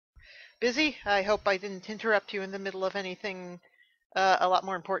Busy? I hope I didn't interrupt you in the middle of anything a lot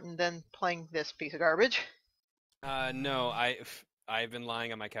more important than playing this piece of garbage. No, I've been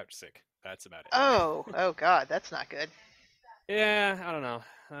lying on my couch sick. That's about it. Oh God, that's not good. Yeah, I don't know.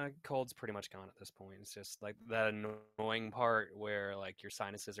 Cold's pretty much gone at this point. It's just like that annoying part where like your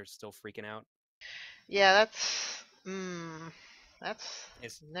sinuses are still freaking out. Yeah, that's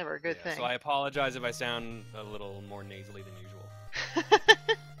It's never a good yeah. So thing. I apologize if I sound a little more nasally than usual.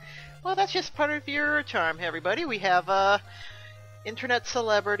 Well, that's just part of your charm, everybody. We have internet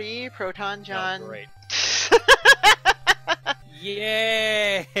celebrity Oh, ProtonJon. great!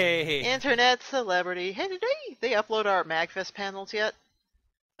 Yay! Internet celebrity. Hey, did they upload our Magfest panels yet?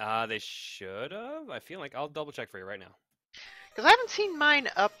 They should have. I feel like I'll double check for you right now. Because I haven't seen mine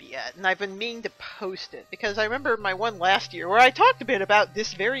up yet, and I've been meaning to post it. Because I remember my one last year where I talked a bit about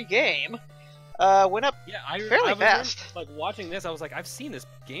this very game went up Yeah, fairly I remember fast. like watching this. I was like, I've seen this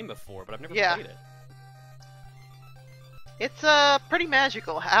game before, but I've never Yeah, played it. it's pretty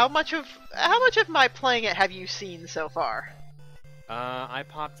magical. How much of my playing it have you seen so far? I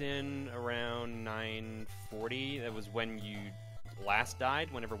popped in around 9:40. That was when you last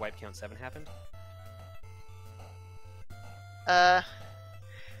died, whenever Wipe Count 7 happened. Uh,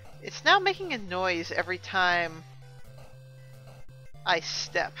 it's now making a noise every time I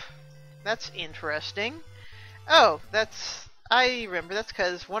step. That's interesting. Oh, I remember. That's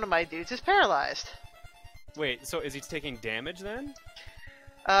because one of my dudes is paralyzed. Wait, so is he taking damage then?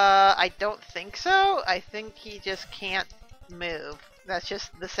 I don't think so. I think he just can't move. That's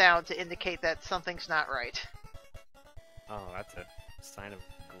just the sound to indicate that something's not right. Oh, that's a sign of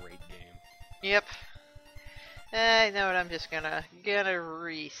a great game. Yep. You know what? I'm just gonna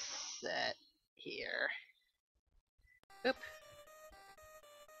reset here. Oop.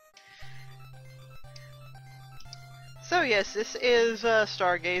 So yes, this is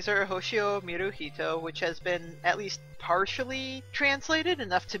Stargazer Hoshi Miru Hito, which has been at least partially translated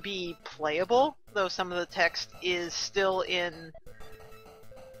enough to be playable, though some of the text is still in...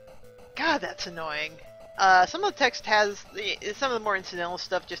 God, that's annoying. Some of the text some of the more incidental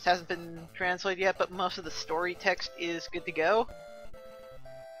stuff just hasn't been translated yet, but most of the story text is good to go.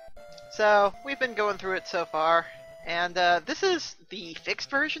 So, we've been going through it so far, and this is the fixed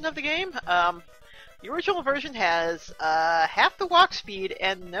version of the game. The original version has half the walk speed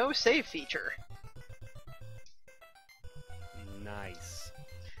and no save feature. Nice.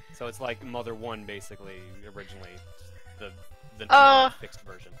 So it's like Mother 1, basically, originally. The fixed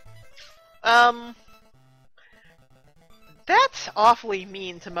version. Um, that's awfully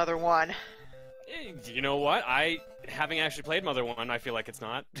mean to Mother 1. You know what? Having actually played Mother 1, I feel like it's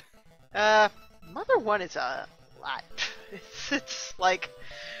not. Mother 1 is a lot. It's like...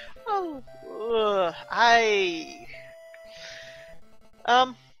 Oh,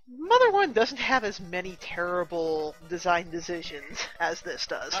 Mother 1 doesn't have as many terrible design decisions as this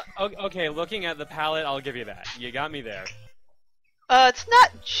does. Okay, looking at the palette, I'll give you that. You got me there. It's not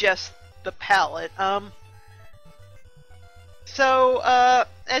just the palette. As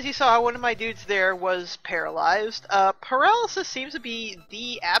you saw, one of my dudes there was paralyzed. Paralysis seems to be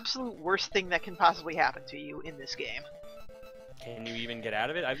the absolute worst thing that can possibly happen to you in this game. Can you even get out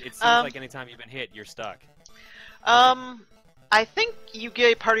of it? It seems like anytime you've been hit, you're stuck. I think you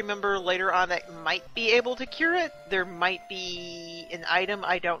get a party member later on that might be able to cure it. There might be an item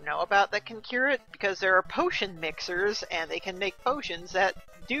I don't know about that can cure it, because there are potion mixers, and they can make potions that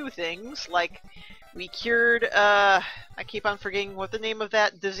do things, like we cured, I keep on forgetting what the name of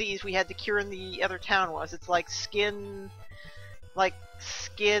that disease we had to cure in the other town was. It's like skin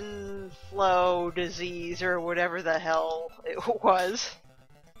flow disease, or whatever the hell it was.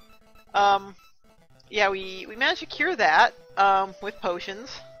 Yeah, we managed to cure that, with potions.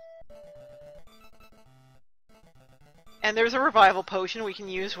 And there's a revival potion we can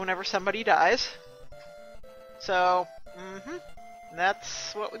use whenever somebody dies. So,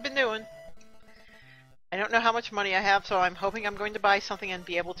 that's what we've been doing. I don't know how much money I have, so I'm hoping I'm going to buy something and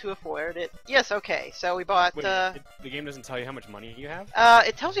be able to afford it. Yes, okay, so we bought... Wait, the game doesn't tell you how much money you have?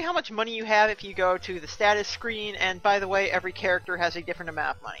 It tells you how much money you have if you go to the status screen, and by the way, every character has a different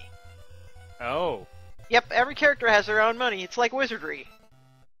amount of money. Oh. Yep, every character has their own money. It's like wizardry.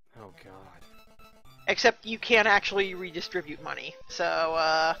 Oh, God. Except you can't actually redistribute money,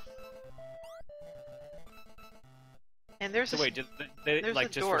 so, And there's So wait,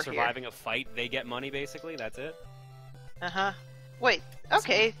 just for surviving a fight, they get money, basically? That's it? Uh-huh. Wait,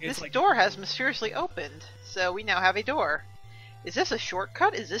 okay, this door has mysteriously opened, so we now have a door. Is this a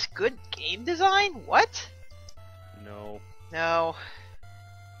shortcut? Is this good game design? What? No. No.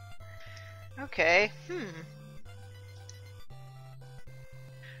 Okay,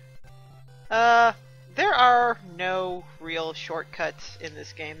 There are no real shortcuts in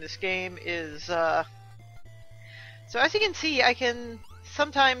this game. This game is, so as you can see, I can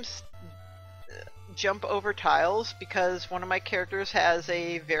sometimes jump over tiles because one of my characters has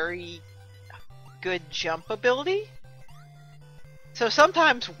a very good jump ability. So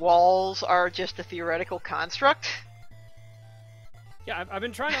sometimes walls are just a theoretical construct. Yeah, I've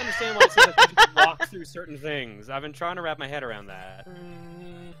been trying to understand why it says that you can walk through certain things. I've been trying to wrap my head around that.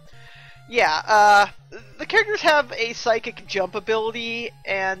 Yeah, the characters have a psychic jump ability,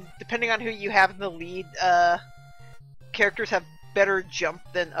 and depending on who you have in the lead, characters have better jump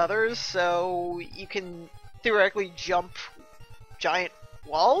than others, so you can theoretically jump giant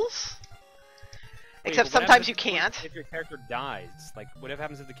walls. Except sometimes you can't. If your character dies, like, what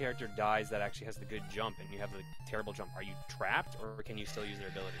happens if the character dies that actually has the good jump and you have the terrible jump? Are you trapped, or can you still use their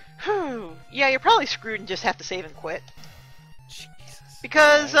ability? Yeah, you're probably screwed and just have to save and quit. Jesus.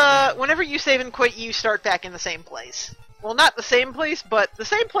 Because whenever you save and quit, you start back in the same place. Well, not the same place, but the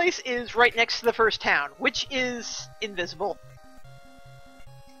same place is right next to the first town, which is invisible.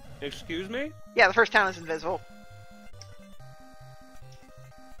 Excuse me? Yeah, the first town is invisible.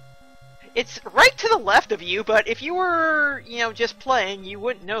 It's right to the left of you, but if you were, just playing, you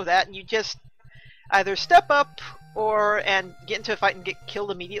wouldn't know that, and you just either step up and get into a fight and get killed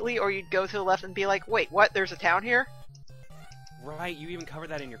immediately, or you'd go to the left and be like, wait, what? There's a town here? Right, you even covered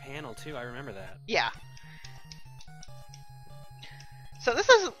that in your panel, too. I remember that. Yeah. So this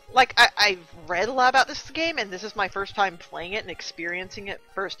is, like, I've read a lot about this game, and this is my first time playing it and experiencing it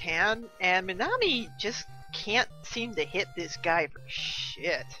firsthand, and Minami just can't seem to hit this guy for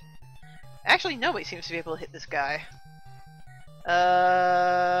shit. Actually, nobody seems to be able to hit this guy.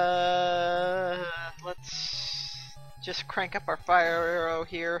 Let's just crank up our fire arrow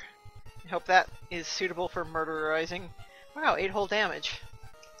here. I hope that is suitable for murderizing. Wow, 8 whole damage.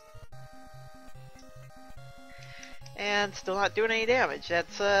 And still not doing any damage.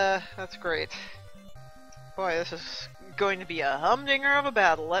 That's great. Boy, this is going to be a humdinger of a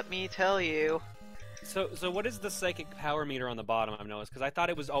battle, let me tell you. So what is the psychic power meter on the bottom, I've noticed? Because I thought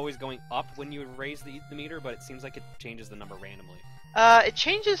it was always going up when you raise the meter, but it seems like it changes the number randomly. It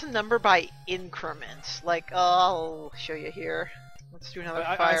changes the number by increments. Like, I'll show you here. Let's do another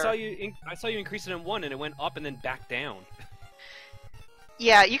fire. I saw you increase it in 1, and it went up and then back down.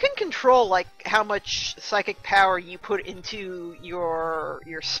 Yeah, you can control, like, how much psychic power you put into your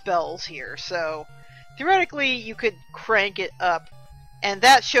spells here. So, theoretically, you could crank it up, and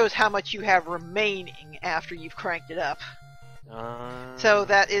that shows how much you have remaining after you've cranked it up. So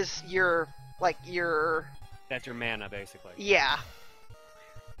that is your... That's your mana, basically. Yeah.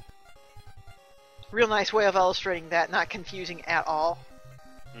 Real nice way of illustrating that, not confusing at all.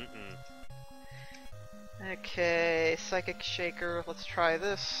 Okay, Psychic Shaker, let's try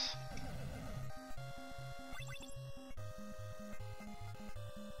this.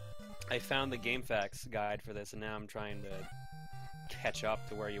 I found the GameFAQs guide for this, and now I'm trying to catch up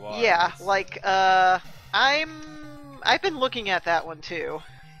to where you are. Yeah, like, I've been looking at that one too.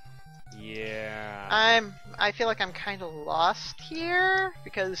 Yeah. I feel like I'm kind of lost here,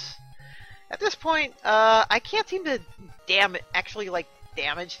 because at this point, I can't seem to actually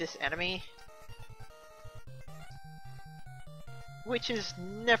damage this enemy. Which is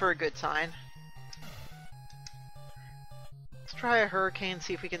never a good sign. Let's try a hurricane,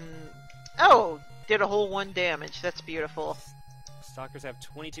 see if we can... Oh! Did a whole 1 damage. That's beautiful. Stalkers have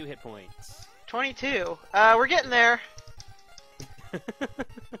 22 hit points. 22. We're getting there.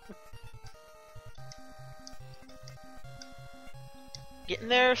 Getting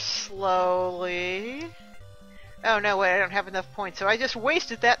there slowly. Oh no, wait, I don't have enough points, so I just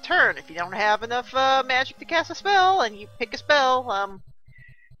wasted that turn. If you don't have enough magic to cast a spell, and you pick a spell,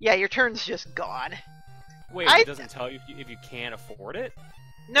 yeah, your turn's just gone. Wait, it doesn't tell you if you can't afford it?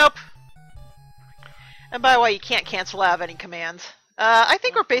 Nope. And by the way, you can't cancel out of any commands. I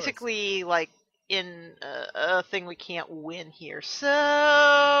think we're basically, in a thing we can't win here. So,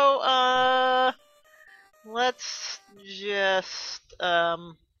 let's just,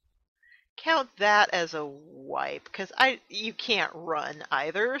 count that as a wipe, because you can't run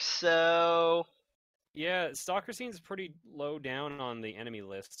either, so... Yeah, Stalker seems pretty low down on the enemy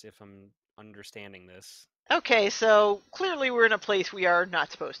list, if I'm understanding this. Okay, so clearly we're in a place we are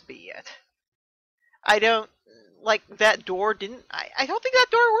not supposed to be yet. I don't... that door didn't... I don't think that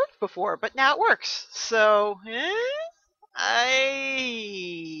door worked before, but now it works, so...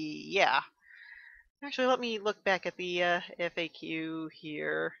 yeah. Actually, let me look back at the FAQ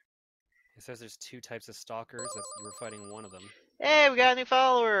here. It says there's 2 types of stalkers. You were fighting one of them. Hey, we got a new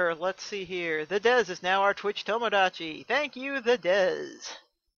follower. Let's see here. The Dez is now our Twitch Tomodachi. Thank you, The Dez.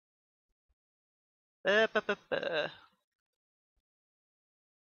 Ba-ba-ba-ba.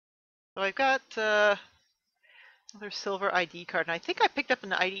 So I've got another silver ID card, and I think I picked up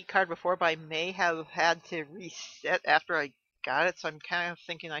an ID card before, but I may have had to reset after I got it, so I'm kind of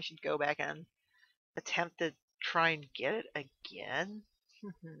thinking I should go back and attempt to try and get it again.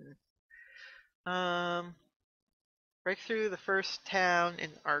 Break through the first town in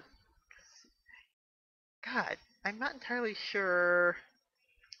Arc. God, I'm not entirely sure.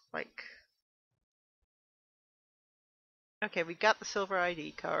 Like, okay, we got the silver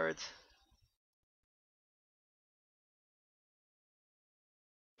ID cards.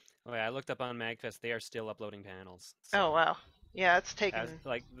 Oh yeah, I looked up on MagFest. They are still uploading panels. So Oh wow, yeah, it's taken.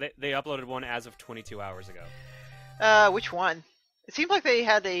 like they uploaded one as of 22 hours ago. Which one? It seems like they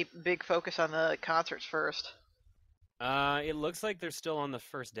had a big focus on the concerts first. It looks like they're still on the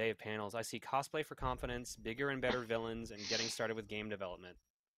first day of panels. I see cosplay for confidence, bigger and better villains, and getting started with game development.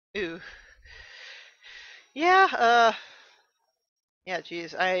 Ooh. Yeah, yeah,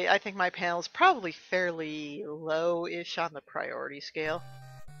 geez. I think my panel's probably fairly low-ish on the priority scale.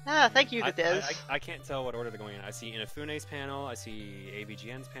 Ah, thank you to Dez. I can't tell what order they're going in. I see Inafune's panel, I see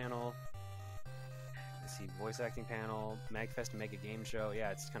AVGN's panel, I see voice acting panel, MagFest Mega Game Show.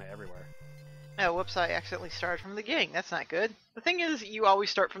 Yeah, it's kind of everywhere. Oh, whoops, I accidentally started from the beginning. That's not good. The thing is, you always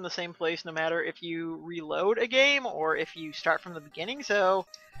start from the same place no matter if you reload a game or if you start from the beginning, so...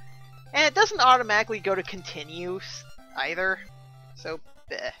 And it doesn't automatically go to continue either, so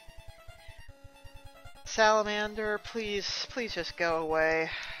bleh. Salamander, please just go away.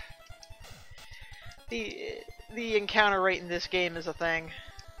 The encounter rate in this game is a thing.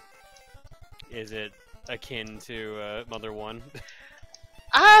 Is it akin to Mother 1?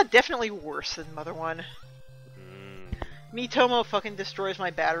 Definitely worse than Mother 1. Miitomo fucking destroys my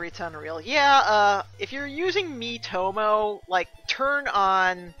battery, it's unreal. Yeah, if you're using Miitomo, like, turn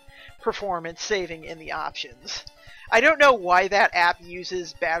on performance saving in the options. I don't know why that app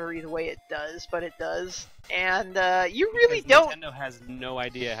uses battery the way it does, but it does. And, you really don't... Nintendo has no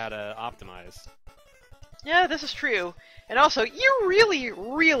idea how to optimize. Yeah, this is true. And also, you really,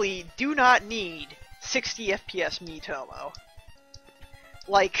 really do not need 60 FPS Miitomo.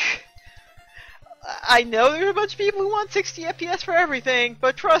 Like, I know there's a bunch of people who want 60 FPS for everything,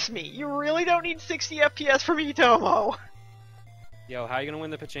 but trust me, you really don't need 60 FPS for Miitomo. Yo, how are you gonna win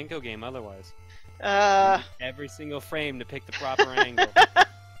the pachinko game otherwise? Every single frame to pick the proper angle.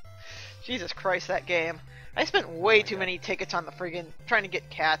 Jesus Christ, that game. I spent way too many tickets on the friggin' trying to get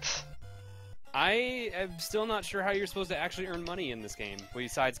cats. I am still not sure how you're supposed to actually earn money in this game,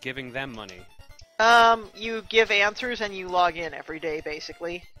 besides giving them money. You give answers and you log in every day,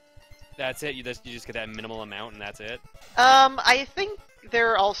 basically. That's it? You just get that minimal amount and that's it? I think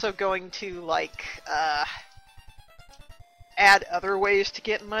they're also going to, like, add other ways to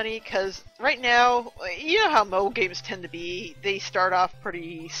get money, because right now, you know how MOE games tend to be, they start off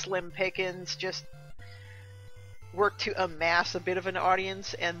pretty slim pickings, just work to amass a bit of an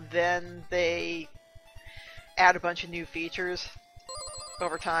audience, and then they add a bunch of new features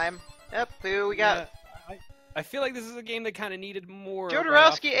over time. Yep, boo, we got... Yeah, I feel like this is a game that kind of needed more...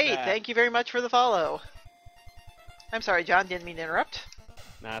 Jodorowski8, thank you very much for the follow. I'm sorry, John, didn't mean to interrupt.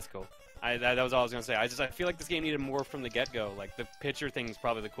 Nah, that's cool. That was all I was going to say. I feel like this game needed more from the get-go. Like, the picture thing is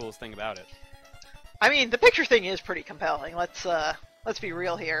probably the coolest thing about it. I mean, the picture thing is pretty compelling. Let's be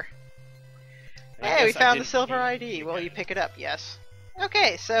real here. Hey, we found the silver ID. Will you pick it up? Yes.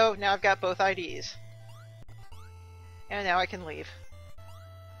 Okay, so now I've got both IDs. And now I can leave.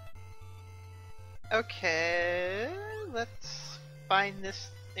 Okay, let's find this.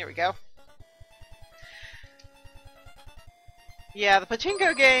 There we go. Yeah, the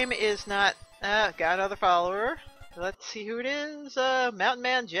pachinko game is not... got another follower. Let's see who it is. Mountain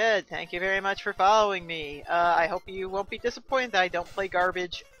Man Jed, thank you very much for following me. I hope you won't be disappointed that I don't play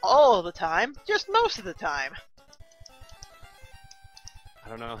garbage all the time, just most of the time. I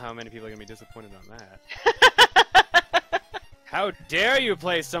don't know how many people are going to be disappointed on that. How dare you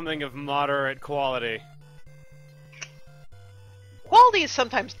play something of moderate quality? Quality is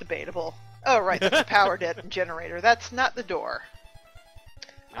sometimes debatable. Oh, right, that's a power generator. That's not the door.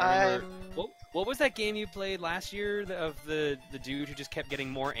 What was that game you played last year of the dude who just kept getting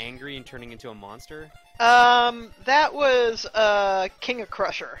more angry and turning into a monster? That was, King of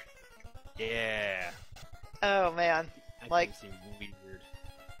Crusher. Yeah. Oh, man. That like, game seemed weird.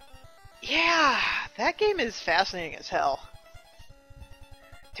 Yeah, that game is fascinating as hell.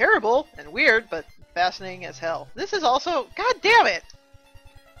 Terrible and weird, but fascinating as hell. This is also... God damn it!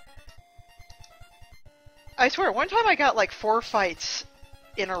 I swear, one time I got like 4 fights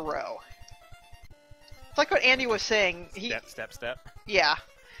in a row. It's like what Andy was saying. Step. Yeah.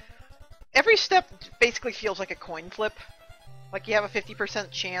 every step basically feels like a coin flip. Like you have a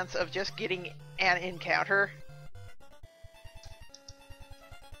 50% chance of just getting an encounter.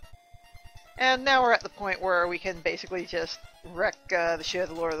 And now we're at the point where we can basically just wreck the shit of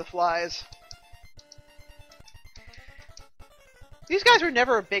the Lord of the Flies. These guys were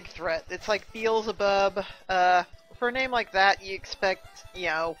never a big threat. It's like Beelzebub. For a name like that, you expect, you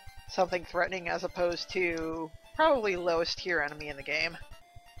know, something threatening as opposed to probably lowest tier enemy in the game.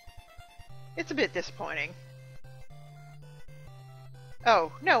 It's a bit disappointing.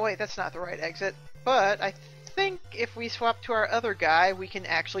 Oh, no, wait, that's not the right exit. But I think if we swap to our other guy, we can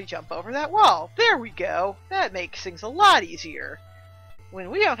actually jump over that wall. There we go! That makes things a lot easier.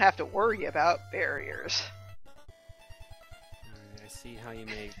 When we don't have to worry about barriers. Alright, I see how you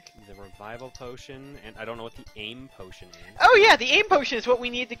make the revival potion, and I don't know what the aim potion is. Oh yeah, the aim potion is what we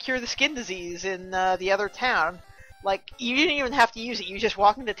need to cure the skin disease in the other town. Like, you didn't even have to use it, you just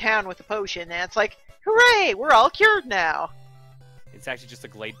walk into town with the potion, and it's like, hooray, we're all cured now! It's actually just a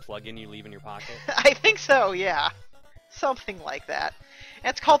Glade plug-in you leave in your pocket. I think so, yeah. Something like that.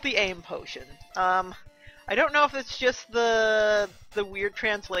 And it's called the aim potion. I don't know if it's just the weird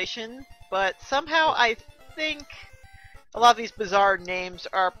translation, but somehow I think a lot of these bizarre names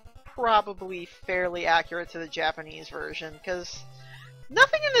are probably fairly accurate to the Japanese version, because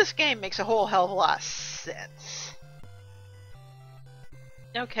nothing in this game makes a whole hell of a lot of sense.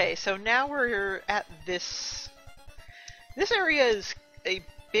 Okay, so now we're at this... This area is a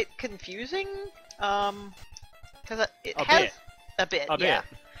bit confusing, because it has... A bit, yeah.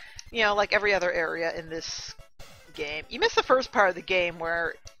 You know, like every other area in this game. You miss the first part of the game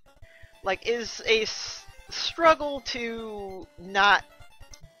where, like, is a struggle to not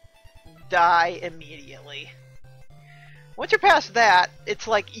die immediately. Once you're past that, it's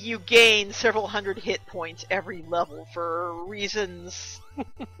like you gain several hundred hit points every level for reasons...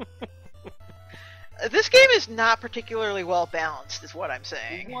 This game is not particularly well balanced, is what I'm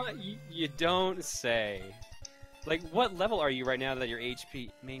saying. What? You don't say. Like, what level are you right now that your HP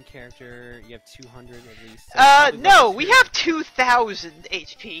main character, you have 200 at least? No, we have 2,000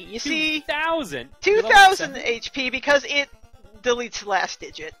 HP. You see? 2,000? 2,000 HP because it deletes the last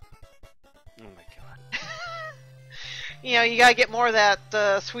digit. Oh my god. You know, you gotta get more of that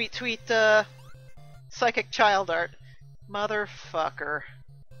sweet, sweet psychic child art. Motherfucker.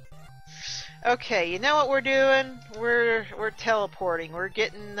 Okay, you know what we're doing? We're teleporting. We're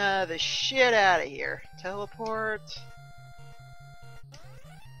getting the shit out of here. Teleport.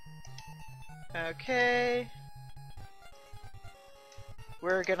 Okay.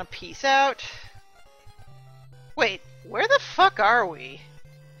 We're gonna peace out. Wait, where the fuck are we?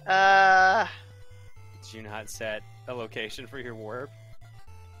 Did you not set a location for your warp?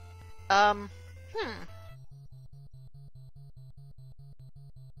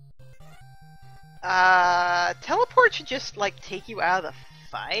 Teleport should just, like, take you out of the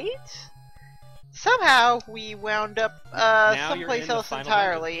fight? Somehow, we wound up, someplace else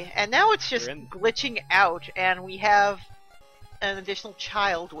entirely, and now it's just glitching out, and we have an additional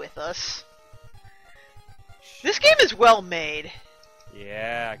child with us. This game is well made.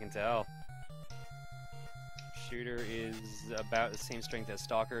 Yeah, I can tell. Shooter is about the same strength as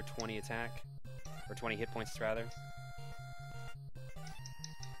Stalker, 20 attack. Or 20 hit points, rather.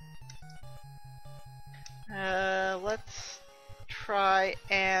 Let's try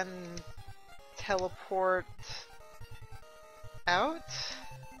and teleport out.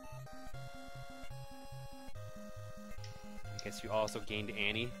 I guess you also gained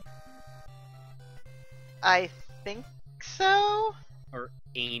Annie. I think so. Or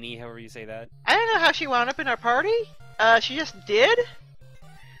Annie, however you say that. I don't know how she wound up in our party. She just did.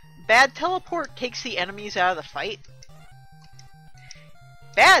 Bad teleport takes the enemies out of the fight.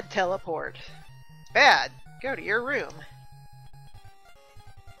 Bad teleport. Bad. Go to your room.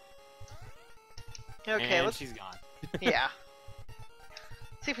 Okay, and she's gone. Yeah.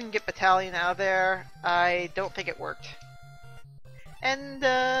 See if we can get Battalion out of there. I don't think it worked. And,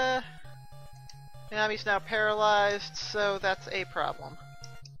 Minami's now paralyzed, so that's a problem.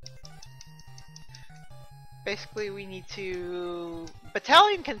 Basically, we need to...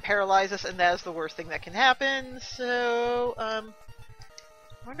 Battalion can paralyze us, and that is the worst thing that can happen, so, I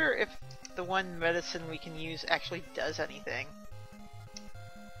wonder if the one medicine we can use actually does anything.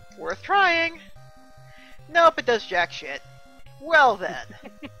 Worth trying! Nope, it does jack shit. Well then.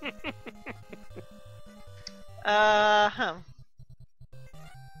 Oh,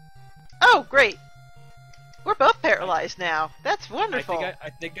 great! We're both paralyzed now. That's wonderful. I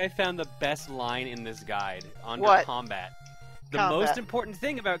think I found the best line in this guide under What? combat. The Combat. most important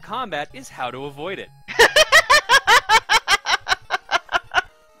thing about combat is how to avoid it.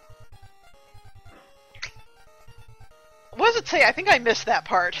 to say, I think I missed that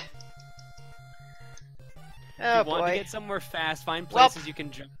part. Oh, If you want boy. to get somewhere fast, find places you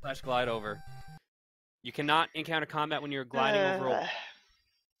can jump/glide over. You cannot encounter combat when you're gliding over a wall.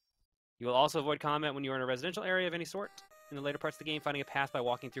 You will also avoid combat when you are in a residential area of any sort. In the later parts of the game, finding a path by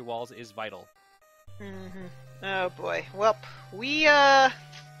walking through walls is vital. Oh boy. Well, we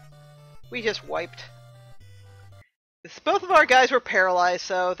just wiped. Both of our guys were paralyzed,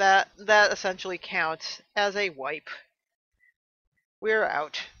 so that essentially counts as a wipe. We're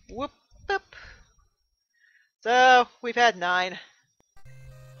out. Whoop up. So we've had 9.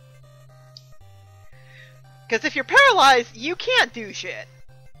 Because if you're paralyzed, you can't do shit.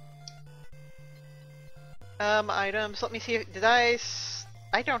 Items. Let me see. Did I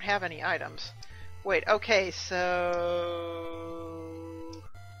don't have any items. Wait. Okay. So.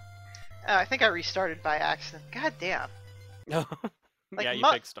 Oh, I think I restarted by accident. God damn. No. Like, yeah, you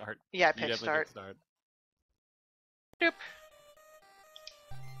picked start. Yeah, I You picked definitely start. picked start. Doop.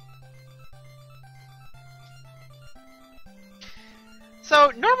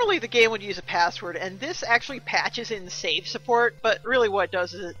 So normally the game would use a password, and this actually patches in save support, but really what it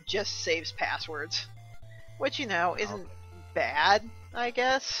does is it just saves passwords. Which, you know, isn't bad, I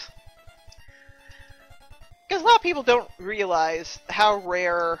guess. Because a lot of people don't realize how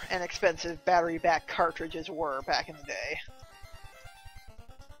rare and expensive battery-backed cartridges were back in the day.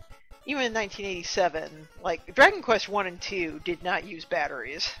 Even in 1987, like, Dragon Quest 1 and 2 did not use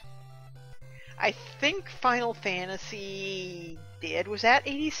batteries. I think Final Fantasy did. Was that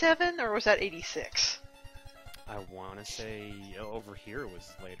 87 or was that 86? I want to say over here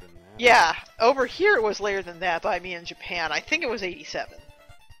was later than that. Yeah, over here it was later than that by me in Japan. I think it was 87.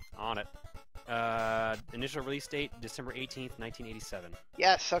 On it. Initial release date, December 18th, 1987.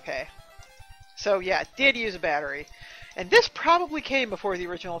 Yes, okay. So yeah, it did use a battery. And this probably came before the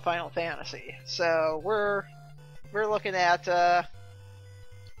original Final Fantasy. So we're looking at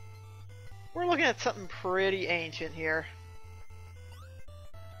something pretty ancient here.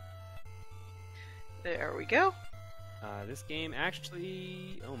 There we go. This game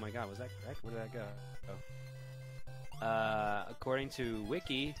actually... Oh my god, was that correct? Where did that go? According to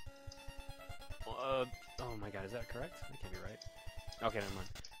Wiki... oh my god, is that correct? That can't be right. Okay, never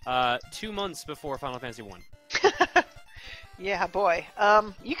mind. 2 months before Final Fantasy 1. Yeah, boy.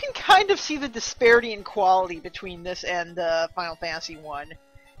 You can kind of see the disparity in quality between this and Final Fantasy 1,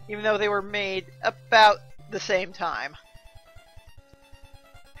 even though they were made about the same time.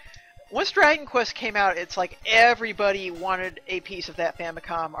 Once Dragon Quest came out, it's like everybody wanted a piece of that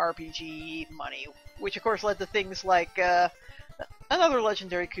Famicom RPG money, which of course led to things like another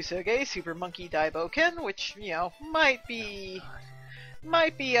legendary Kusoge, Super Monkey Daiboken, which, you know, might be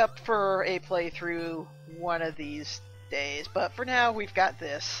up for a playthrough one of these days, but for now we've got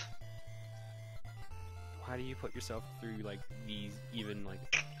this. Why do you put yourself through like these even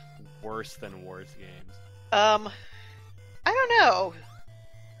like worse than worse games? I don't know.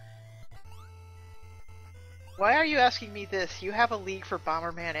 Why are you asking me this? You have a league for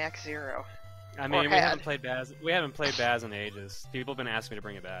Bomberman X-Zero. I mean, we haven't played Baz. We haven't played Baz in ages. People have been asking me to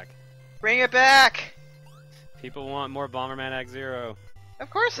bring it back. Bring it back! People want more Bomberman X-Zero.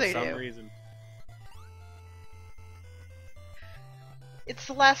 Of course they For do. some reason. It's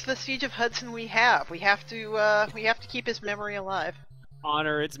the last vestige of Hudson we have. We have to keep his memory alive.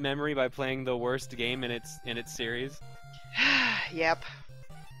 Honor its memory by playing the worst game in its series. Yep.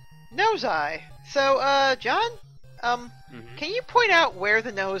 Nose Eye. So, John, can you point out where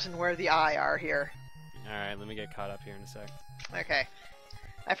the nose and where the eye are here? Alright, let me get caught up here in a sec. Okay.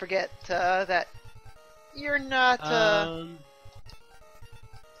 I forget that you're not. I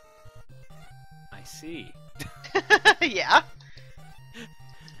see. Yeah.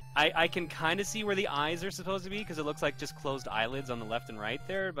 I can kind of see where the eyes are supposed to be because it looks like just closed eyelids on the left and right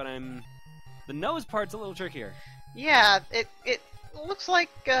there, but the nose part's a little trickier. Yeah, it looks like.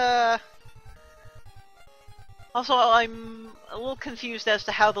 Also, I'm a little confused as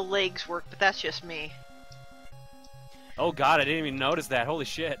to how the legs work, but that's just me. Oh god, I didn't even notice that. Holy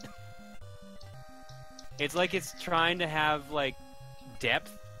shit. It's like it's trying to have, like,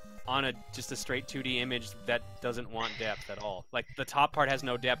 depth on just a straight 2D image that doesn't want depth at all. Like, the top part has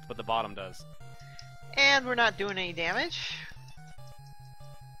no depth, but the bottom does. And we're not doing any damage.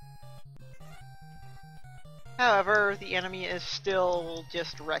 However, the enemy is still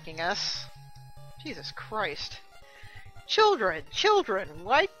just wrecking us. Jesus Christ. Children! Children!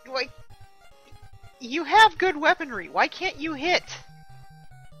 Why... You have good weaponry, why can't you hit?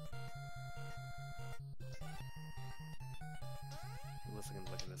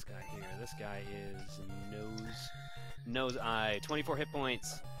 Look at this guy here. This guy is Nose Eye. 24 hit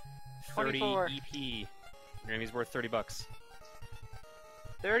points. 30 24. EP. Your enemy's worth $30.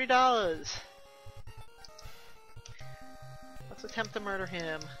 $30. Let's attempt to murder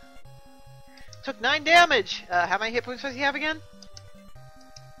him. Took 9 damage! How many hit points does he have again?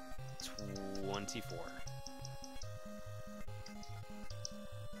 24.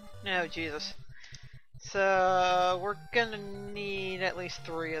 No, Jesus. So, we're gonna need at least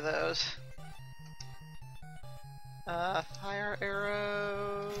 3 of those. Fire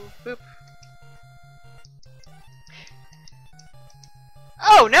arrow... Boop.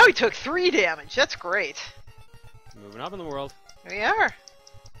 Oh, now he took 3 damage! That's great! Moving up in the world. Here we are.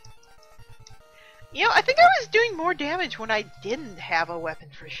 You know, I think I was doing more damage when I didn't have a weapon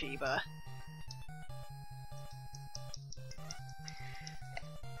for Shiba.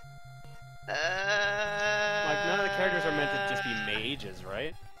 Like, none of the characters are meant to just be mages,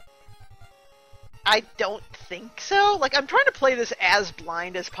 right? I don't think so. Like, I'm trying to play this as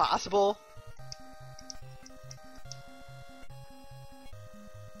blind as possible.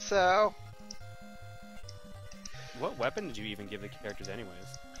 So... What weapon did you even give the characters anyways?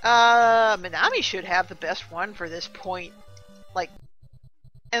 Minami should have the best one for this point. Like,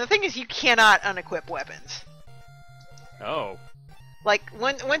 and the thing is, you cannot unequip weapons. Oh. Like,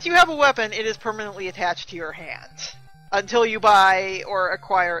 once you have a weapon, it is permanently attached to your hands. Until you buy or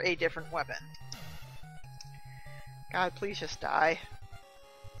acquire a different weapon. God, please just die.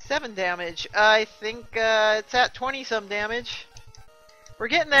 7 damage. I think, it's at 20-some damage. We're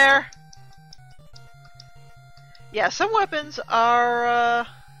getting there! Yeah, some weapons are,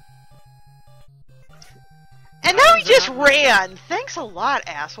 And now he just ran! Thanks a lot,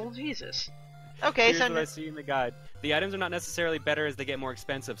 asshole. Jesus. Okay, Here's so... what I see in the guide. The items are not necessarily better as they get more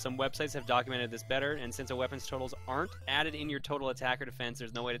expensive. Some websites have documented this better, and since a weapon's totals aren't added in your total attack or defense,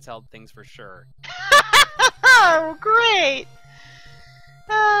 there's no way to tell things for sure. Oh, great!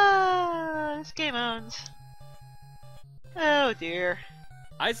 This game owns. Oh, dear.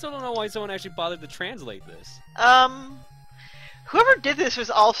 I still don't know why someone actually bothered to translate this. Whoever did this was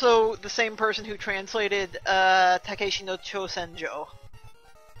also the same person who translated, Takeshi no Chosenjo.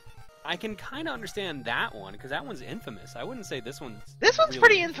 I can kind of understand that one, because that one's infamous. I wouldn't say this one's... This one's really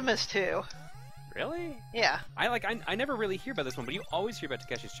pretty infamous, too. Really? Yeah. I never really hear about this one, but you always hear about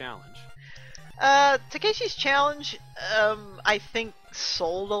Takeshi's Challenge. Takeshi's Challenge, I think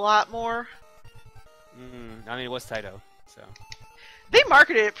sold a lot more. I mean, it was Taito, so... They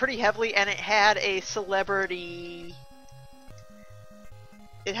marketed it pretty heavily, and it had a celebrity...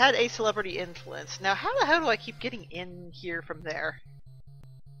 It had a celebrity influence. Now, how the hell do I keep getting in here from there?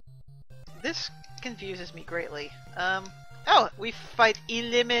 This confuses me greatly. Oh, we fight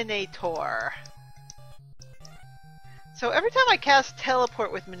Eliminator. So every time I cast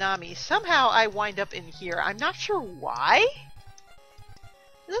Teleport with Minami, somehow I wind up in here. I'm not sure why?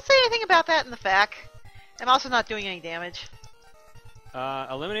 Does it say anything about that in the FAQ? I'm also not doing any damage.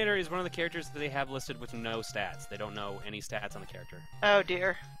 Eliminator is one of the characters that they have listed with no stats. They don't know any stats on the character. Oh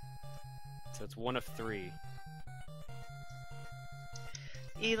dear. So it's one of 3.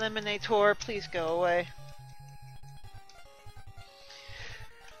 Eliminator, please go away.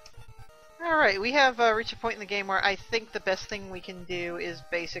 Alright, we have reached a point in the game where I think the best thing we can do is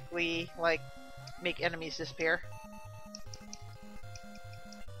basically, like, make enemies disappear.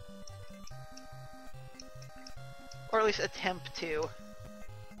 Or at least attempt to.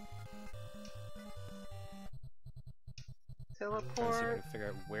 I'm trying to see if I Teleport. can figure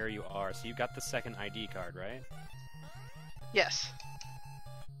out where you are. So you got the second ID card, right? Yes.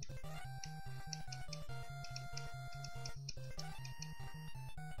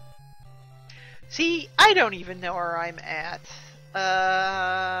 See, I don't even know where I'm at.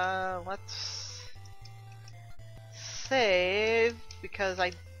 Let's save, because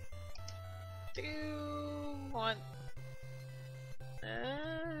I do want...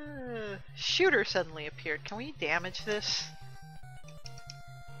 Shooter suddenly appeared. Can we damage this?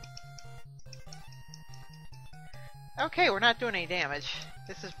 Okay, we're not doing any damage.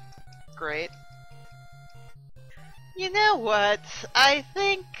 This is great. You know what? I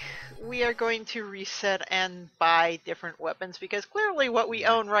think we are going to reset and buy different weapons, because clearly what we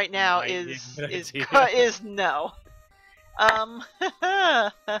own right now is no.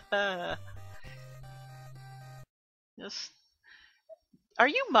 Just... Are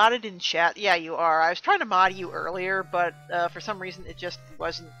you modded in chat? Yeah, you are. I was trying to mod you earlier, but for some reason it just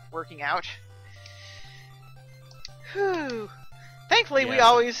wasn't working out. Whew. Thankfully, we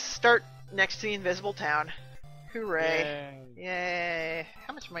always start next to the invisible town. Hooray. Yay. Yay.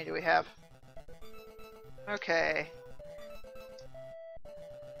 How much money do we have? Okay.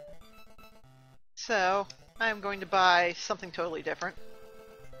 So, I'm going to buy something totally different.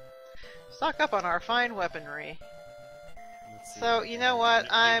 Stock up on our fine weaponry. Let's So, you know what?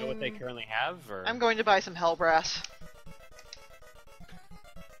 Do you know what they currently have, or? I'm going to buy some hell brass.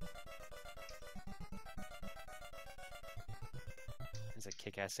 It's a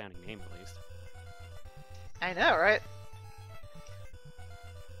kick-ass sounding name, at least. I know, right?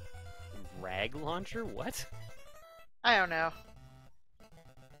 Rag launcher? What? I don't know.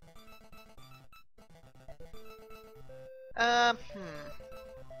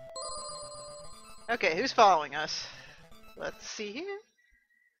 Okay, who's following us? Let's see here.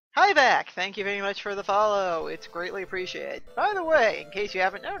 Hi back! Thank you very much for the follow. It's greatly appreciated. By the way, in case you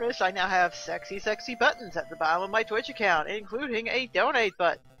haven't noticed, I now have sexy buttons at the bottom of my Twitch account, including a donate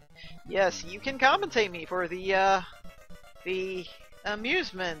button. Yes, you can compensate me for the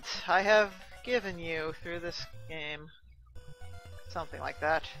amusement I have given you through this game. Something like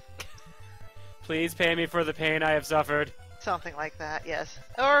that. Please pay me for the pain I have suffered. Something like that, yes.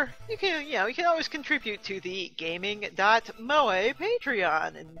 Or you can always contribute to the Gaming.moe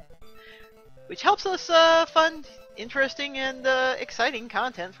Patreon, which helps us fund interesting and exciting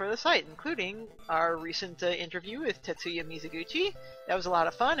content for the site, including our recent interview with Tetsuya Mizuguchi. That was a lot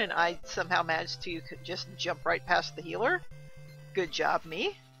of fun, and I somehow managed to just jump right past the healer. Good job,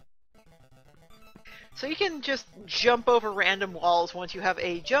 me. So you can just jump over random walls once you have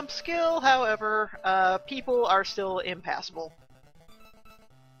a jump skill, however, people are still impassable.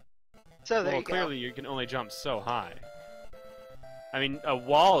 So there you go. Well, clearly you can only jump so high. I mean, a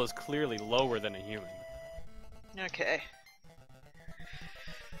wall is clearly lower than a human. Okay.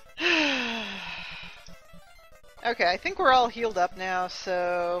 Okay, I think we're all healed up now,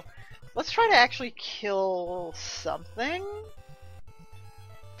 so let's try to actually kill something.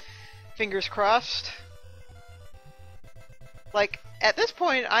 Fingers crossed. Like, at this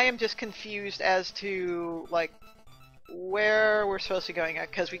point, I am just confused as to, like, where we're supposed to be going at,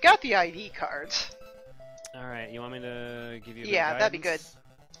 because we got the ID cards. Alright, you want me to give you Yeah, that'd be good.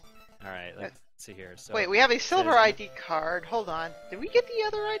 Alright, let's see here. So wait, we have a silver ID card. Hold on. Did we get the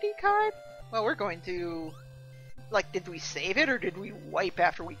other ID card? Well, we're going to... Like, did we save it, or did we wipe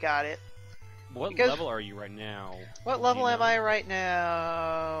after we got it? What level are you right now? What level am I right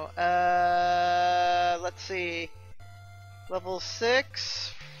now? Let's see. Level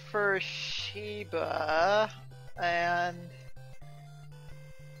 6 for Shiba, and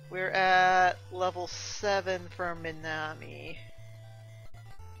we're at level 7 for Minami.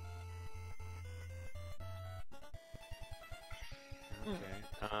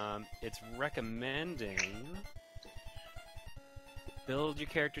 Okay. It's recommending build your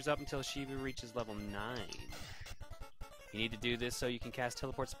characters up until Shiba reaches level 9. You need to do this so you can cast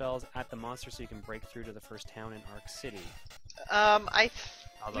teleport spells at the monster so you can break through to the first town in Arc City.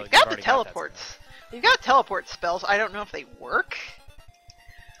 We've got the teleports. We've got teleport spells. I don't know if they work,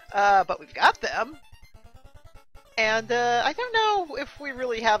 but we've got them. And I don't know if we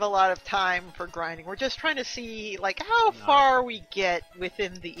really have a lot of time for grinding. We're just trying to see, like, how far we get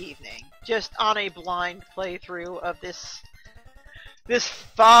within the evening, just on a blind playthrough of this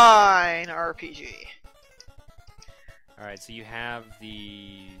fine RPG. Alright, so you have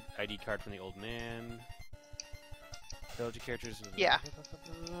the ID card from the old man. Build your characters. Yeah.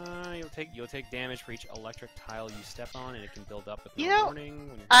 You'll take damage for each electric tile you step on, and it can build up with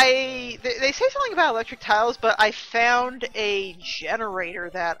warning. They say something about electric tiles, but I found a generator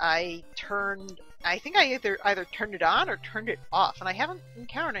that I turned. I think I either turned it on or turned it off, and I haven't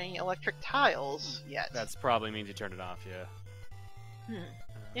encountered any electric tiles yet. That's probably means you turned it off, yeah.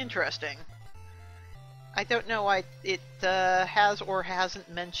 Interesting. I don't know why it has or hasn't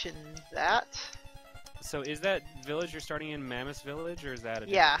mentioned that. So is that village you're starting in Mammoth Village, or is that a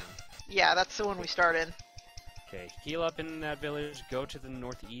Yeah, that's the one we start in. Okay, heal up in that village, go to the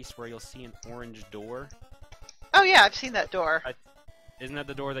northeast where you'll see an orange door. Oh yeah, I've seen that door. Isn't that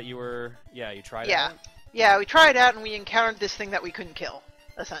the door that you were... Yeah, you tried out? Yeah, yeah, we tried out and we encountered this thing that we couldn't kill,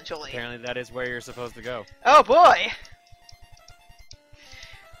 essentially. Apparently that is where you're supposed to go. Oh boy!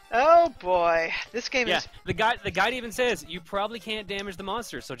 Oh boy, this game is... the guide even says, you probably can't damage the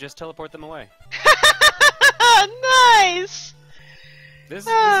monsters, so just teleport them away. Nice! This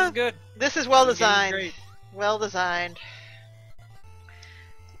is good. This is well designed. Great. Well designed.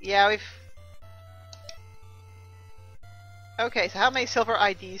 Yeah, we've... Okay, so how many silver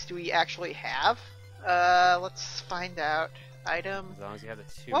IDs do we actually have? Let's find out. Item... As long as you have the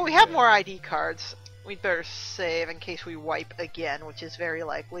 2. Well, we have more ID cards. We'd better save in case we wipe again, which is very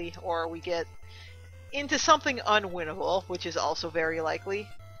likely, or we get into something unwinnable, which is also very likely.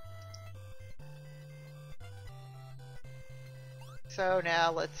 So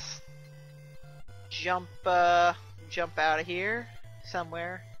now let's jump out of here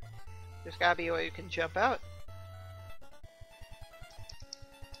somewhere. There's gotta be a way you can jump out.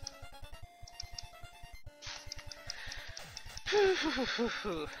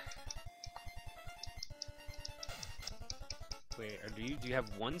 Wait, do you have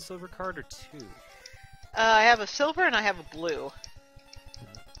one silver card or two? I have a silver and I have a blue.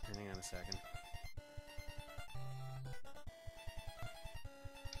 Hang on a second.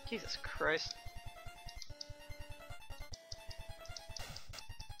 Jesus Christ.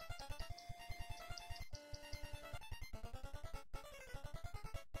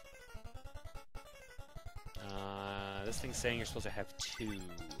 This thing's saying you're supposed to have two.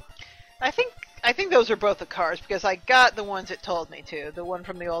 I think those are both the cards because I got the ones it told me to. The one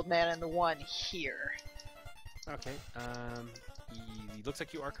from the old man and the one here. Okay. Looks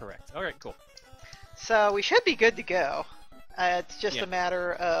like you are correct. All right, cool. So we should be good to go. It's just a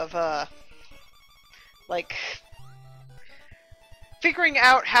matter of like figuring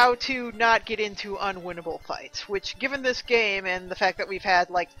out how to not get into unwinnable fights. Which, given this game and the fact that we've had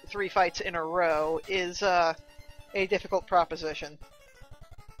like 3 fights in a row, is a difficult proposition.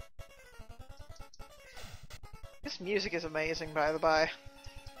 This music is amazing, by the by.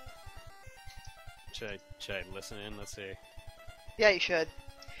 Should I listen in? Let's see. Yeah, you should.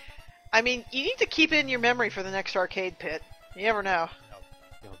 I mean, you need to keep it in your memory for the next arcade pit. You never know.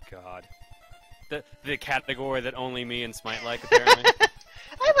 Oh God. The category that only me and Smite like, apparently.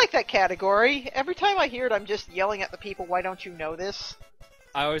 I like that category. Every time I hear it, I'm just yelling at the people, why don't you know this?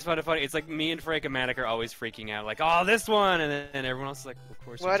 I always find it funny. It's like me and Frank-O-Matic are always freaking out, like, oh, this one! And then everyone else is like, of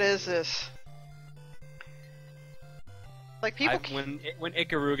course. What is this? Like, people... When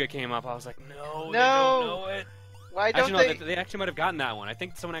Ikaruga came up, I was like, no, no! They don't know it. Why don't actually, no, they actually might have gotten that one. I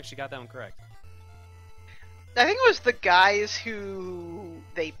think someone actually got that one correct. I think it was the guys who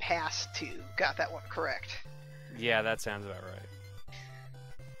they passed to got that one correct. Yeah, that sounds about right.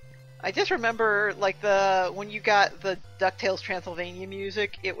 I just remember, like, when you got the DuckTales Transylvania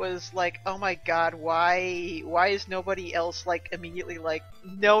music, it was like, oh my god, why is nobody else, like, immediately, like,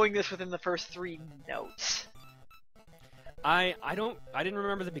 knowing this within the first 3 notes? I didn't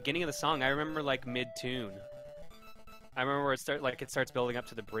remember the beginning of the song. I remember, like, mid-tune. I remember where it starts building up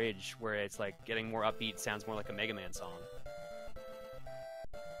to the bridge, where it's, like, getting more upbeat, sounds more like a Mega Man song.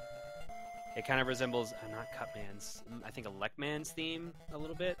 It kind of resembles, not Cutman's, I think Electman's theme a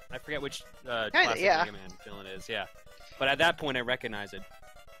little bit. I forget which classic Mega Man villain it is, yeah. But at that point, I recognize it.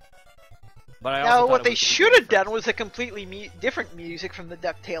 But I also what they should have done was a completely different music from the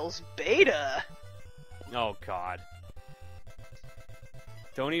DuckTales beta. Oh, God.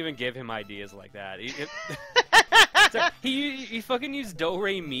 Don't even give him ideas like that. He fucking used Do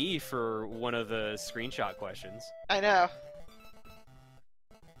Re Mi for one of the screenshot questions. I know.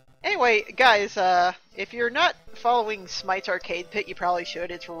 Anyway, guys, if you're not following Smite's Arcade Pit, you probably should.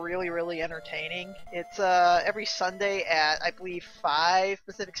 It's really, really entertaining. It's every Sunday at, I believe, 5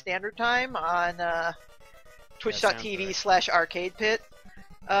 Pacific Standard Time on twitch.tv/arcadepit.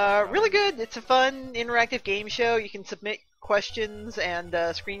 Really good. It's a fun, interactive game show. You can submit questions and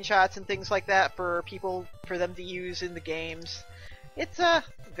screenshots and things like that for them to use in the games. It's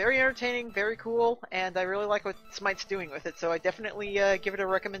very entertaining, very cool, and I really like what Smite's doing with it, so I definitely give it a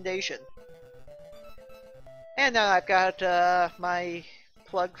recommendation. And now I've got my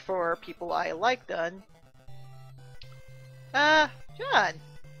plug for people I like done. John,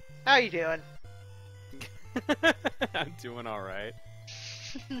 how you doing? I'm doing alright.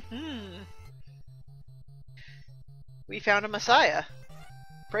 We found a Messiah.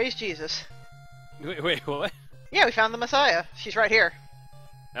 Praise Jesus. Wait, what? Yeah, we found the Messiah. She's right here.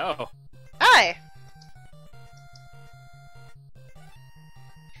 Oh. Hi!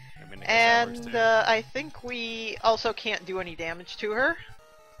 And I think we also can't do any damage to her.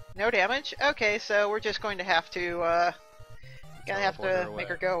 No damage? Okay, so we're just going to have to, make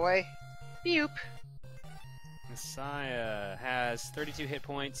her go away. Beep. Messiah has 32 hit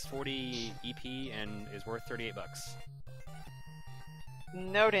points, 40 EP, and is worth $38.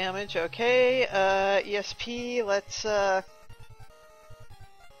 No damage, okay. ESP, let's,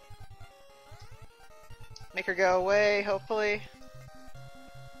 make her go away, hopefully.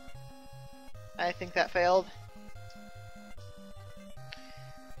 I think that failed.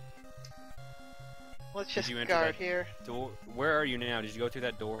 Let's just guard here. Where are you now? Did you go through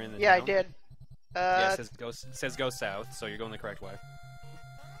that door in the Yeah, town? I did. Yeah, it says go south, so you're going the correct way.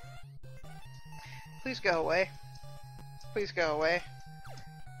 Please go away. Please go away.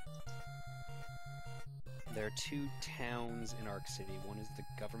 There are 2 towns in Arc City. One is the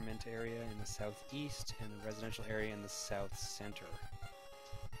government area in the southeast, and the residential area in the south center.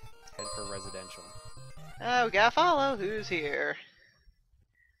 Head for residential. Oh, we gotta follow. Who's here?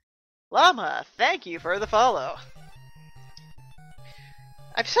 Llama, thank you for the follow.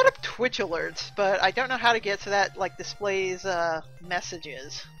 I've set up Twitch alerts, but I don't know how to get to that, like, displays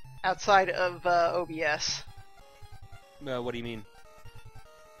messages outside of OBS. What do you mean?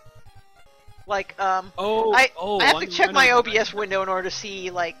 Like, I have to check my OBS window in order to see,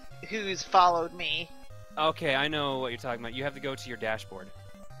 like, who's followed me. Okay, I know what you're talking about. You have to go to your dashboard.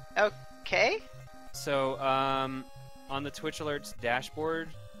 Okay. So, on the Twitch alerts dashboard,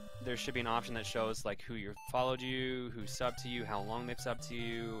 there should be an option that shows like who followed you, who subbed to you, how long they've subbed to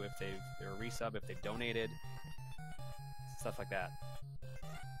you, if they're a resub, if they've donated, stuff like that.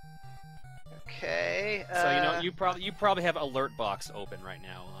 Okay. So you know you probably have alert box open right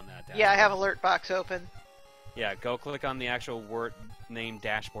now on that dashboard. Yeah, I have alert box open. Yeah, go click on the actual word name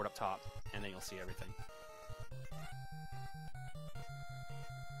dashboard up top, and then you'll see everything.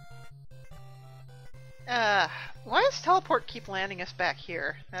 Why does teleport keep landing us back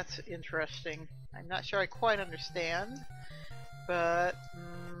here? That's interesting. I'm not sure I quite understand, but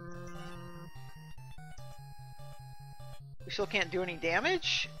we still can't do any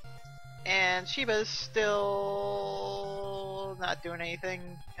damage, and Shiba's still not doing anything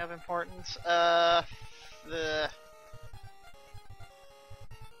of importance.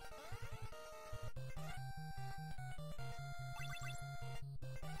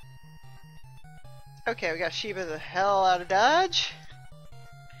 Okay, we got Shiba the hell out of dodge.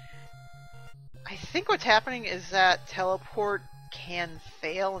 I think what's happening is that teleport can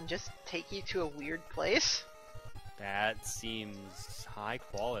fail and just take you to a weird place. That seems high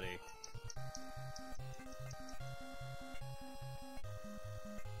quality.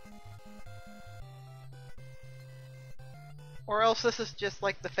 Or else this is just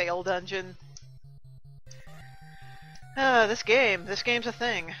like the fail dungeon. This game's a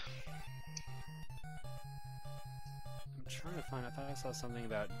thing. I'm trying to find, I thought I saw something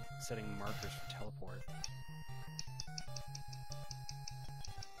about setting markers for teleport.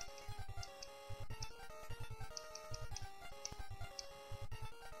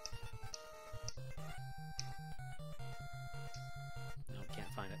 No,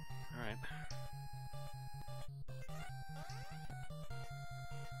 can't find it. Alright.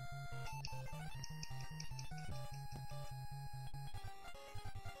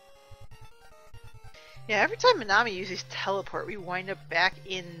 Yeah, every time Minami uses teleport, we wind up back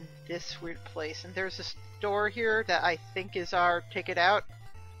in this weird place. And there's this door here that I think is our ticket out.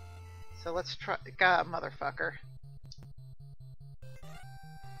 So let's try. God, motherfucker.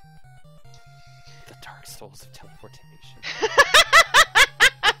 The Dark Souls of teleportation.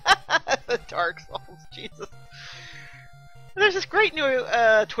 The Dark Souls, Jesus. There's this great new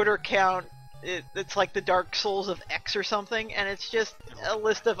Twitter account. It's like the Dark Souls of X or something, and it's just a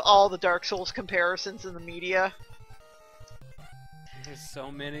list of all the Dark Souls comparisons in the media. There's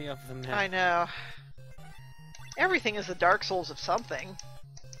so many of them now. I know. Everything is the Dark Souls of something.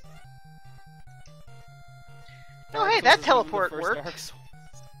 Oh, hey, that teleport worked.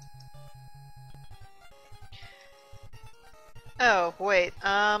 Oh, wait,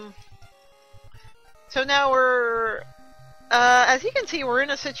 so now we're... as you can see, we're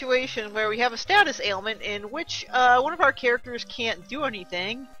in a situation where we have a status ailment in which one of our characters can't do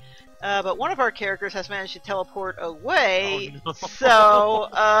anything, but one of our characters has managed to teleport away. Oh, no. So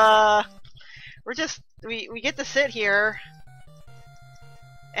we're just we get to sit here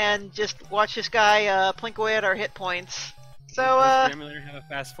and just watch this guy plink away at our hit points. So does the emulator have a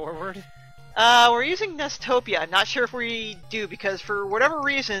fast forward? We're using Nestopia. I'm not sure if we do because for whatever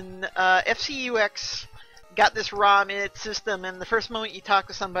reason, FCUX got this ROM in its system, and the first moment you talk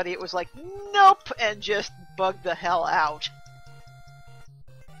to somebody, it was like, nope, and just bugged the hell out.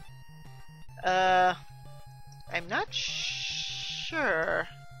 I'm not sure.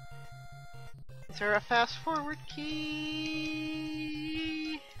 Is there a fast forward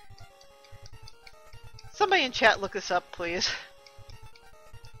key? Somebody in chat look this up, please.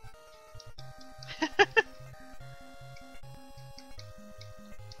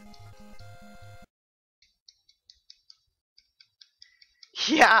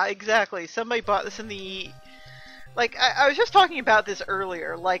 Yeah, exactly. Somebody bought this in the... Like, I was just talking about this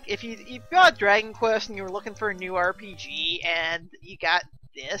earlier. Like, if you got Dragon Quest and you were looking for a new RPG and you got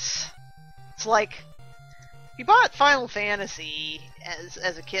this, it's like... You bought Final Fantasy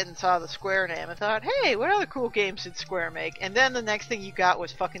as a kid and saw the Square name and thought, hey, what other cool games did Square make? And then the next thing you got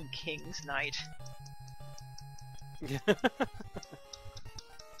was fucking King's Knight.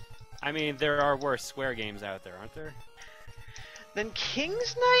 I mean, there are worse Square games out there, aren't there? Then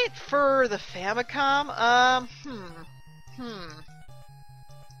King's Knight for the Famicom?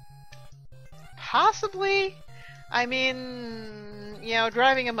 Possibly? I mean, you know,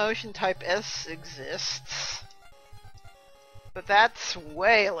 Driving Emotion Type S exists. But that's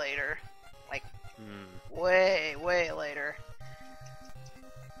way later. Like, way, way later.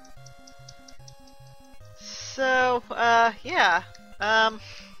 So, yeah. I'm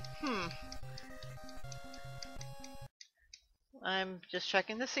just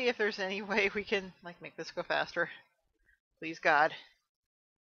checking to see if there's any way we can, like, make this go faster. Please, God.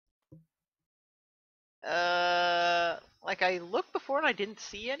 Like, I looked before and I didn't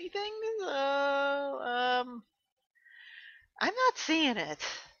see anything, I'm not seeing it.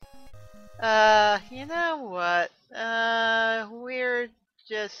 You know what? We're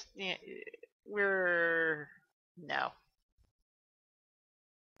just, no.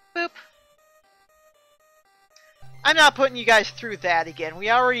 Boop. I'm not putting you guys through that again.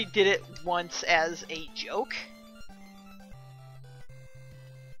 We already did it once as a joke.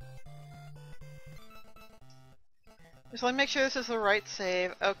 Just let me make sure this is the right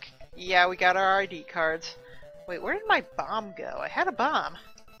save. Okay, yeah, we got our ID cards. Wait, where did my bomb go? I had a bomb.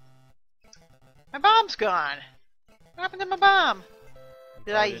 My bomb's gone. What happened to my bomb?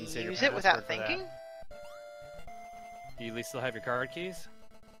 Did I use it without thinking? Do you at least still have your card keys?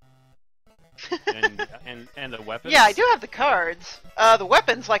 and the weapons? Yeah, I do have the cards. The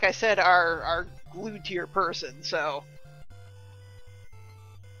weapons, like I said, are glued to your person, so...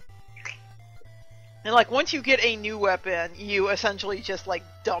 And, like, once you get a new weapon, you essentially just, like,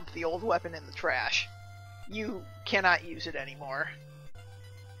 dump the old weapon in the trash. You cannot use it anymore.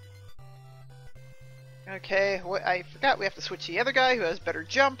 Okay, I forgot we have to switch to the other guy who has better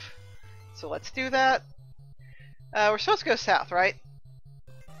jump. So let's do that. We're supposed to go south, right?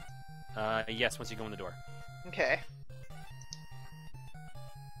 Yes, once you go in the door. Okay.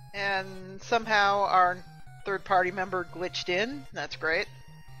 And somehow our third party member glitched in. That's great.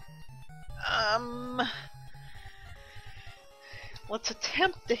 Let's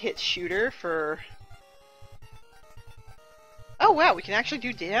attempt to hit shooter for... Oh wow, we can actually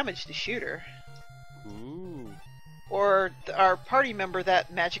do damage to shooter. Ooh. Or our party member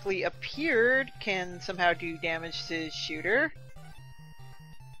that magically appeared can somehow do damage to shooter.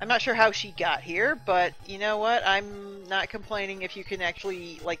 I'm not sure how she got here, but you know what? I'm not complaining if you can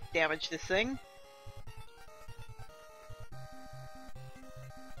actually, like, damage this thing.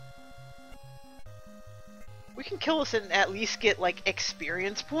 We can kill this and at least get, like,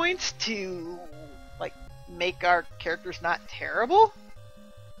 experience points to, like, make our characters not terrible.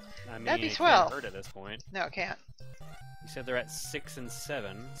 I mean, that'd be it swell. can't hurt at this point. No, it can't. You said they're at 6 and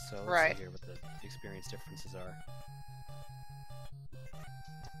 7, so let's right. see here what the experience differences are.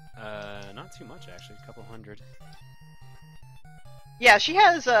 Not too much actually, a couple hundred. Yeah, she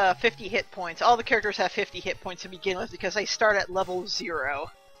has 50 hit points. All the characters have 50 hit points to begin with because they start at level 0.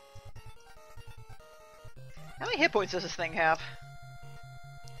 How many hit points does this thing have?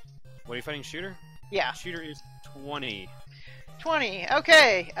 What are you fighting, shooter? Yeah. Shooter is 20. 20.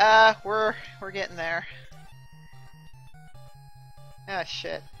 Okay. We're getting there. Ah,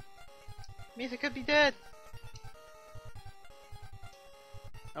 shit. Misa could be dead.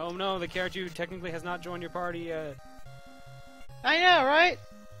 Oh no, the character technically has not joined your party yet. I know, right?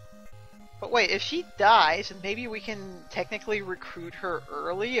 But wait, if she dies, then maybe we can technically recruit her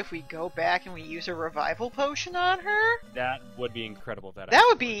early if we go back and we use a revival potion on her? That would be incredible if that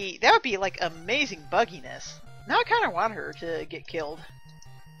would be like amazing bugginess. Now I kind of want her to get killed.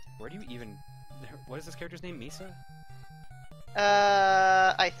 Where do you even... What is this character's name? Misa?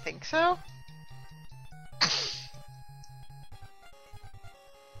 I think so.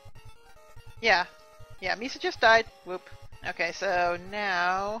 Yeah. Yeah, Misa just died. Whoop. Okay, so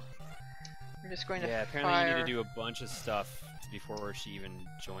now... We're just going to apparently fire... you need to do a bunch of stuff before she even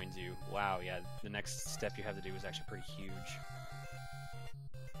joins you. Wow, yeah, the next step you have to do is actually pretty huge.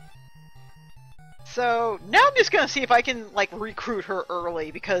 So, now I'm just gonna see if I can, like, recruit her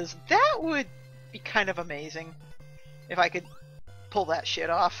early, because that would be kind of amazing. If I could pull that shit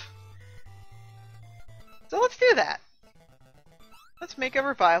off. So let's do that. Let's make a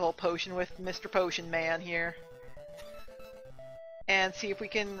revival potion with Mr. Potion Man here. And see if we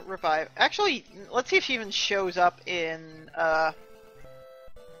can revive... Actually, let's see if she even shows up in,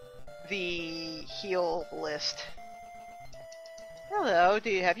 the heal list. Hello,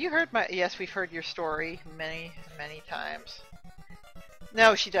 have you heard my... Yes, we've heard your story many, many times.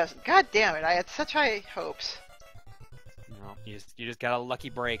 No, she doesn't. God damn it, I had such high hopes. No, you just got a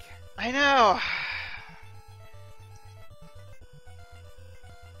lucky break. I know.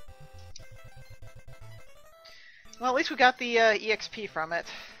 Well, at least we got the EXP from it.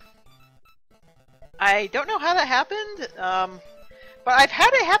 I don't know how that happened, but I've had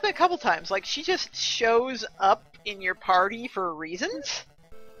it happen a couple times. Like, she just shows up in your party for reasons.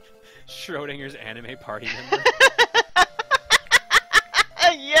 Schrodinger's anime party member.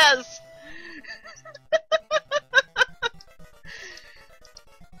 Yes!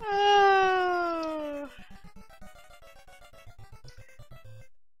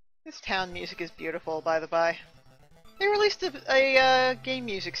 This town music is beautiful, by the by. They released a game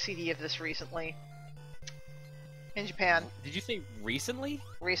music CD of this recently. In Japan. Did you say recently?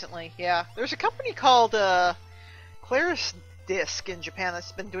 Recently, yeah. There's a company called Claris Disc in Japan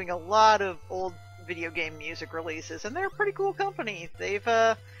that's been doing a lot of old video game music releases, and they're a pretty cool company. They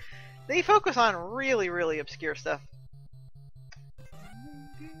focus on really, really obscure stuff.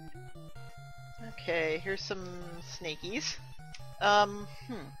 Okay, here's some snakies.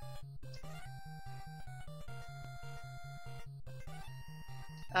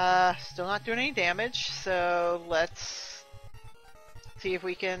 Still not doing any damage, so let's see if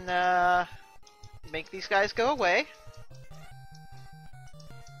we can make these guys go away.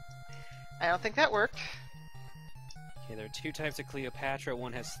 I don't think that worked. Okay, there are two types of Cleopatra.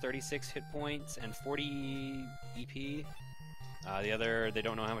 One has 36 hit points and 40 EP. The other, they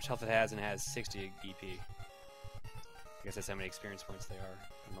don't know how much health it has, and it has 60 EP. I guess that's how many experience points they are.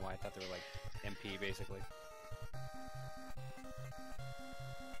 I don't know why I thought they were like MP, basically.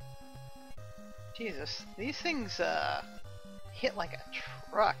 Jesus, these things hit like a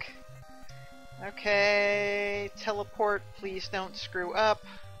truck. Okay, teleport, please don't screw up.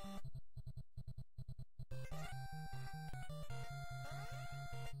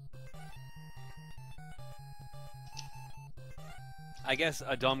 I guess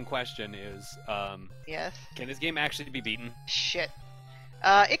a dumb question is, yes? Can this game actually be beaten? Shit.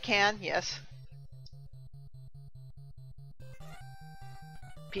 It can, yes.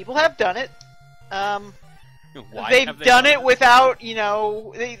 People have done it. They've done it without, you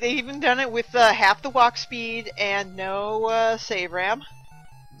know, they've even done it with half the walk speed and no save RAM.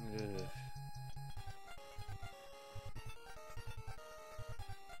 Ugh.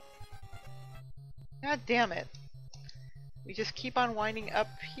 God damn it. We just keep on winding up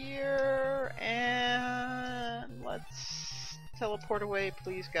here, and let's teleport away,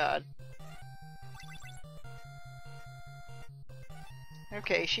 please God.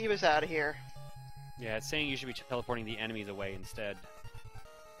 Okay, she was out of here. Yeah, it's saying you should be teleporting the enemies away instead.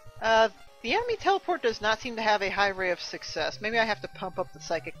 The enemy teleport does not seem to have a high rate of success. Maybe I have to pump up the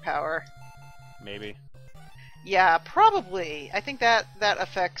psychic power. Maybe. Yeah, probably. I think that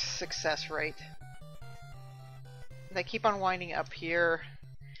affects success rate. They keep on winding up here.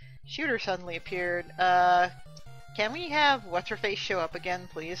 Shooter suddenly appeared. Can we have What's-Her-Face show up again,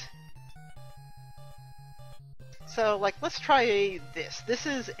 please? So, like, let's try this. This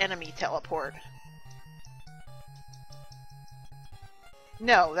is enemy teleport.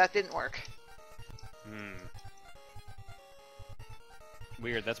 No, that didn't work.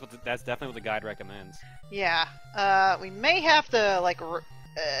 Weird. That's definitely what the guide recommends. Yeah. We may have to, like,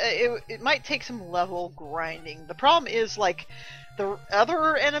 it might take some level grinding. The problem is, like, the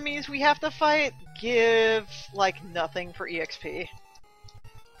other enemies we have to fight give, like, nothing for EXP.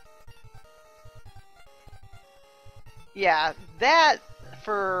 Yeah, that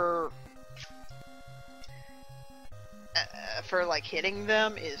for like hitting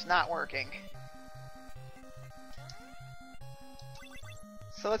them is not working.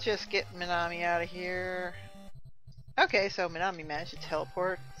 So let's just get Minami out of here. Okay, so Minami managed to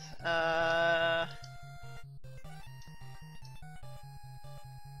teleport. Now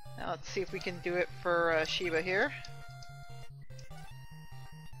let's see if we can do it for Shiba here.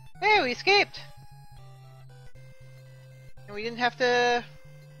 Hey, we escaped! And we didn't have to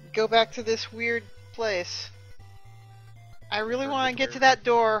go back to this weird place. I really want to get to that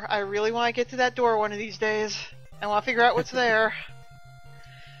door. I really want to get to that door one of these days. I want to figure out what's there.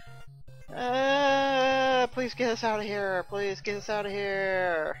 Please get us out of here. Please get us out of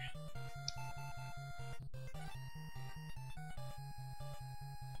here.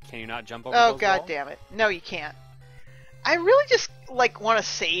 Can you not jump over Oh, those god walls? damn it. No, you can't. I really just, like, want to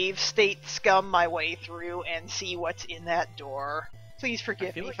save state scum my way through and see what's in that door. Please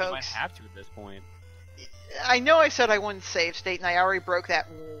forgive me, like folks. You might have to at this point. I know I said I wouldn't save state, and I already broke that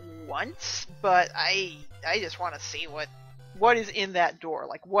once, but I just want to see what is in that door.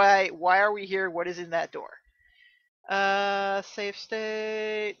 Like, why are we here? What is in that door? Save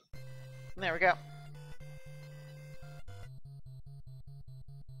state. There we go.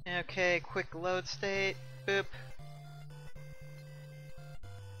 Okay, quick load state. Boop.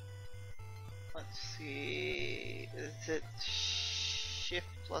 Let's see. Is it shift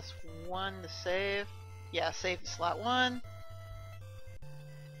 +1 to save? Yeah, save to slot 1.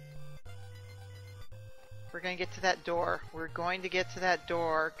 We're gonna get to that door. We're going to get to that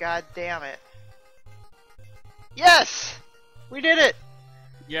door. God damn it. Yes! We did it!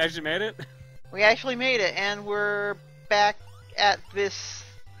 You actually made it? We actually made it, and we're back at this...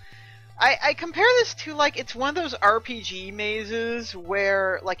 I compare this to, like, it's one of those RPG mazes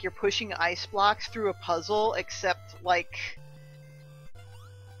where, like, you're pushing ice blocks through a puzzle, except, like...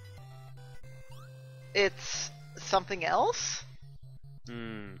 it's something else?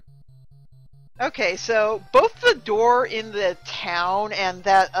 Hmm. Okay, so both the door in the town and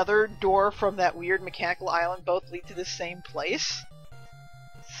that other door from that weird mechanical island both lead to the same place.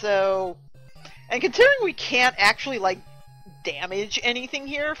 So... and considering we can't actually, like, damage anything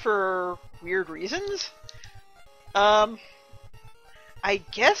here for weird reasons, I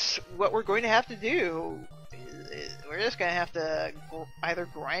guess what we're going to have to do is we're just going to have to either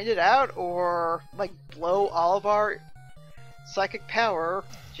grind it out or, like, blow all of our psychic power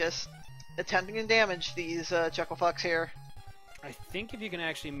just attempting to damage these chucklefucks here. I think if you can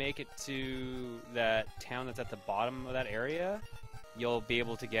actually make it to that town that's at the bottom of that area, you'll be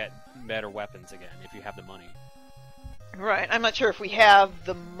able to get better weapons again if you have the money. Right, I'm not sure if we have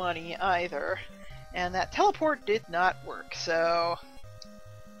the money either. And that teleport did not work, so...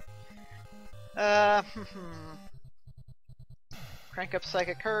 crank up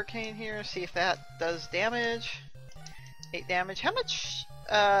Psychic Hurricane here, see if that does damage. 8 damage. How much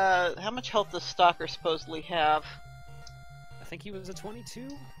health does Stalker supposedly have? I think he was a 22?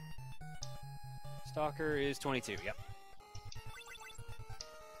 Stalker is 22, yep.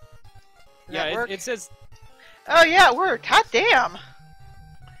 Yeah, it says... oh yeah, it worked! Hot damn!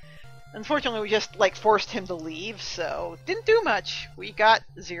 Unfortunately, we just, like, forced him to leave, so... didn't do much. We got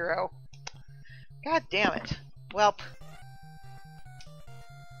 0. God damn it. Welp.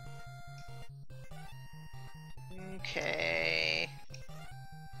 Okay...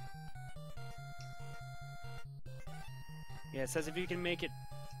 yeah, it says if you can make it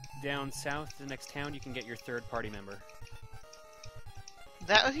down south to the next town, you can get your third party member.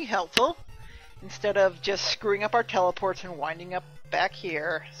 That would be helpful, instead of just screwing up our teleports and winding up back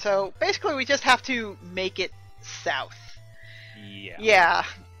here. So basically we just have to make it south. Yeah. Yeah.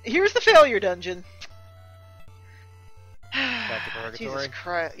 Here's the failure dungeon. Back to Purgatory? Jesus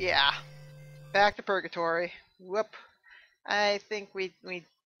Christ. Yeah. Back to Purgatory. Whoop. I think we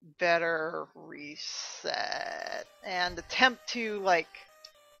better reset and attempt to, like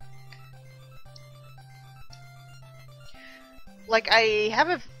I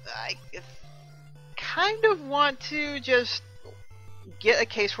kind of want to just get a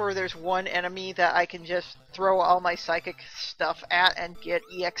case where there's one enemy that I can just throw all my psychic stuff at and get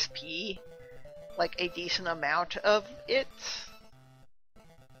EXP, like a decent amount of it.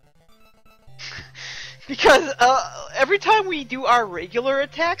 Because every time we do our regular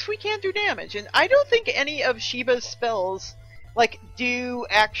attacks, we can't do damage, and I don't think any of Shiba's spells, like, do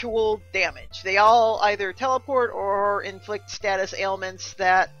actual damage. They all either teleport or inflict status ailments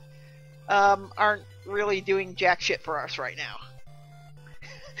that aren't really doing jack shit for us right now.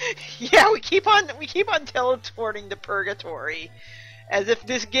 Yeah, we keep on teleporting to Purgatory, as if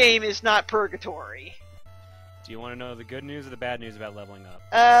this game is not Purgatory. Do you want to know the good news or the bad news about leveling up?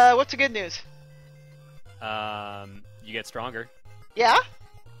 What's the good news? You get stronger. Yeah?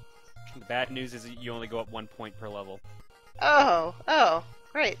 The bad news is you only go up 1 point per level. Oh,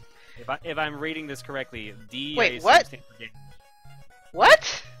 great. If I'm reading this correctly, D Wait, is what? stand for damage.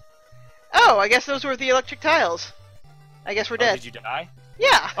 What? Oh, I guess those were the electric tiles. I guess we're dead. Did you die?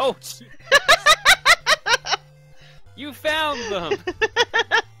 Yeah. Oh, you found them.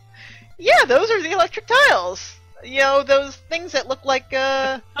 Yeah, those are the electric tiles. You know, those things that look like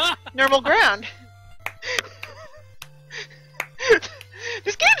normal ground.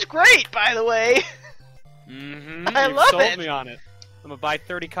 This game's great, by the way. Mm-hmm. I love sold it. Me on it. I'm gonna buy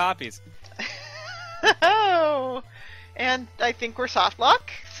 30 copies. Oh, and I think we're soft lock,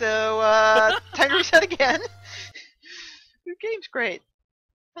 so time to reset again. This game's great.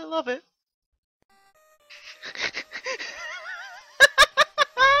 I love it.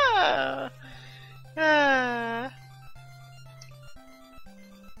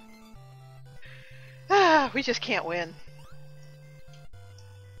 We just can't win.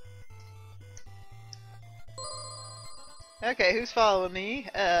 Okay, who's following me?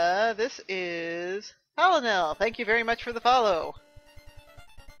 This is Halonel. Thank you very much for the follow.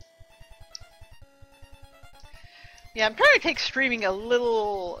 Yeah, I'm trying to take streaming a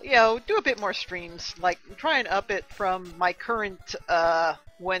little, you know, do a bit more streams. Like, try and up it from my current,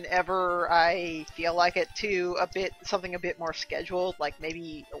 whenever I feel like it, to something a bit more scheduled, like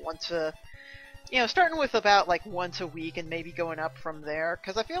maybe once a, you know, starting with about, like, once a week and maybe going up from there,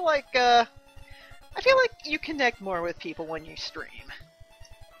 because I feel like you connect more with people when you stream.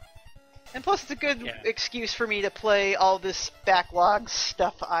 And plus, it's a good excuse for me to play all this backlog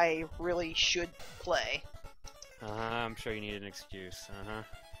stuff I really should play. I'm sure you need an excuse.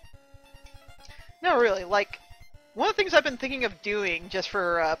 No, really, like, one of the things I've been thinking of doing just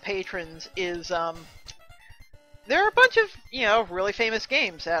for patrons is, there are a bunch of, you know, really famous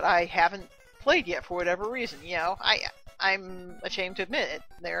games that I haven't played yet for whatever reason. You know, I'm ashamed to admit it.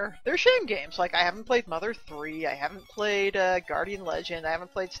 They're shame games. Like, I haven't played Mother 3, I haven't played Guardian Legend, I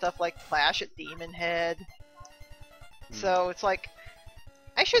haven't played stuff like Clash at Demon Head. So it's like,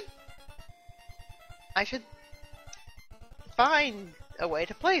 I should find a way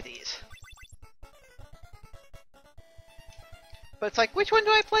to play these. But it's like, which one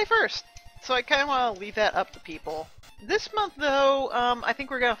do I play first? So I kind of want to leave that up to people. This month, though, I think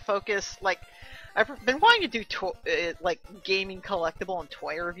we're going to focus, like, I've been wanting to do, like, gaming collectible and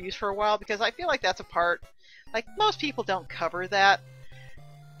toy reviews for a while, because I feel like that's a part, like, most people don't cover that.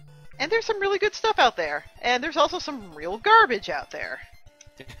 And there's some really good stuff out there. And there's also some real garbage out there.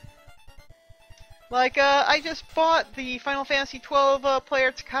 Like, I just bought the Final Fantasy XII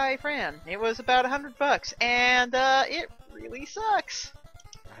player Takai Fran. It was about $100, and it really sucks.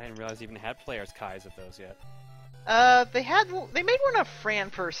 I didn't realize they even had players Kais of those yet. They made one of Fran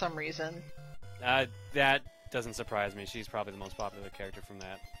for some reason. That doesn't surprise me. She's probably the most popular character from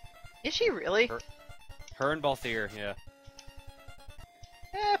that. Is she really? Her and Balthier, yeah.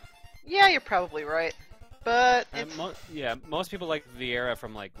 Yeah, you're probably right. But it's... most people like Vieira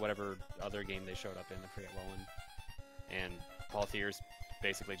from, like, whatever other game they showed up in, I forget what one. And Balthier's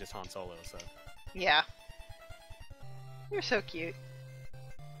basically just Han Solo, so... Yeah. You're so cute.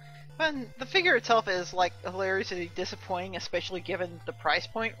 But the figure itself is, like, hilariously disappointing, especially given the price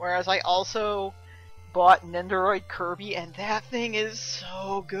point, whereas I also bought Nendoroid Kirby, and that thing is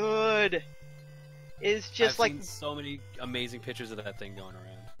so good! It's just I've seen so many amazing pictures of that thing going around.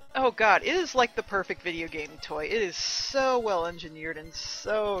 Oh god, it is like the perfect video game toy. It is so well engineered and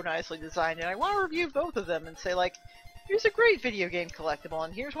so nicely designed, and I want to review both of them and say, like, here's a great video game collectible,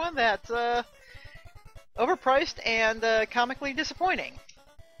 and here's one that's, overpriced and, comically disappointing.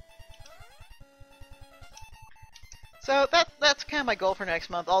 So that's kind of my goal for next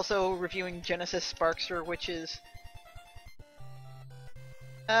month. Also reviewing Genesis Sparkster, which is...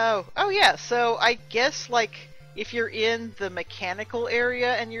 Oh yeah, so I guess, like, if you're in the mechanical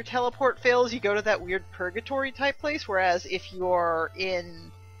area and your teleport fails, you go to that weird Purgatory type place, whereas if you're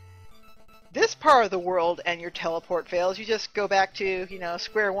in this part of the world and your teleport fails, you just go back to, you know,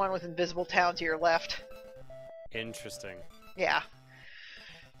 square one with Invisible Town to your left. Interesting. Yeah.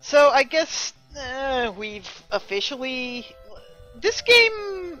 So I guess we've officially... This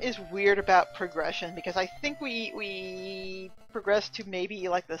game is weird about progression, because I think we progressed to maybe,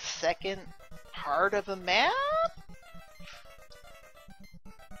 like, the second part of the map?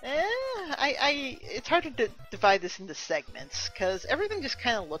 It's hard to divide this into segments, because everything just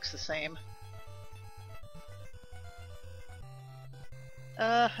kind of looks the same.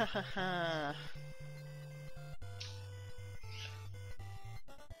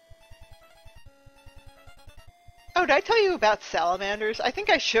 Oh, did I tell you about salamanders? I think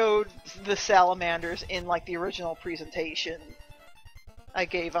I showed the salamanders in, like, the original presentation I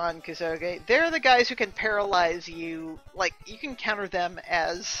gave on Kusoge. They're the guys who can paralyze you. Like, you can counter them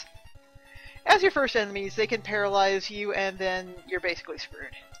as your first enemies. They can paralyze you, and then you're basically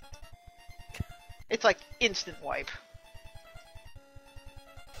screwed. It's like instant wipe.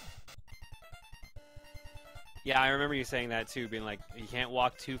 Yeah, I remember you saying that too, being like, you can't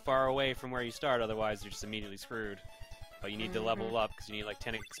walk too far away from where you start, otherwise you're just immediately screwed. But you need to level up, because you need like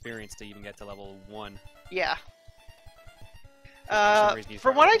 10 experience to even get to level 1. Yeah.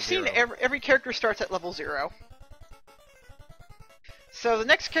 From what I've seen, every character starts at level 0. So the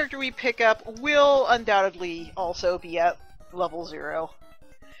next character we pick up will undoubtedly also be at level 0.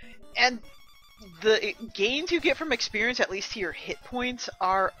 And the gains you get from experience, at least to your hit points,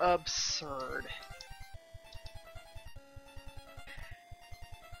 are absurd.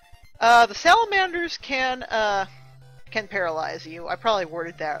 The salamanders can paralyze you. I probably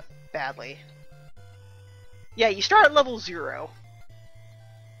worded that badly. Yeah, you start at level 0.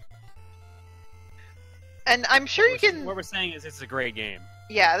 And I'm sure you can... What we're saying is it's a great game.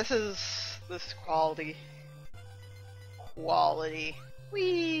 Yeah, this is quality. Quality.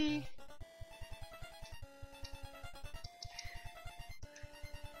 Whee!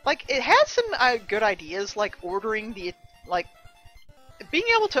 Like, it has some good ideas, like ordering the... like, being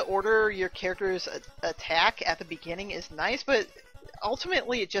able to order your character's attack at the beginning is nice, but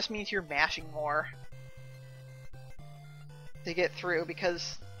ultimately it just means you're mashing more to get through,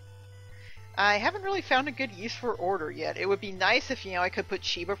 because I haven't really found a good use for Order yet. It would be nice if, I could put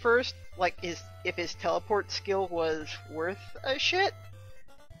Shiba first, like if his teleport skill was worth a shit.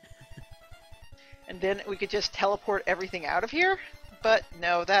 And then we could just teleport everything out of here. But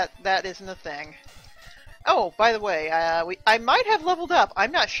no, that isn't a thing. Oh, by the way, I might have leveled up.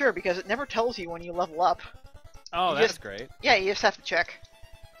 I'm not sure because it never tells you when you level up. Oh, that's great. Yeah, you just have to check.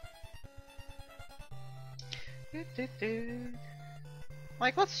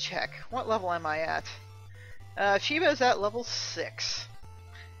 Like, let's check. What level am I at? Shiba is at level 6.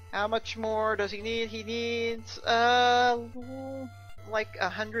 How much more does he need? He needs, like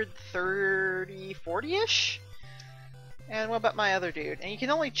 130, 40-ish? And what about my other dude? And you can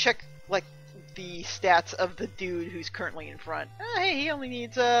only check, like, the stats of the dude who's currently in front. Hey, he only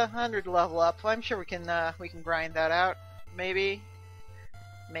needs 100 to level up. I'm sure we can grind that out. Maybe.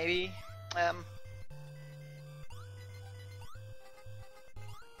 Maybe.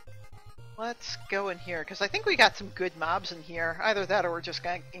 Let's go in here, because I think we got some good mobs in here. Either that or we're just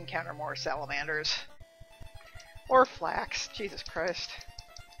going to encounter more salamanders. Or flax. Jesus Christ.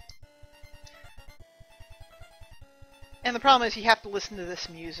 And the problem is you have to listen to this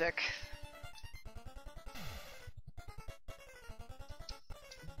music.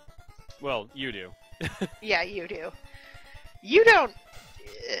 Well, you do. Yeah, you do. You don't...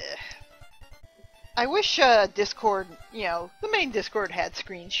 I wish Discord, the main Discord had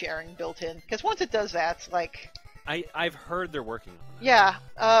screen sharing built in, because once it does that, it's like... I've heard they're working on that. Yeah,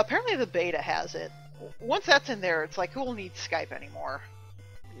 apparently the beta has it. Once that's in there, it's like, who will need Skype anymore?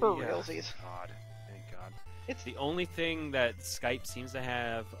 For realsies. God. Thank God. It's the only thing that Skype seems to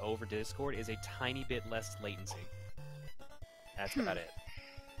have over Discord is a tiny bit less latency. That's about it.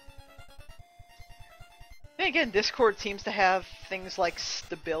 And again, Discord seems to have things like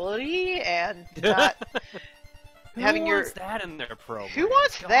stability and not having Who wants that in their program? Who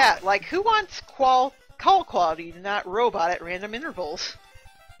wants that? Like, who wants call quality, not robot at random intervals?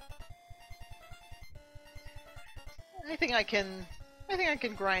 I think I can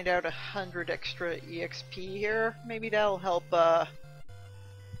grind out 100 extra EXP here. Maybe that'll help. We'll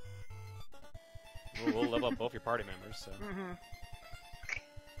level up both your party members. So.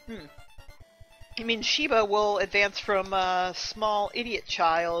 I mean, Shiba will advance from a small idiot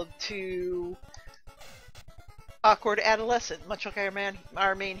child to awkward adolescent, much like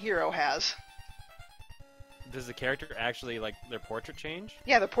our main hero has. Does the character actually, like, their portrait change?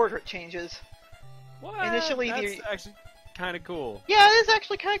 Yeah, the portrait changes. What? Initially, that's actually kind of cool. Yeah, it is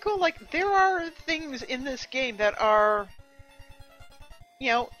actually kind of cool. Like, there are things in this game that are,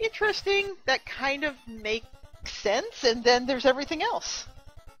 interesting, that kind of make sense, and then there's everything else.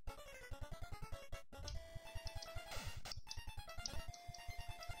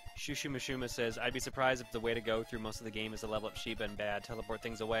 Shushu Mishuma says, I'd be surprised if the way to go through most of the game is to level up Shiba and bad, teleport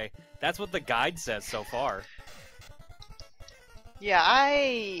things away. That's what the guide says so far. Yeah,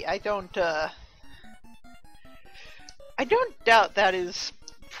 I don't doubt that is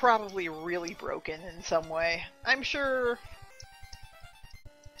probably really broken in some way. I'm sure,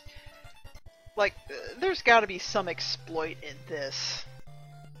 like, there's gotta be some exploit in this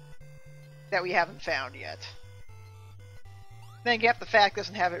that we haven't found yet. Then Gap the Fact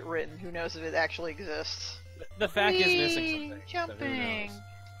doesn't have it written. Who knows if it actually exists? The fact is missing something. Jumping. So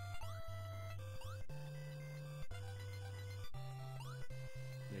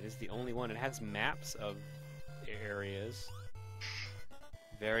it is the only one. It has maps of areas.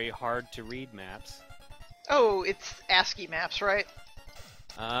 Very hard to read maps. Oh, it's ASCII maps, right?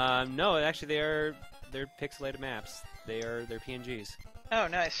 No, actually they're pixelated maps. They're PNGs. Oh,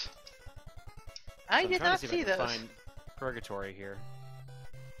 nice. I did not see those. Find Purgatory here.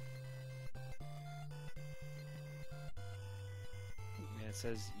 Yeah, it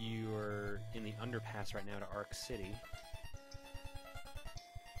says you are in the underpass right now to Arc City.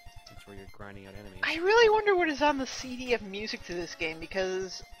 That's where you're grinding out enemies. I really wonder what is on the CD of music to this game,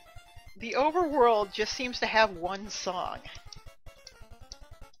 because the overworld just seems to have one song.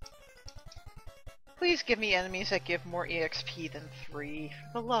 Please give me enemies that give more EXP than 3,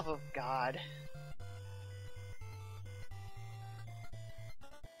 for the love of God.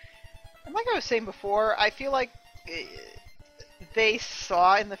 And like I was saying before, I feel like they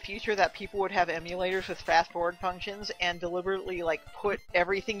saw in the future that people would have emulators with fast forward functions and deliberately like put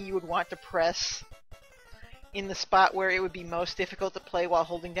everything you would want to press in the spot where it would be most difficult to play while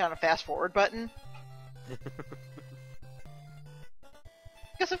holding down a fast forward button.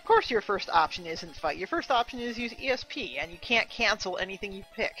 Because of course your first option isn't fight, your first option is use ESP, and you can't cancel anything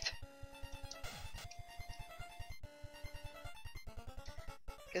you've picked.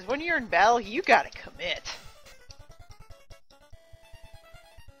 Because when you're in battle, you gotta commit.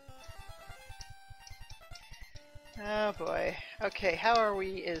 Oh boy. Okay, how are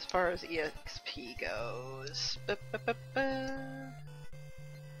we as far as EXP goes?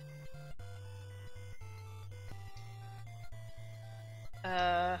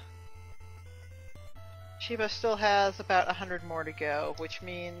 Shiba still has about 100 more to go, which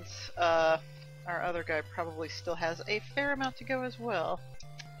means our other guy probably still has a fair amount to go as well.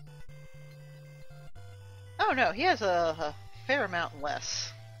 Oh no, he has a fair amount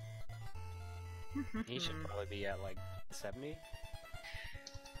less. He should probably be at like 70.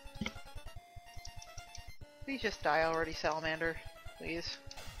 Please just die already, Salamander. Please.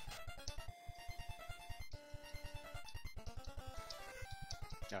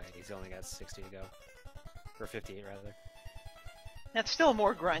 Oh yeah, he's only got 60 to go. Or 58 rather. That's still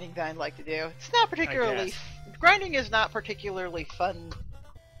more grinding than I'd like to do. It's not particularly... Grinding is not particularly fun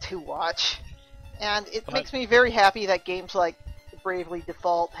to watch. And it makes me very happy that games like Bravely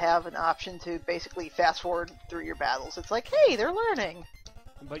Default have an option to basically fast forward through your battles. It's like, hey, they're learning!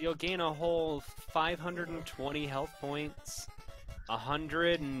 But you'll gain a whole 520 health points,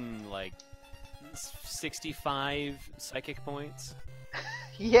 165 psychic points.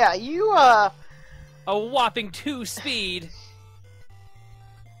 Yeah, you, A whopping 2 speed!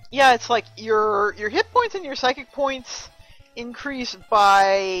 Yeah, it's like your hit points and your psychic points increase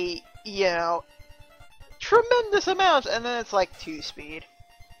by, you know, tremendous amounts, and then it's like 2 speed.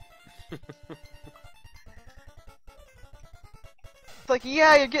 It's like,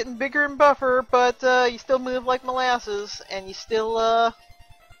 yeah, you're getting bigger and buffer, but you still move like molasses, and you still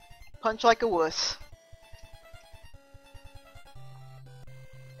punch like a wuss.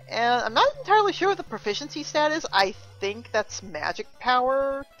 And I'm not entirely sure what the proficiency stat is. I think that's magic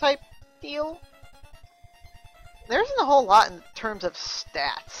power type deal. There isn't a whole lot in terms of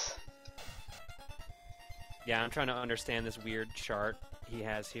stats. Yeah, I'm trying to understand this weird chart he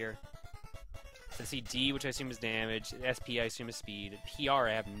has here. So see D, which I assume is damage, SP I assume is speed, PR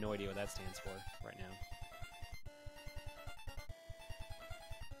I have no idea what that stands for right now.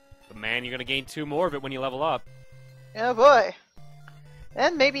 But man, you're gonna gain 2 more of it when you level up. Oh boy.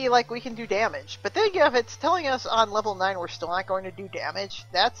 Then maybe, like, we can do damage. But then again, if it's telling us on level 9 we're still not going to do damage,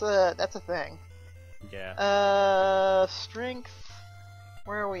 that's a thing. Yeah. Strength.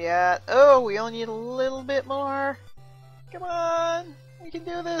 Where are we at? Oh, we only need a little bit more. Come on! We can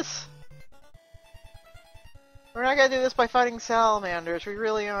do this! We're not gonna do this by fighting salamanders, we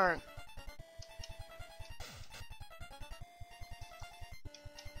really aren't.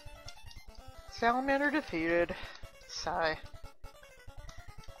 Salamander defeated. Sigh.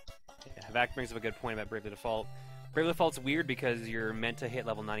 Yeah, Vac brings up a good point about Bravely Default. Bravely Default's weird because you're meant to hit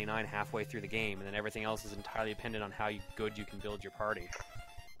level 99 halfway through the game, and then everything else is entirely dependent on how good you can build your party.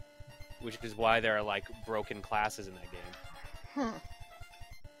 Which is why there are, like, broken classes in that game.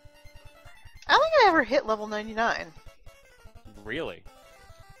 I don't think I ever hit level 99. Really?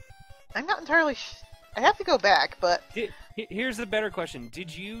 I'm not entirely I have to go back, but... Here's the better question.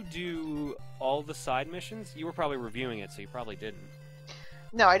 Did you do all the side missions? You were probably reviewing it, so you probably didn't.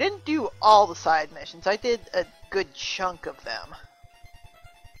 No, I didn't do all the side missions. I did a good chunk of them.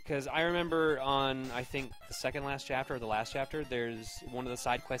 Because I remember on, I think, the second last chapter or the last chapter, there's one of the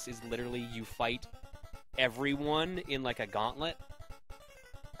side quests is literally you fight everyone in, like, a gauntlet.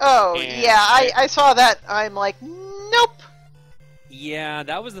 Oh, yeah, I saw that. I'm like, nope! Yeah,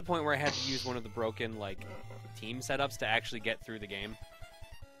 that was the point where I had to use one of the broken, like, team setups to actually get through the game.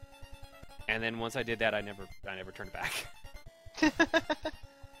 And then once I did that, I never turned it back.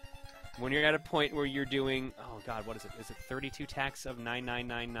 When you're at a point where you're doing, oh god, what is it? Is it 32 attacks of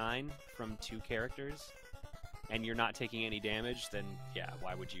 9999 from 2 characters? And you're not taking any damage, then yeah,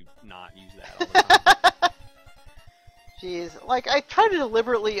 why would you not use that all the time? Jeez, like, I try to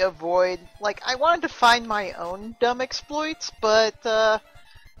deliberately avoid, like, I wanted to find my own dumb exploits, but, the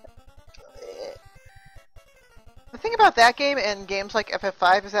thing about that game and games like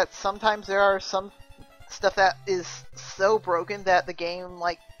FF5 is that sometimes there are some stuff that is so broken that the game,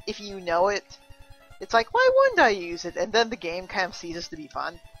 like, if you know it, it's like, why wouldn't I use it? And then the game kind of ceases to be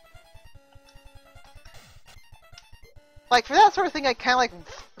fun. Like, for that sort of thing, I kind of like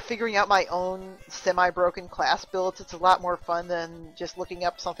figuring out my own semi-broken class builds. It's a lot more fun than just looking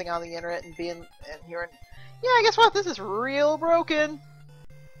up something on the internet and hearing, yeah, guess what? This is real broken.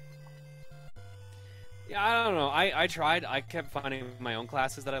 Yeah, I don't know. I tried. I kept finding my own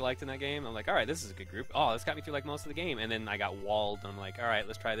classes that I liked in that game. I'm like, alright, this is a good group. Oh, this got me through, like, most of the game. And then I got walled, and I'm like, alright,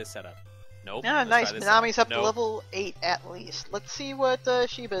 let's try this setup. Nope. Ah, nice. Minami's up to level 8 at least. Let's see what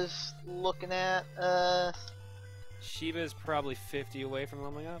Shiba's looking at. Shiba's probably 50 away from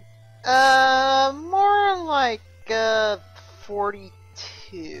leveling up. More like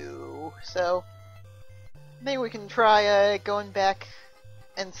 42. So Maybe we can try going back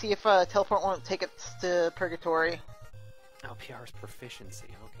and see if teleport won't take us to Purgatory. Oh, PR's proficiency.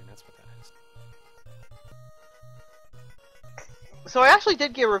 Okay, that's what that is. So I actually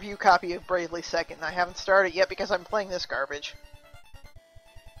did get a review copy of Bravely Second. I haven't started yet because I'm playing this garbage.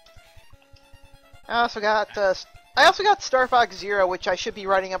 I also got Star Fox Zero, which I should be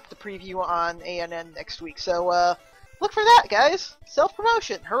writing up the preview on ANN next week. So look for that, guys.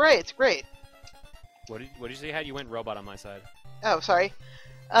 Self-promotion. Hooray! It's great. What did you say? How you went robot on my side? Oh, sorry.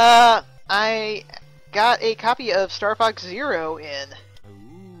 I got a copy of Star Fox Zero in.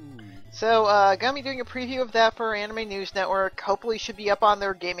 Ooh. So, gonna be doing a preview of that for Anime News Network. Hopefully should be up on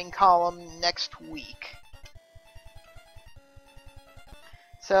their gaming column next week.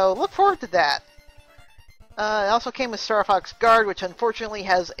 So, look forward to that. It also came with Star Fox Guard, which unfortunately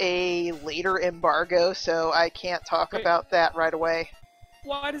has a later embargo, so I can't talk about that right away.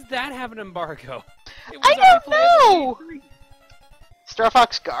 Why does that have an embargo? I don't know! Star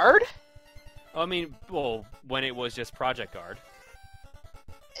Fox Guard? I mean, well, when it was just Project Guard.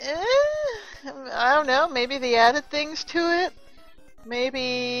 I don't know. Maybe they added things to it.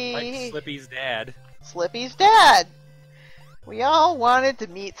 Maybe... Like Slippy's dad. Slippy's dad! We all wanted to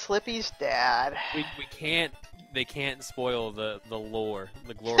meet Slippy's dad. We can't... They can't spoil the lore,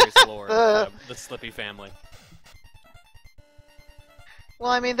 the glorious lore of the Slippy family.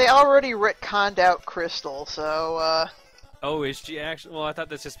 Well, I mean, they already retconned out Crystal, so, Oh, is she actually? Well, I thought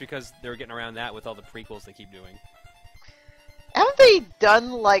that's just because they were getting around that with all the prequels they keep doing. Haven't they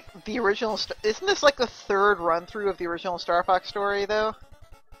done, like, the original... Isn't this, like, the third run-through of the original Star Fox story, though?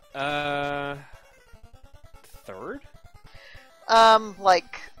 Third?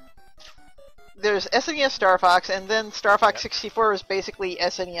 Like... There's SNES Star Fox, and then Star Fox 64 is basically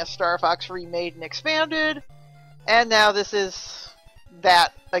SNES Star Fox remade and expanded, and now this is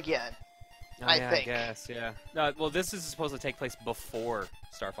that again. Oh, I yeah, think. I guess, yeah. No, well, this is supposed to take place before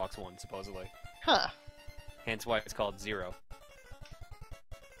Star Fox 1, supposedly. Huh. Hence why it's called Zero.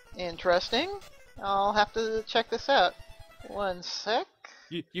 Interesting. I'll have to check this out. One sec.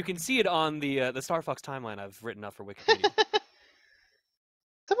 You can see it on the Star Fox timeline I've written up for Wikipedia.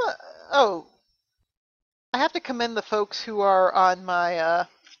 Oh. I have to commend the folks who are on my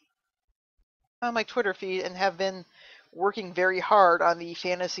Twitter feed and have been working very hard on the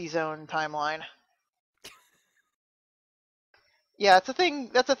Fantasy Zone timeline. Yeah, it's a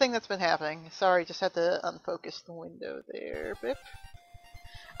thing. That's a thing that's been happening. Sorry, just had to unfocus the window there. Bip.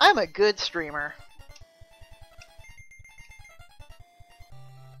 I'm a good streamer.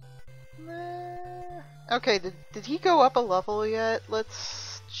 Okay, did he go up a level yet?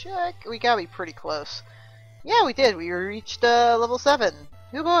 Let's check. We gotta be pretty close. Yeah, we did. We reached level 7.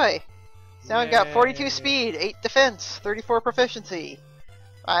 Oh boy. Now we've got 42 speed, 8 defense, 34 proficiency.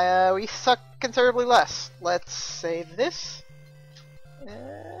 We suck considerably less. Let's save this.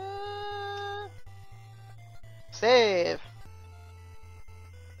 Save.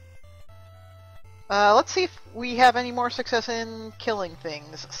 Let's see if we have any more success in killing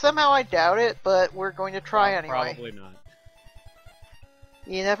things. Somehow I doubt it, but we're going to try anyway. Probably not.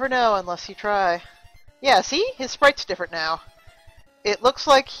 You never know unless you try. Yeah, see? His sprite's different now. It looks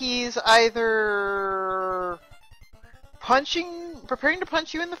like he's either preparing to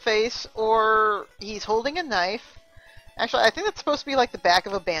punch you in the face, or he's holding a knife. Actually, I think that's supposed to be like the back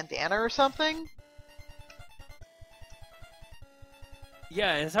of a bandana or something.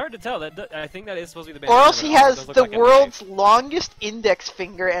 Yeah, it's hard to tell. I think that is supposed to be the Or else he has the like world's longest index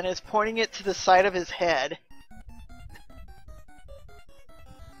finger and is pointing it to the side of his head.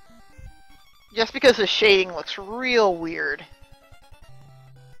 Just because the shading looks real weird.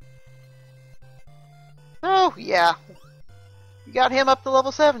 Oh, yeah. You got him up to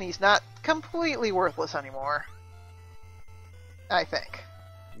level 7. He's not completely worthless anymore. I think.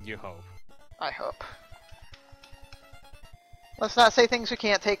 You hope. I hope. Let's not say things we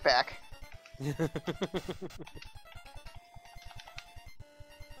can't take back.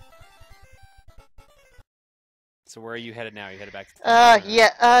 So where are you headed now? Are you headed back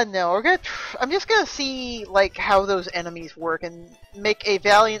to no, we're gonna I'm just gonna see, like, how those enemies work and make a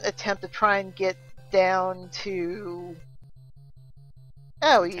valiant attempt to try and get down to...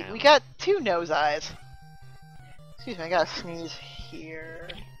 Oh, we got 2 nose eyes. Excuse me, I gotta sneeze here.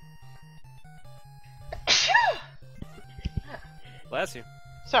 Bless you.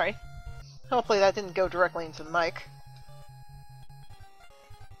 Sorry. Hopefully that didn't go directly into the mic.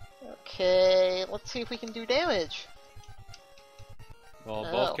 Okay, let's see if we can do damage. Well,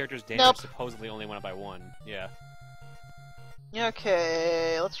 both characters' damage supposedly only went up by 1. Yeah.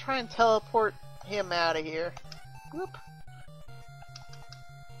 Okay, let's try and teleport him out of here. Whoop.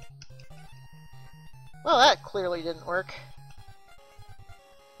 Well, that clearly didn't work.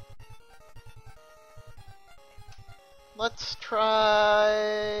 Let's try...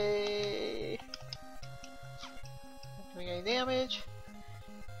 Not doing any damage.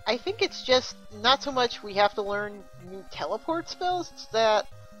 I think it's just not so much we have to learn new teleport spells, it's that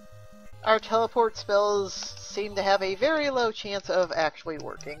our teleport spells seem to have a very low chance of actually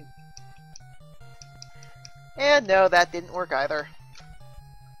working. And no, that didn't work either.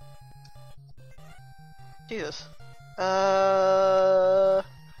 Jesus.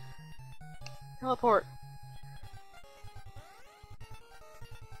 Teleport.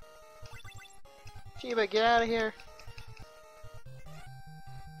 Shiba, get out of here.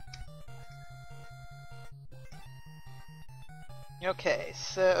 Okay,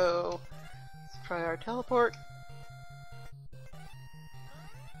 so let's try our teleport.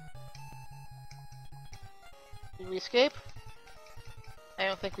 Did we escape? I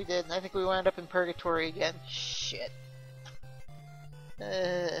don't think we did. I think we wound up in Purgatory again. Shit.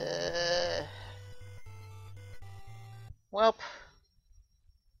 Welp.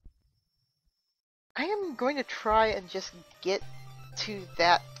 I am going to try and just get to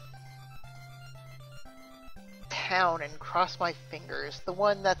that town and cross my fingers. The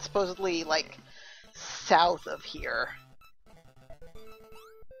one that's supposedly, like, south of here.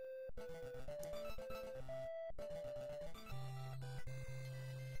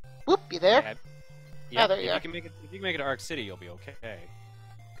 Whoop, you there? Yeah, there you are. If you can make it to Arc City, you'll be okay.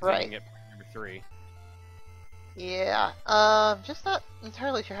 Right. You can get number 3. Yeah, just not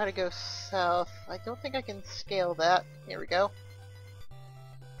entirely sure how to go south. I don't think I can scale that. Here we go.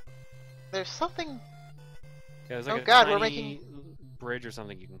 There's something... Yeah, there's like oh god, we're making... bridge or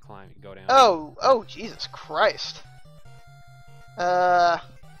something you can climb and go down. Oh, Jesus Christ.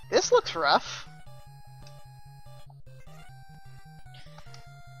 This looks rough.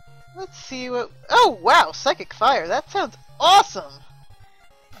 Let's see what... Oh, wow, Psychic Fire. That sounds awesome!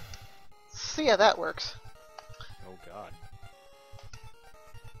 Let's see how that works. Oh god.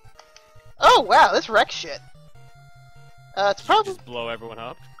 Oh, wow, this wrecks shit. It's probably... Just blow everyone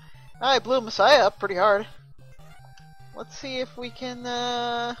up? I blew Messiah up pretty hard. Let's see if we can,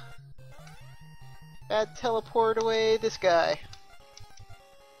 teleport away this guy.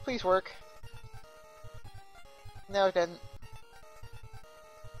 Please work. No, it didn't.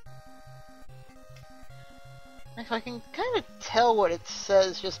 If I can kind of tell what it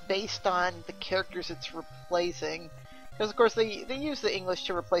says just based on the characters it's replacing. Because, of course, they use the English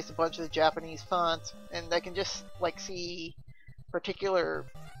to replace a bunch of the Japanese fonts, and I can just, like, see particular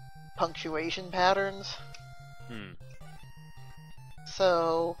punctuation patterns.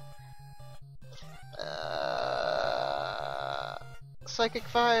 So, Psychic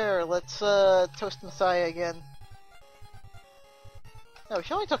Fire, let's, toast Messiah again. Oh,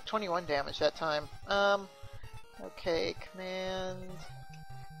 she only took 21 damage that time. Okay, command...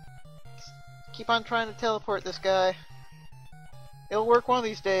 Keep on trying to teleport this guy. It'll work one of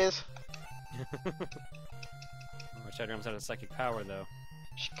these days. Shadow Realm's out of psychic power, though.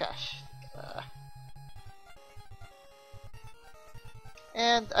 Gosh.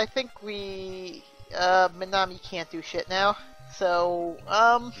 And I think we... Minami can't do shit now. So,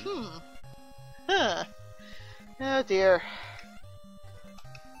 Huh. Oh dear.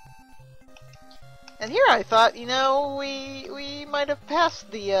 And here I thought, you know, we might have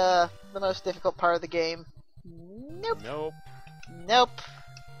passed the most difficult part of the game. Nope. Nope. Nope.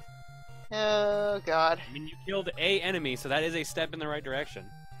 Oh god. I mean, you killed a enemy, so that is a step in the right direction.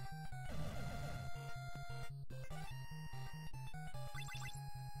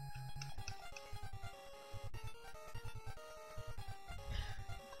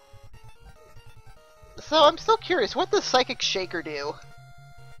 So I'm still curious, what does Psychic Shaker do?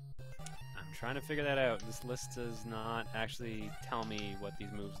 I'm trying to figure that out. This list does not actually tell me what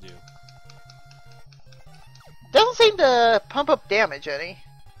these moves do. Doesn't seem to pump up damage any.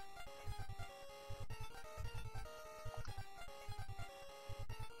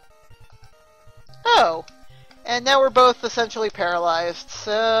 Oh, and now we're both essentially paralyzed,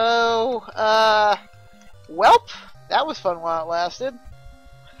 so, welp, that was fun while it lasted.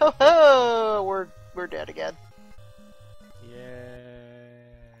 Ho ho, we're dead again. Yay.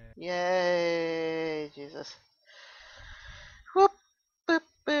 Yay, Jesus. Whoop, boop,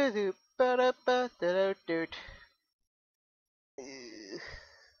 ba-doop, ba-da-ba-da-do-doot.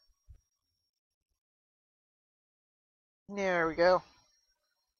 There we go.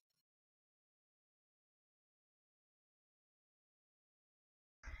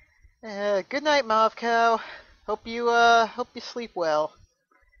 Good night, Mavcow. Hope you sleep well.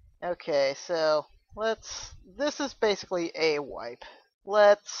 Okay, so this is basically a wipe.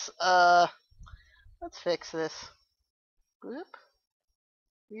 Let's Let's fix this. Boop.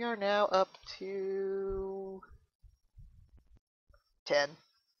 We are now up to 10.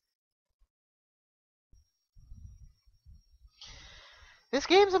 This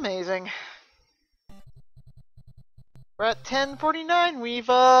game's amazing. We're at 10:49. We've,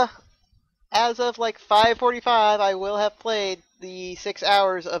 as of like 5:45, I will have played the 6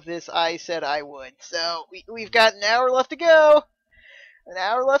 hours of this I said I would. So, we've got an hour left to go. An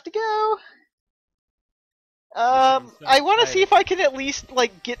hour left to go. I want to see if I can at least,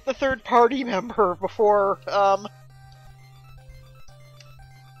 like, get the third party member before,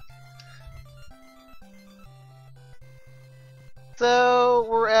 So,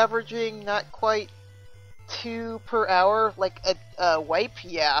 we're averaging not quite 2 per hour, like a wipe,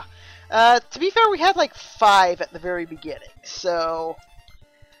 yeah. To be fair, we had like 5 at the very beginning, so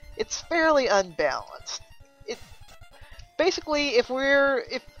it's fairly unbalanced. Basically, if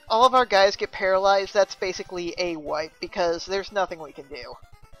all of our guys get paralyzed, that's basically a wipe, because there's nothing we can do.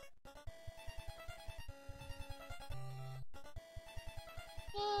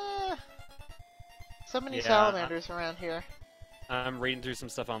 So many salamanders around here. I'm reading through some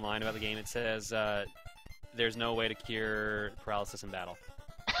stuff online about the game. It says there's no way to cure paralysis in battle.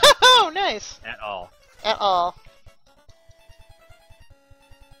 Oh, nice! At all. At all.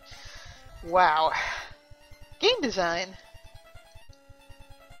 Wow. Game design.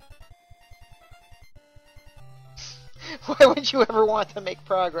 Why would you ever want to make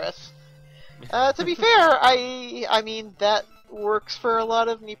progress? To be fair, I mean, that works for a lot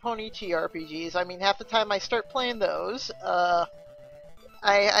of Nipponichi RPGs. I mean, half the time I start playing those, I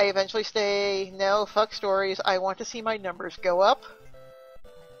eventually say, no, fuck stories, I want to see my numbers go up.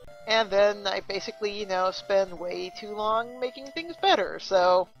 And then I basically, you know, spend way too long making things better,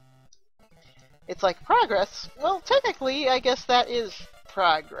 so... It's like, progress? Well, technically, I guess that is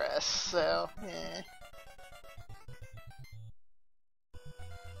progress, so...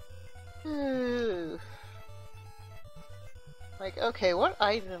 Like, okay, what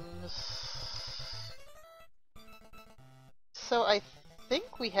items... So I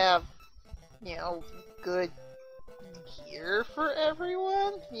think we have, you know, good gear for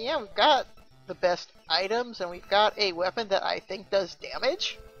everyone? Yeah, we've got the best items, and we've got a weapon that I think does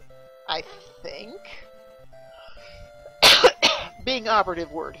damage. I think. Being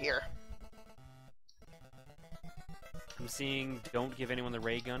operative word here. I'm seeing don't give anyone the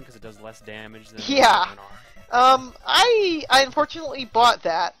ray gun because it does less damage than yeah. I unfortunately bought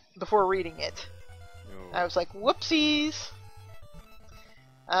that before reading it. No. I was like, whoopsies.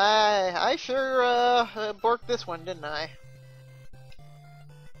 I sure borked this one, didn't I?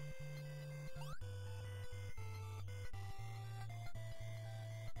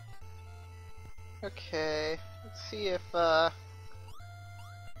 Okay, let's see if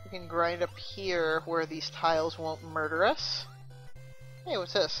we can grind up here where these tiles won't murder us. Hey,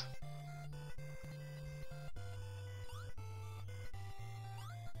 what's this?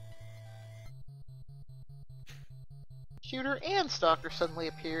 Shooter and Stalker suddenly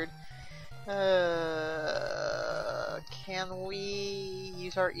appeared. Can we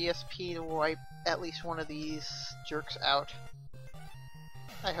use our ESP to wipe at least one of these jerks out?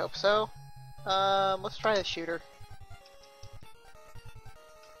 I hope so. Let's try the shooter.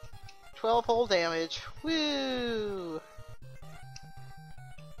 12 whole damage. Woo!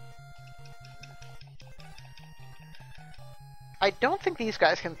 I don't think these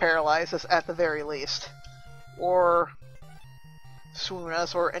guys can paralyze us at the very least. Or swoon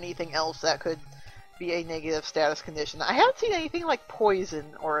us or anything else that could be a negative status condition. I haven't seen anything like poison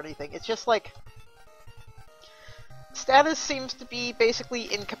or anything. It's just like status seems to be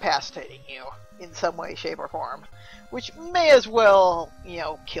basically incapacitating you in some way, shape, or form, which may as well, you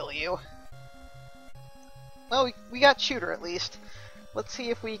know, kill you. Well, we got shooter at least. Let's see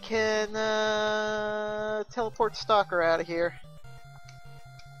if we can teleport Stalker out of here.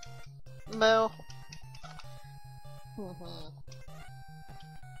 No.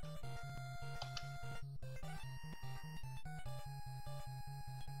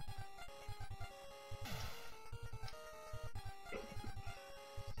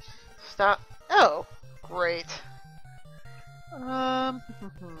 Stop. Oh, great.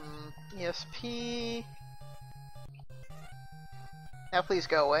 ESP. Now please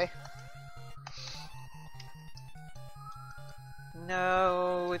go away.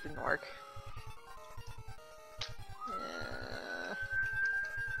 No, it didn't work.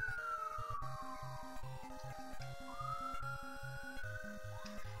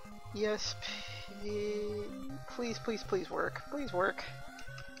 ESP. Please, please, please work. Please work.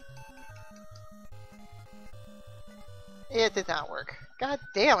 It did not work. God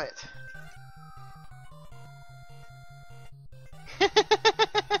damn it.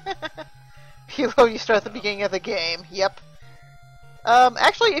 You start at the beginning of the game. Yep.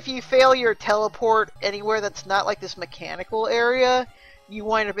 Actually, if you fail your teleport anywhere that's not like this mechanical area, you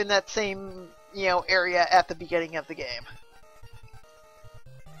wind up in that same, area at the beginning of the game.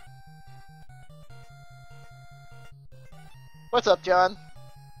 What's up, John?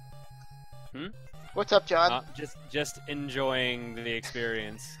 What's up, John? Just enjoying the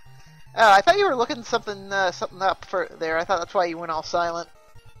experience. Oh, I thought you were looking something up for there. I thought that's why you went all silent.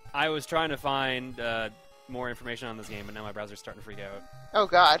 I was trying to find more information on this game, but now my browser's starting to freak out. Oh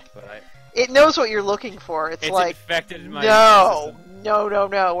God! But it knows what you're looking for. It's like infected my no.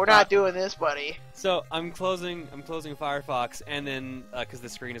 We're not doing this, buddy. So I'm closing Firefox, and then because the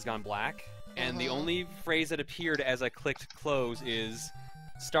screen has gone black, and the only phrase that appeared as I clicked close is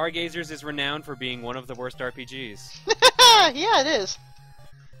 "Stargazers is renowned for being one of the worst RPGs." Yeah, it is.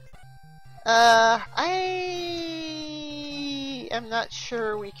 I am not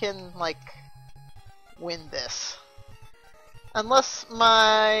sure we can win this unless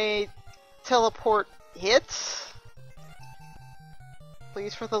my teleport hits.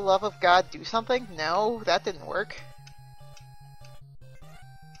 Please, for the love of God, do something. No, that didn't work.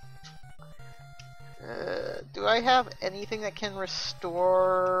 Do I have anything that can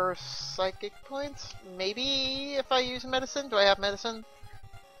restore psychic points? Maybe if I use medicine? Do I have medicine?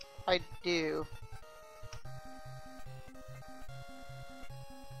 I do.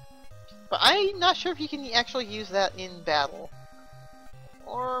 But I'm not sure if you can actually use that in battle.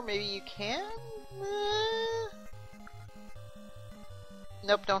 Or maybe you can?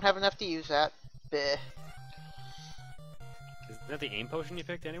 Nope, don't have enough to use that. Bleh. Is that the aim potion you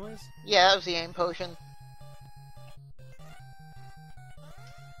picked anyways? Yeah, that was the aim potion.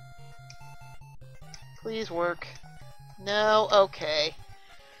 Please work. No, okay.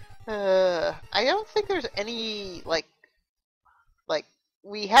 I don't think there's any,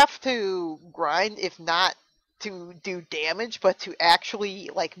 we have to grind, if not to do damage, but to actually,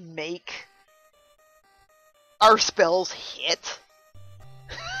 make our spells hit.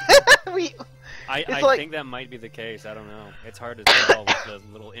 I think that might be the case. I don't know. It's hard to tell with the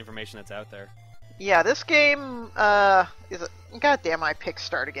little information that's out there. Yeah, this game, is a... Goddamn, I picked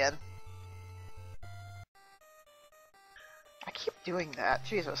start again. I keep doing that.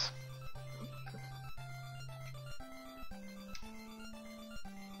 Jesus.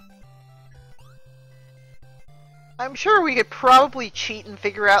 I'm sure we could probably cheat and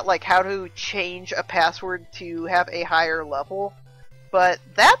figure out how to change a password to have a higher level, but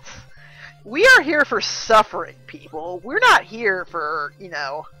we are here for suffering, people. We're not here for,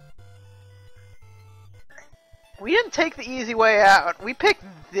 we didn't take the easy way out. We picked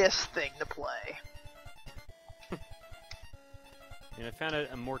this thing to play. And I found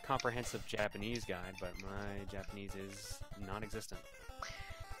a more comprehensive Japanese guide, but my Japanese is non-existent.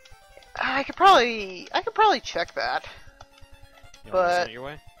 I could probably check that. You want to send it your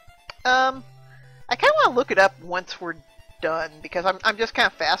way? I kind of want to look it up once we're done, because I'm just kind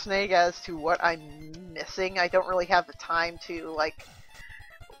of fascinated as to what I'm missing. I don't really have the time to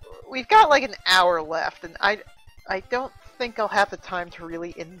we've got an hour left, and I don't think I'll have the time to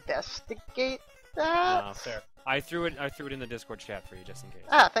really investigate that. No, fair. I threw it in the Discord chat for you just in case.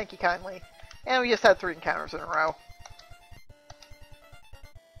 Ah, thank you kindly. And we just had 3 encounters in a row.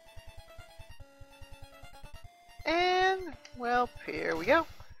 And, well, here we go.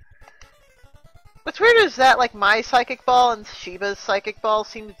 What's weird is that, my Psychic Ball and Shiba's Psychic Ball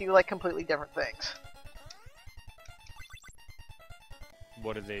seem to do, completely different things.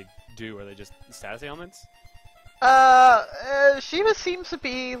 What do they do? Are they just status ailments? Shiba seems to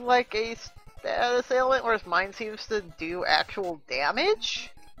be, a status ailment, whereas mine seems to do actual damage.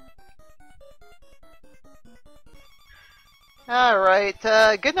 Alright,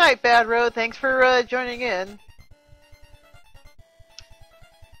 good night, Bad Road. Thanks for, joining in.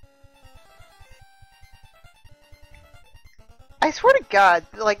 I swear to God,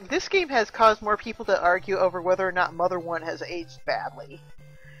 this game has caused more people to argue over whether or not Mother 1 has aged badly.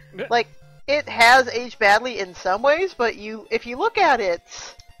 It has aged badly in some ways, but if you look at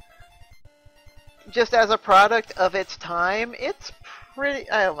it just as a product of its time, it's pretty...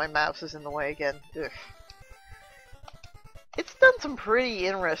 Oh, my mouse is in the way again. Ugh. It's done some pretty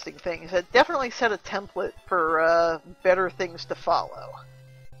interesting things. It definitely set a template for better things to follow.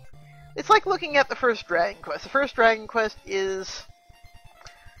 It's like looking at the first Dragon Quest. The first Dragon Quest is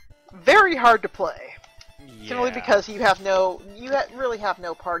very hard to play. Yeah. Simply because you really have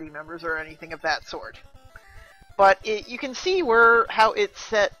no party members or anything of that sort. But you can see how it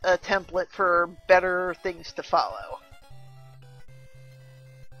set a template for better things to follow.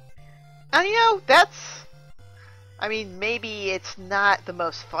 And I mean, maybe it's not the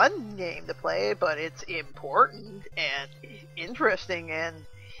most fun game to play, but it's important and interesting and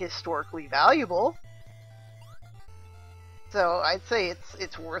historically valuable. So I'd say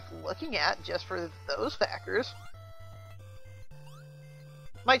it's worth looking at just for those factors.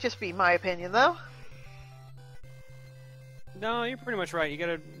 Might just be my opinion, though. No, you're pretty much right.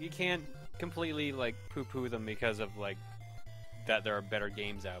 You can't completely like poo-poo them because of like that there are better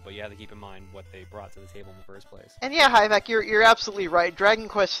games out, but you have to keep in mind what they brought to the table in the first place. And yeah, Hyvek, you're absolutely right. Dragon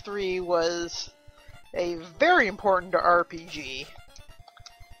Quest III was a very important RPG.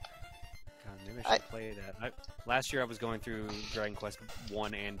 God, maybe I should play that. Last year I was going through Dragon Quest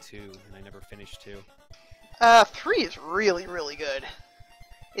 1 and 2, and I never finished 2. 3 is really, really good.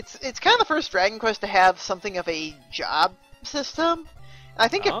 It's kind of the first Dragon Quest to have something of a job system. I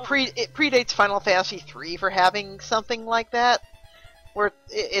think it predates Final Fantasy III for having something like that, where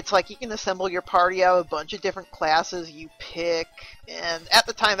it's like you can assemble your party out of a bunch of different classes you pick, and at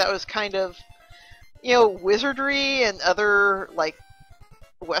the time that was kind of, you know, Wizardry and other, like,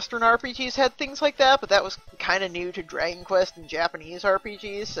 Western RPGs had things like that, but that was kind of new to Dragon Quest and Japanese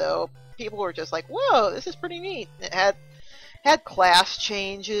RPGs, so people were just like, whoa, this is pretty neat. It had class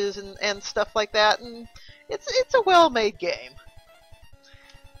changes and stuff like that, and it's a well-made game.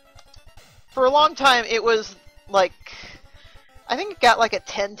 For a long time, it was like, I think it got like a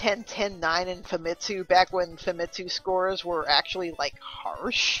 10, 10, 10, 9 in Famitsu back when Famitsu scores were actually like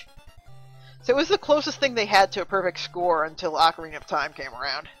harsh. So it was the closest thing they had to a perfect score until Ocarina of Time came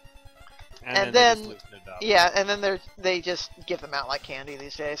around. And then yeah, and then they just give them out like candy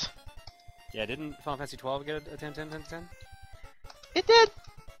these days. Yeah, didn't Final Fantasy 12 get a 10, 10, 10, 10? It did.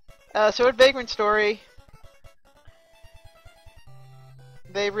 So did Vagrant Story.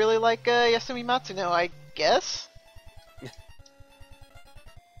 They really like Yasumi Matsuno, I guess?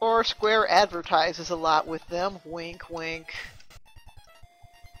 Or Square advertises a lot with them. Wink, wink.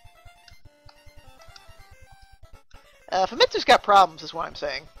 Famitsu's got problems, is what I'm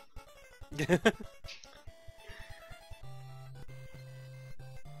saying.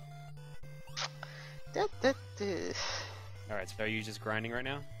 Alright, so are you just grinding right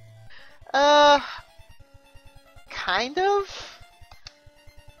now? Kind of.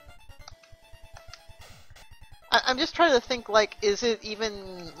 I'm just trying to think, like, is it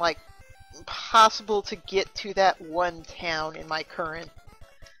even, like, possible to get to that one town in my current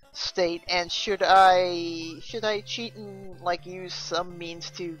state, and should I cheat and, like, use some means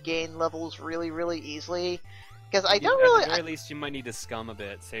to gain levels really, really easily? Because I don't really... At the very least, you might need to scum a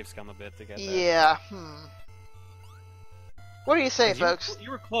bit, save scum a bit to get that. Yeah, What do you say, folks?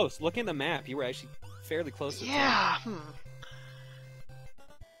 You were close. Looking at the map, you were actually fairly close to yeah,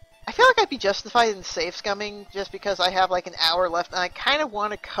 I feel like I'd be justified in save scumming just because I have like an hour left and I kind of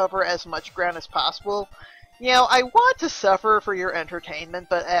want to cover as much ground as possible. You know, I want to suffer for your entertainment,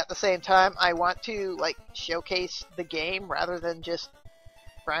 but at the same time, I want to, like, showcase the game rather than just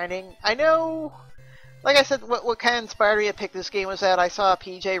grinding. I know, like I said, what kind of inspired me to pick this game was that I saw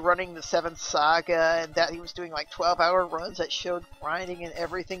PJ running the 7th Saga, and that he was doing, like, 12-hour runs that showed grinding and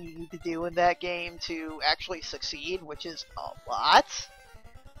everything you need to do in that game to actually succeed, which is a lot.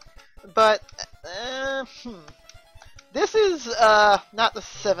 But, this is, not the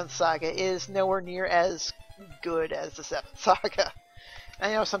 7th Saga. It is nowhere near as good as the 7th Saga.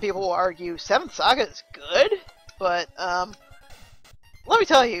 I know some people will argue 7th Saga is good, but, let me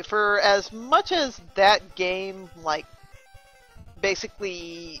tell you, for as much as that game, like,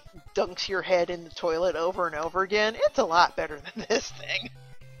 basically dunks your head in the toilet over and over again, it's a lot better than this thing.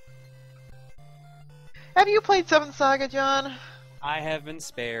 Have you played 7th Saga, John? I have been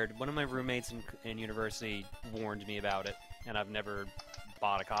spared. One of my roommates in university warned me about it, and I've never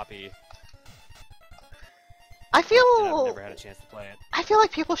bought a copy. I've never had a chance to play it. I feel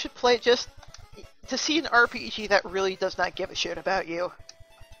like people should play it just to see an RPG that really does not give a shit about you.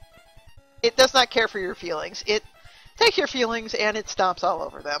 It does not care for your feelings. It takes your feelings and it stomps all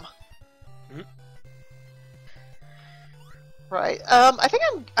over them. Mm-hmm. Right. I think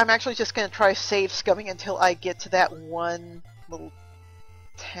I'm actually just gonna try save scumming until I get to that one little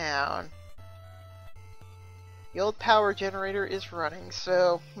town. The old power generator is running,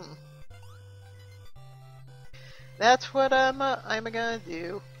 so that's what I'm gonna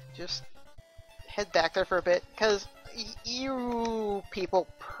do. Just head back there for a bit, because you people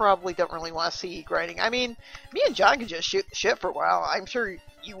probably don't really want to see grinding. I mean, me and John can just shoot the shit for a while. I'm sure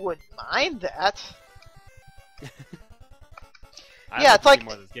you wouldn't mind that. Yeah, it's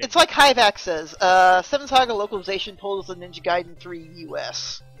like Hyvek says. 7 Saga localization pulls the Ninja Gaiden 3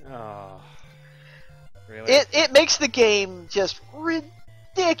 US. Oh, really? It makes the game just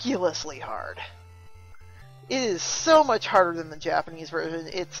ridiculously hard. It is so much harder than the Japanese version,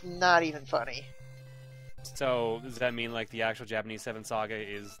 it's not even funny. So, does that mean, like, the actual Japanese 7 Saga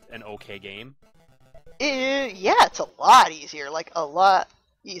is an okay game? Yeah, it's a lot easier, like, a lot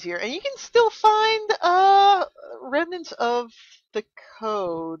easier. And you can still find, remnants of the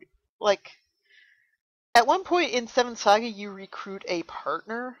code. Like, at one point in 7 Saga, you recruit a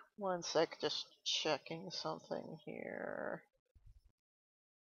partner. One sec, just checking something here.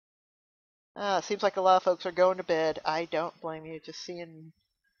 Seems like a lot of folks are going to bed. I don't blame you. Just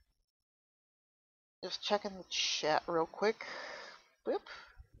checking the chat real quick. Boop.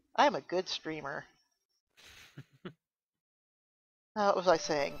 I am a good streamer. What was I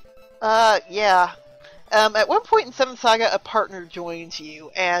saying? Yeah. At one point in 7 Saga, a partner joins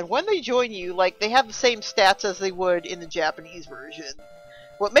you, and when they join you, like, they have the same stats as they would in the Japanese version.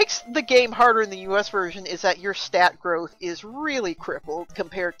 What makes the game harder in the US version is that your stat growth is really crippled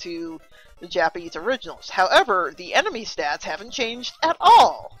compared to the Japanese originals. However, the enemy stats haven't changed at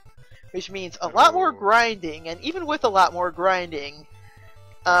all, which means a lot more grinding, and even with a lot more grinding,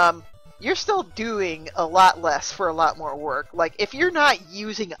 you're still doing a lot less for a lot more work. Like, if you're not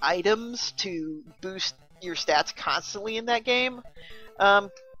using items to boost your stats constantly in that game,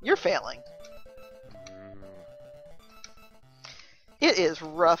 you're failing. It is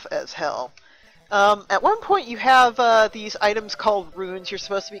rough as hell. At one point you have these items called runes. You're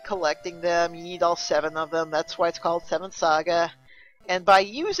supposed to be collecting them. You need all 7 of them. That's why it's called 7 Saga. And by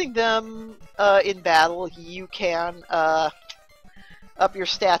using them in battle, you can up your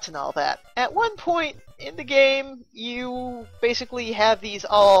stats and all that. At one point in the game, you basically have these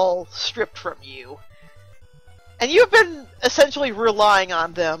all stripped from you. And you've been essentially relying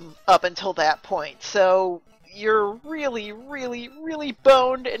on them up until that point. So you're really, really, really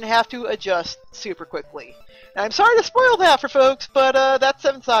boned and have to adjust super quickly. Now, I'm sorry to spoil that for folks, but that's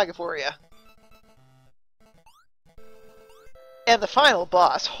 7 Saga for you. And the final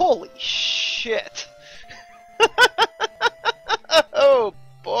boss, holy shit. Oh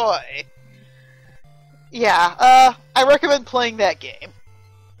boy. Yeah, I recommend playing that game.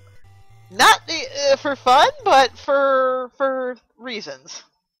 Not for fun, but for reasons.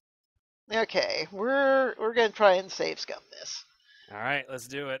 Okay, we're gonna try and save scum this. Alright, let's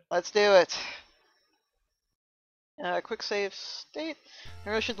do it. Let's do it. Quick save state.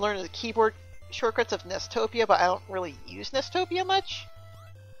 I should learn the keyboard shortcuts of Nestopia, but I don't really use Nestopia much.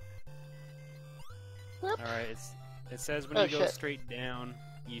 Alright, it says when you go straight down,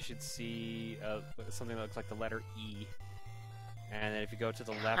 you should see something that looks like the letter E. And then if you go to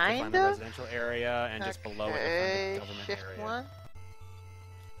the left, you'll find the residential area, and just below it, you'll find the government Shift area. 1.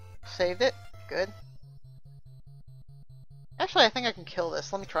 Saved it. Good. Actually, I think I can kill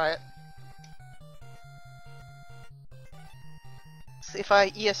this. Let me try it. See if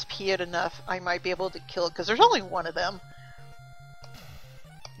I ESP it enough, I might be able to kill it, because there's only one of them.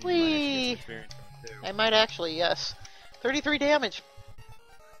 Whee! I might actually, yes. 33 damage.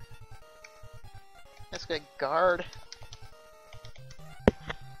 That's good. Guard.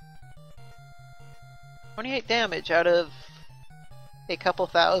 28 damage out of a couple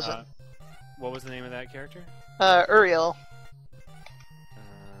thousand. What was the name of that character? Uriel.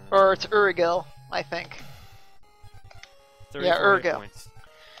 Or it's Urigil, I think. Yeah, Urigil. Points.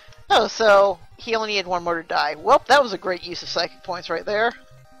 Oh, so he only needed 1 more to die. Well, that was a great use of psychic points right there.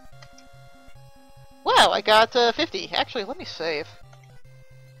 Wow, I got 50. Actually, let me save.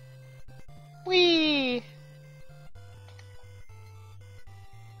 Whee!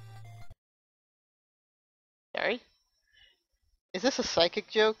 Sorry? Is this a psychic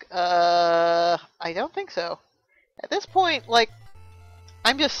joke? I don't think so. At this point, like,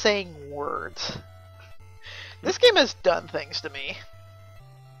 I'm just saying words. This game has done things to me.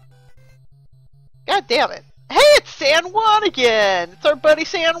 God damn it. Hey, it's San Juan again! It's our buddy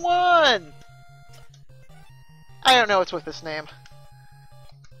San Juan! I don't know what's with this name.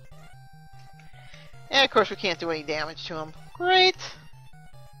 And of course we can't do any damage to him. Great!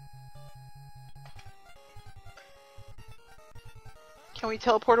 Can we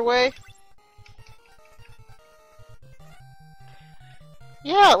teleport away?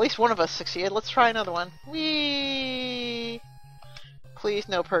 Yeah, at least one of us succeeded. Let's try another one. Whee! Please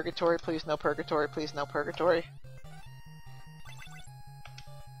no purgatory, please no purgatory, please no purgatory.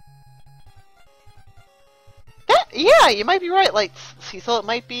 Yeah, you might be right. Like, Cecil, it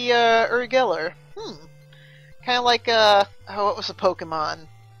might be Urgiller. Kind of like what was the Pokemon?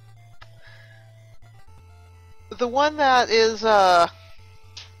 The one that is I've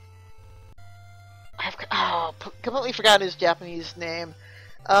completely forgotten his Japanese name.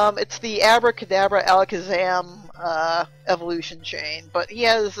 It's the Abracadabra Alakazam evolution chain, but he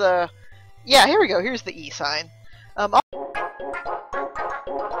has Yeah, here we go. Here's the E sign.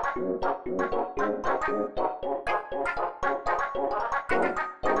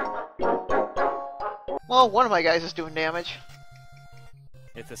 Well, one of my guys is doing damage.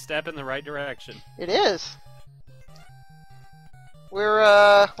 It's a step in the right direction. It is.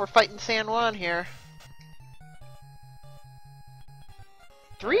 We're fighting San Juan here.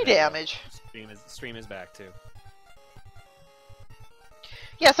 3 damage. Stream is back too.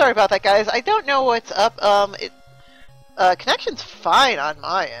 Yeah, sorry about that, guys. I don't know what's up. Connection's fine on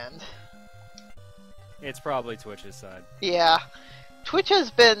my end. It's probably Twitch's side. Yeah. Twitch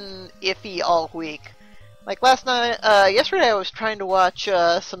has been iffy all week. Like last night, yesterday I was trying to watch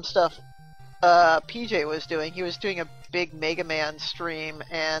some stuff PJ was doing. He was doing a big Mega Man stream,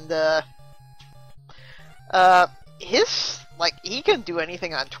 and he can do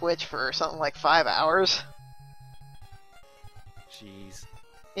anything on Twitch for something like 5 hours. Jeez.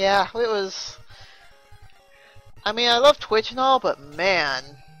 Yeah, it was... I mean, I love Twitch and all, but man...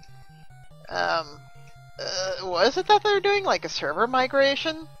 was it that they're doing, like, a server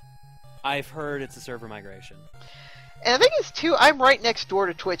migration? I've heard it's a server migration. And the thing is, too, I'm right next door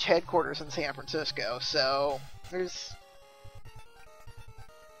to Twitch headquarters in San Francisco, so... there's...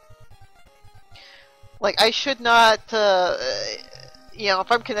 Like, I should not, you know,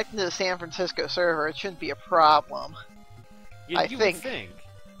 if I'm connecting to the San Francisco server, it shouldn't be a problem. You would think.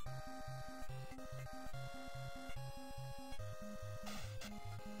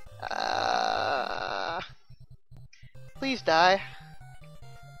 Please die.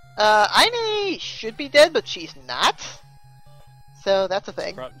 Aine should be dead, but she's not. So that's a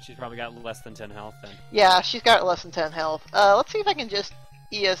thing. She's probably got less than 10 health then. Yeah, she's got less than 10 health. Let's see if I can just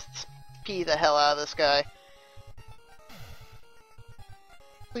ESP the hell out of this guy.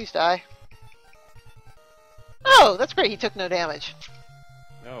 Please die. Oh, that's great. He took no damage.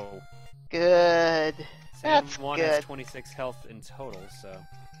 No. Good. That's Sam 1 good. has 26 health in total, so...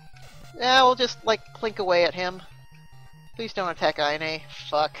 Yeah, we'll just, like, plink away at him. Please don't attack Aine.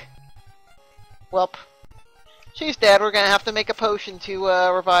 Fuck. Welp. She's dead. We're gonna have to make a potion to,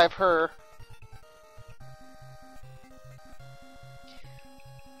 revive her.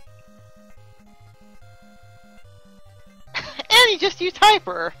 And he just used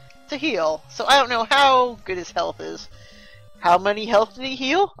Hyper to heal. So I don't know how good his health is. How many health did he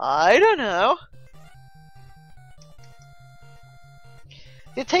heal? I don't know.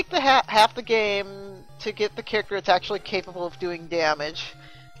 It take the half the game to get the character that's actually capable of doing damage.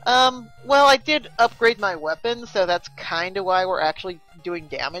 Well, I did upgrade my weapon, so that's kind of why we're actually doing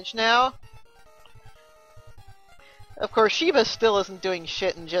damage now. Of course, Shiva still isn't doing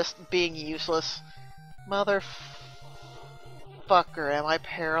shit and just being useless. Motherfucker, am I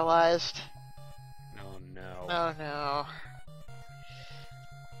paralyzed? Oh no. Oh no.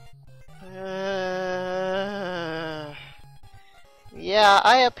 Yeah,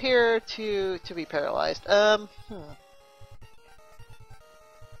 I appear to be paralyzed.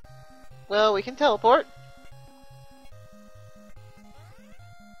 Well, we can teleport.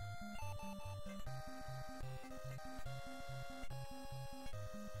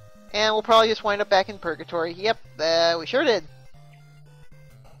 And we'll probably just wind up back in Purgatory. Yep, we sure did.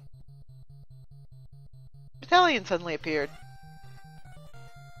 Battalion suddenly appeared.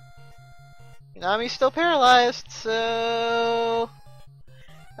 Inami's still paralyzed, so...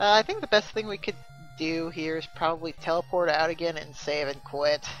 I think the best thing we could do here is probably teleport out again and save and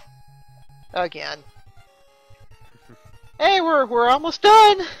quit. Again. Hey, we're almost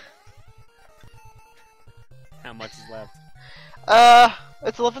done! How much is left?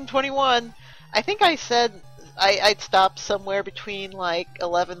 It's 11:21. I think I said I'd stop somewhere between like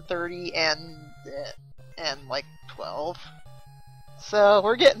 11:30 and like 12. So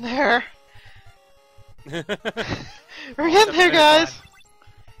we're getting there. We're getting there, guys.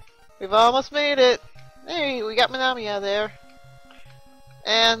 We've almost made it. Hey, we got Minami out of there.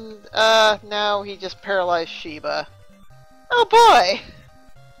 And now he just paralyzed Shiba. Oh boy!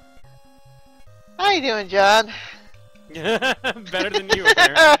 How you doing, John? Better than you,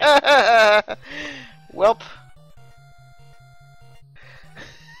 apparently. Welp.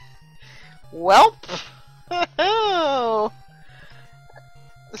 Welp.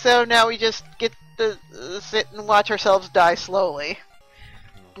 So now we just get to sit and watch ourselves die slowly.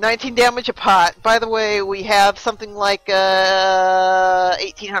 19 damage a pot. By the way, we have something like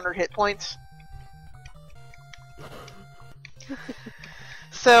 1,800 hit points.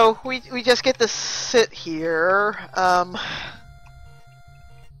 So we just get to sit here,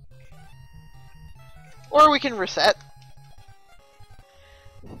 or we can reset.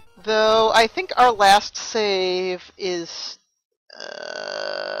 Though I think our last save is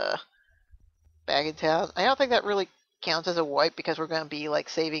Dragon Town. I don't think that really counts as a wipe because we're going to be like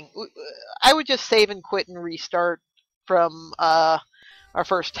saving. I would just save and quit and restart from our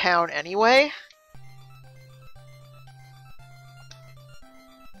first town anyway.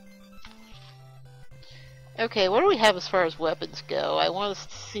 Okay, what do we have as far as weapons go? I want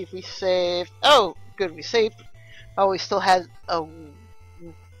to see if we saved. Oh, good, we saved. Oh, we still had a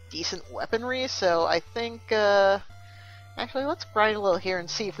decent weaponry, so I think. Actually, let's grind a little here and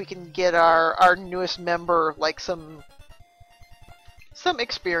see if we can get our newest member like some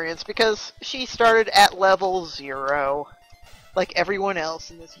experience, because she started at level 0, like everyone else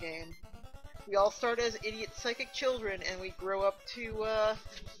in this game. We all start as idiot psychic children, and we grow up to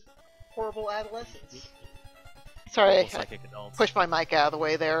horrible adolescents. Sorry, I pushed my mic out of the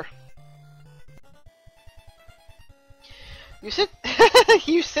way there. You sit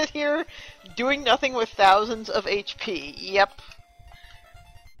you sit here doing nothing with thousands of HP. Yep.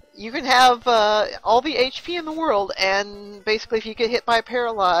 You can have all the HP in the world, and basically if you get hit by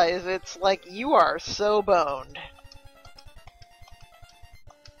paralyze, it's like you are so boned.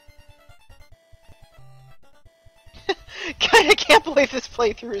 Kinda can't believe this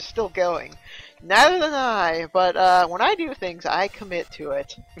playthrough is still going. Neither than I, but when I do things, I commit to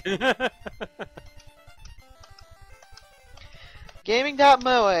it.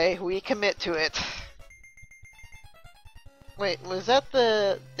 Gaming.moe, we commit to it. Wait, was that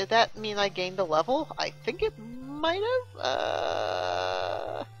the... Did that mean I gained a level? I think it might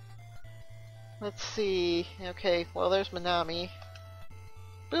have? Let's see. Okay, well there's Minami.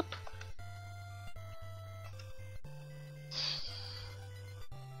 Boop.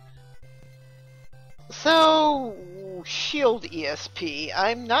 So... Shield ESP.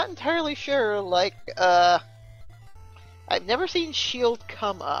 I'm not entirely sure, like, I've never seen Shield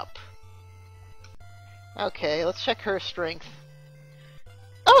come up. Okay, let's check her strength.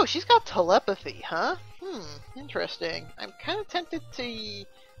 Oh, she's got telepathy, huh? Interesting. I'm kind of tempted to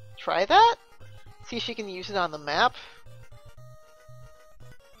try that. See if she can use it on the map.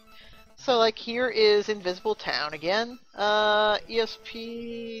 So, like, here is Invisible Town again.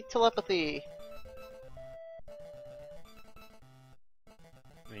 ESP telepathy.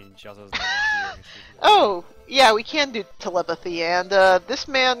 I mean, she also doesn't have a Oh, yeah, we can do telepathy, and this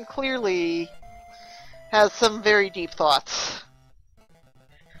man clearly has some very deep thoughts.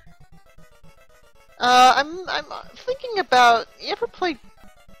 I'm thinking about. You ever played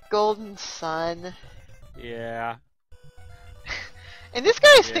Golden Sun? Yeah. And this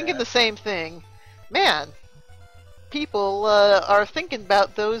guy's thinking the same thing. Man, people are thinking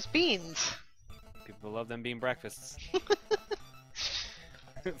about those beans. People love them bean breakfasts.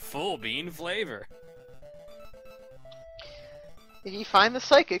 Full bean flavor. If you find the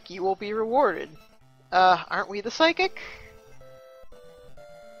psychic, you will be rewarded. Aren't we the psychic?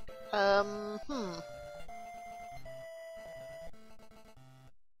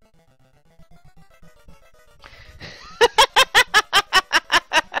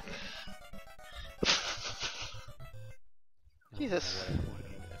 Jesus.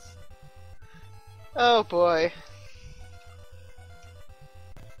 Oh boy.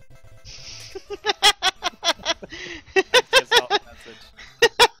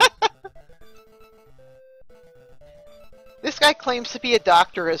 This guy claims to be a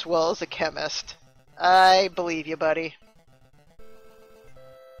doctor as well as a chemist. I believe you, buddy.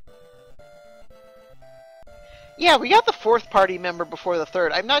 Yeah, we got the fourth party member before the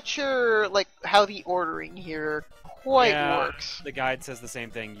third. I'm not sure, like, how the ordering here quite works. The guide says the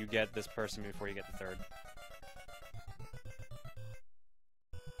same thing. You get this person before you get the third.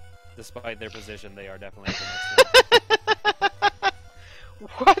 Despite their position, they are definitely the next one.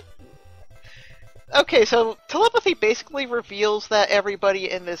 What? Okay, so telepathy basically reveals that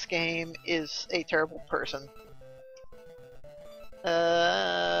everybody in this game is a terrible person.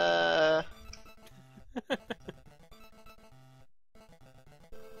 Oh,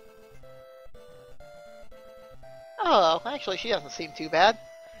 actually, she doesn't seem too bad.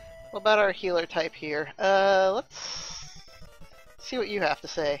 What about our healer type here? Let's see what you have to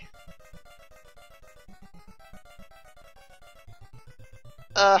say.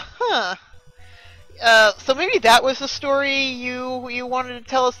 So maybe that was the story you wanted to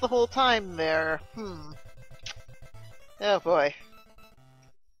tell us the whole time there. Oh boy.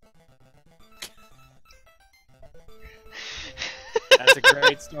 That's a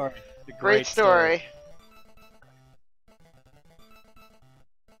great story. A great story.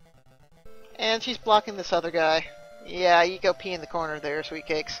 And she's blocking this other guy. Yeah, you go pee in the corner there, sweet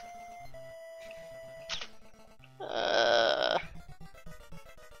cakes.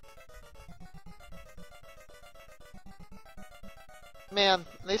 Man,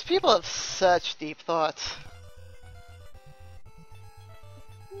 these people have such deep thoughts.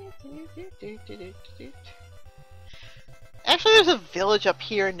 Actually, there's a village up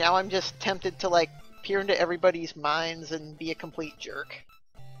here, and now I'm just tempted to, like, peer into everybody's minds and be a complete jerk.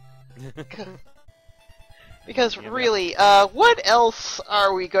 Because really, what else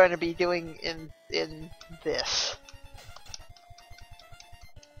are we going to be doing in this?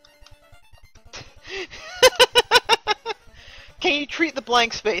 Can you treat the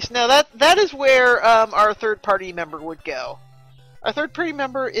blank space? Now that is where our third party member would go. Our third party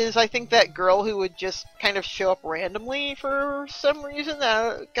member is, I think, that girl who would just kind of show up randomly for some reason,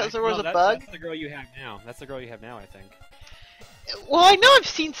 because there was a bug. That's the girl you have now. That's the girl you have now, I think. Well, I know I've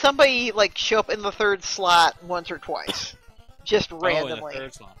seen somebody like show up in the third slot once or twice, just randomly. In the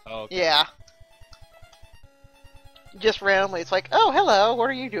third slot. Oh, okay. Yeah. Just randomly, it's like, oh, hello, what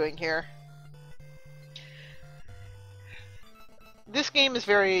are you doing here? This game is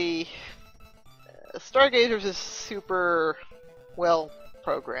very... Stargazers is super well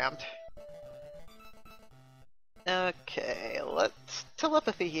programmed. Okay, let's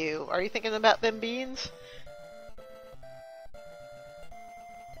telepathy you. Are you thinking about them beans?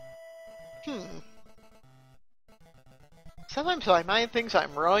 Sometimes my mind thinks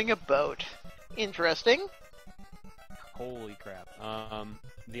I'm rowing a boat. Interesting. Holy crap.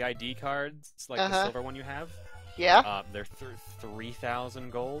 The ID cards, like the silver one you have? Yeah? They're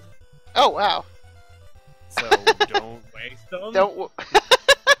 3,000 gold. Oh, wow. So don't waste them. Don't.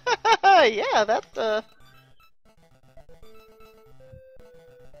 Yeah, that.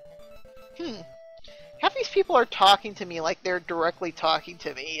 Half these people are talking to me like they're directly talking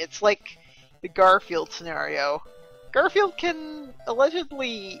to me. It's like the Garfield scenario. Garfield can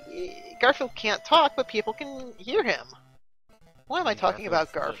allegedly. Garfield can't talk, but people can hear him. Why am I talking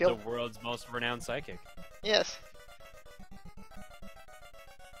about Garfield? The world's most renowned psychic. Yes.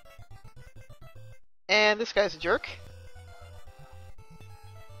 And this guy's a jerk.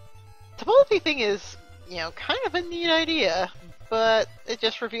 The telepathy thing is, you know, kind of a neat idea, but it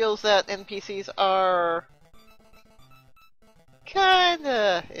just reveals that NPCs are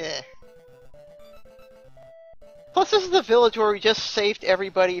kinda Plus, this is the village where we just saved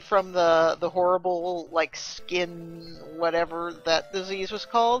everybody from the horrible, like, skin whatever that disease was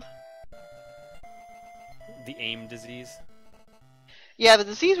called. The AIM disease? Yeah, the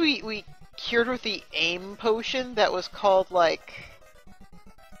disease we cured with the AIM potion that was called, like...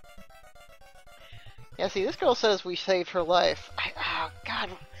 Yeah, see, this girl says we saved her life. Oh, God.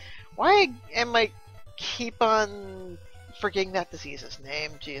 Why am I keep on forgetting that disease's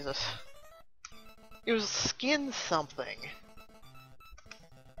name? Jesus. It was skin something.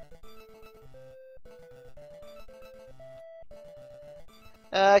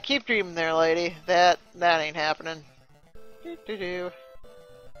 Keep dreaming there, lady. That ain't happening. Doo-doo-doo.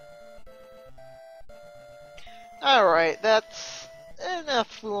 Alright, that's enough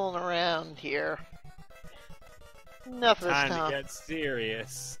fooling around here. Enough of this time. Time to get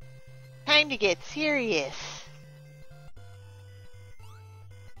serious. Time to get serious.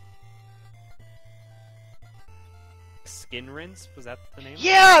 Skin rinse? Was that the name?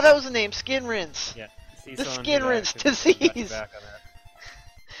 Yeah, that was the name. Skin rinse. Yeah. The skin rinse disease.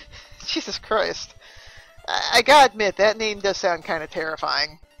 Jesus Christ. I gotta admit, that name does sound kind of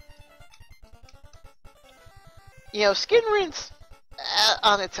terrifying. You know, skin rinse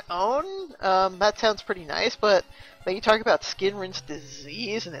on its own, that sounds pretty nice, but then you talk about skin rinse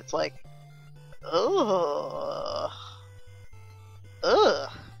disease, and it's like, ugh. Ugh.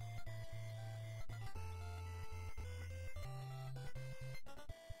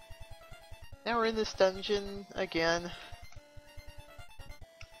 Now we're in this dungeon again.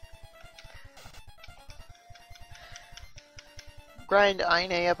 Grind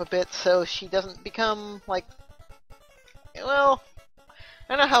Aine up a bit so she doesn't become, like... Well,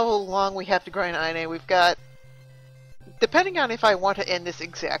 I don't know how long we have to grind Aine. We've got... Depending on if I want to end this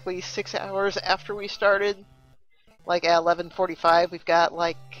exactly 6 hours after we started, like at 11:45, we've got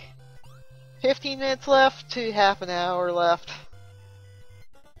like 15 minutes left to half an hour left.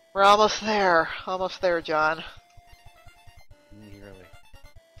 We're almost there. Almost there, John. Nearly.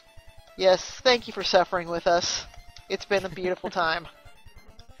 Yes, thank you for suffering with us. It's been a beautiful time.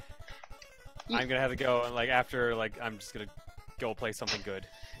 I'm gonna have to go, and like after, like I'm just gonna go play something good.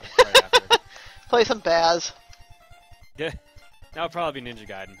 Like, right after. Play some Baz. Yeah. That'll probably be Ninja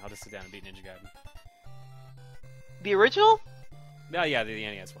Gaiden. I'll just sit down and beat Ninja Gaiden. The original? No, yeah, the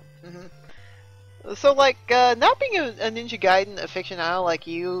NES one. Mm-hmm. So, like, not being a Ninja Gaiden aficionado like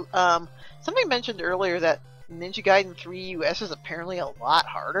you, somebody mentioned earlier that Ninja Gaiden 3 US is apparently a lot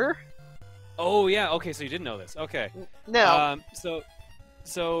harder. Oh, yeah, okay, so you didn't know this. Okay. No. So,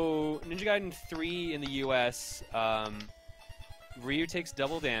 So, Ninja Gaiden 3 in the US, Ryu takes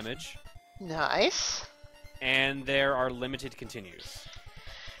double damage. Nice. And there are limited continues.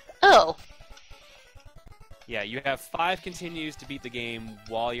 Oh. Yeah, you have 5 continues to beat the game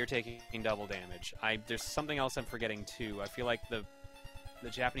while you're taking double damage. There's something else I'm forgetting too. I feel like the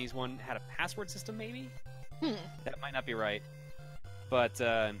Japanese one had a password system, maybe? That might not be right. But,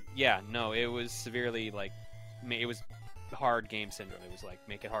 yeah, no, it was severely, like, it was hard game syndrome. It was like,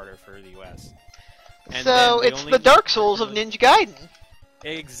 make it harder for the US. And so it's the Dark Souls of Ninja Gaiden.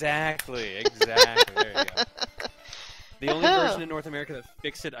 Exactly. There you go. The only version in North America that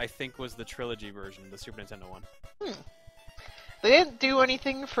fixed it, I think, was the Trilogy version, the Super Nintendo one. They didn't do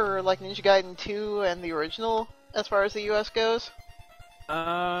anything for like Ninja Gaiden 2 and the original as far as the US goes?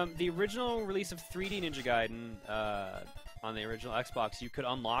 The original release of 3D Ninja Gaiden on the original Xbox, you could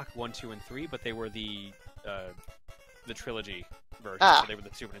unlock 1, 2, and 3, but they were the Trilogy version, so they were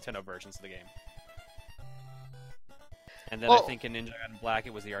the Super Nintendo versions of the game. And then I think in Ninja Gaiden Black,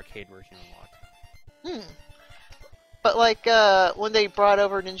 it was the arcade version unlocked. But like, when they brought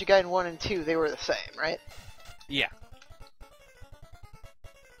over Ninja Gaiden 1 and 2, they were the same, right? Yeah.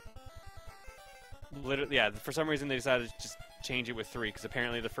 Literally, yeah, for some reason they decided to just change it with 3, because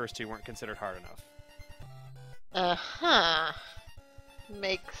apparently the first 2 weren't considered hard enough. Uh-huh.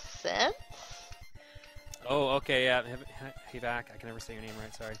 Makes sense? Oh, okay, yeah. Hivak, I can never say your name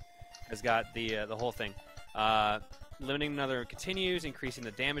right, sorry. Has got the whole thing. Limiting another continues, increasing the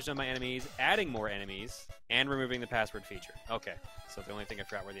damage on my enemies, adding more enemies, and removing the password feature. Okay, so the only thing I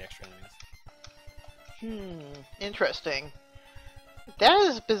forgot were the extra enemies. Interesting. That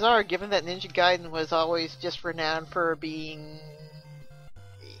is bizarre, given that Ninja Gaiden was always just renowned for being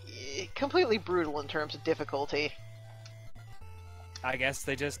completely brutal in terms of difficulty. I guess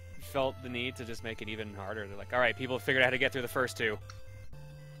they just felt the need to just make it even harder. They're like, alright, people have figured out how to get through the first 2.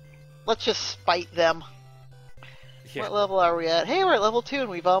 Let's just spite them. Yeah. What level are we at? Hey, we're at level 2 and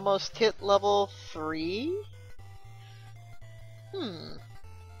we've almost hit level 3?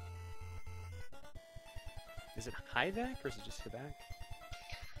 Is it Hivak or is it just Hivak?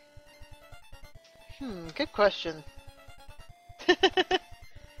 Good question. I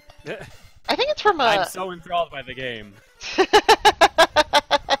think it's from a... I'm so enthralled by the game.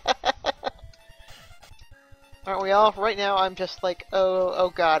 Aren't we all? Right now I'm just like, oh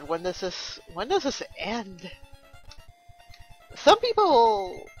god, when does this end? Some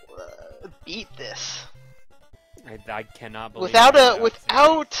people beat this I cannot believe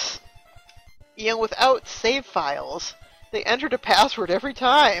without save files. They entered a password every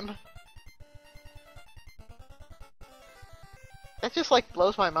time. That just like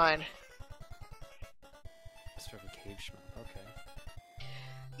blows my mind. Sort of a cave shmup, okay.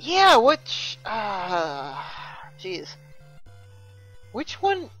 Yeah, which jeez. Which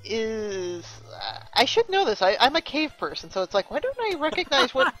one is... I should know this. I'm a cave person, so it's like, why don't I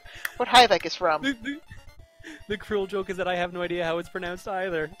recognize what Hivak is from? The cruel joke is that I have no idea how it's pronounced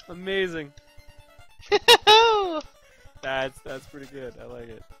either. Amazing. That's pretty good. I like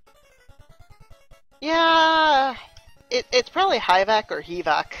it. Yeah, it's probably Hivak or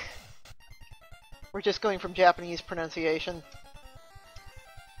Hivak. We're just going from Japanese pronunciation.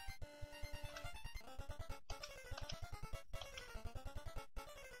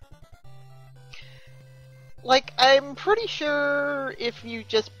 Like, I'm pretty sure if you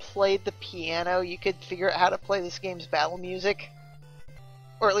just played the piano, you could figure out how to play this game's battle music.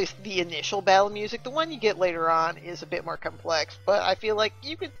 Or at least the initial battle music. The one you get later on is a bit more complex, but I feel like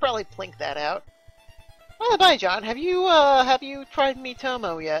you could probably plink that out. By the by, John, have you tried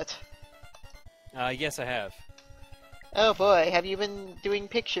Miitomo yet? Yes, I have. Oh boy, have you been doing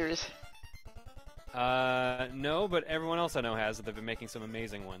pictures? No, but everyone else I know has. They've been making some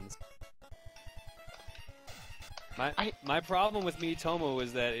amazing ones. My problem with Miitomo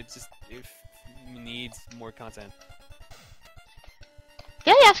is that it needs more content.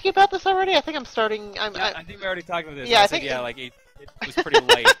 Did I ask you about this already? I think I'm starting. I think we already talked about this. Yeah, I think like it was pretty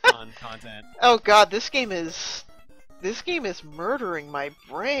light on content. Oh god, this game is murdering my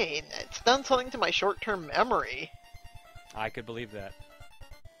brain. It's done something to my short-term memory. I could believe that.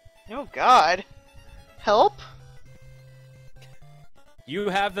 Oh god, help! You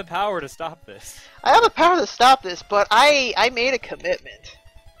have the power to stop this. I have the power to stop this, but I made a commitment.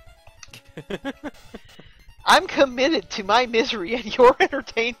 I'm committed to my misery and your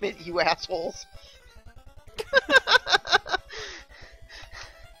entertainment, you assholes.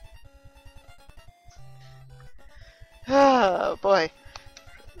 Oh boy.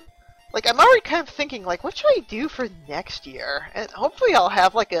 Like, I'm already kind of thinking, like, what should I do for next year? And hopefully I'll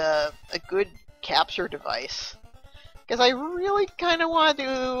have, like, a good capture device. Because I really kind of want to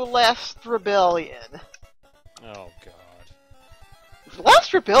do Last Rebellion. Oh, God.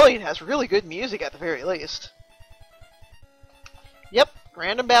 Last Rebellion has really good music at the very least. Yep,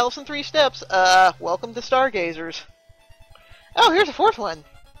 random battles in 3 steps. Welcome to Stargazers. Oh, here's a 4th one.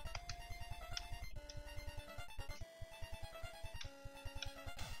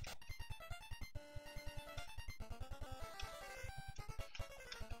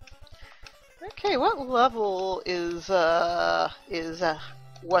 Okay, what level is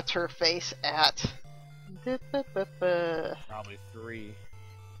what's her face at? Probably 3.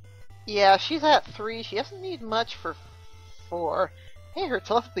 Yeah, she's at 3. She doesn't need much for 4. Hey, her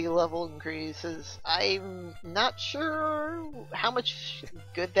telepathy level increases. I'm not sure how much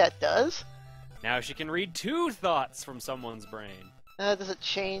good that does. Now she can read 2 thoughts from someone's brain. Does it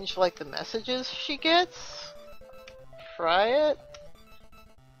change, like, the messages she gets? Try it.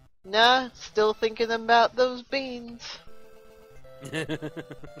 Nah, still thinking about those beans. Thinking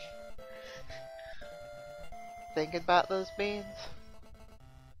about those beans.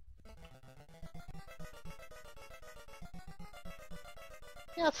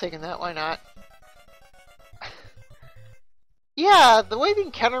 Yeah, it's taking that, why not? Yeah, the way the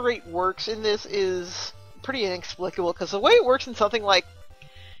encounter rate works in this is pretty inexplicable, because the way it works in something like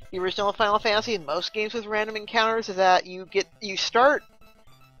the original Final Fantasy and most games with random encounters is that you start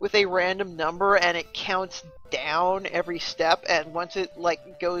with a random number and it counts down every step, and once it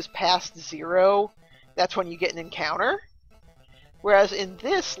like goes past 0, that's when you get an encounter. Whereas in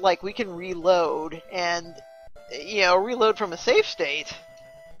this, like, we can reload and, you know, reload from a safe state.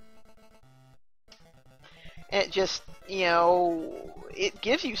 And it just, you know, it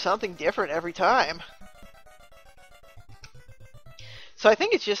gives you something different every time. So I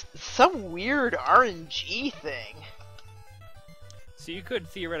think it's just some weird RNG thing. So you could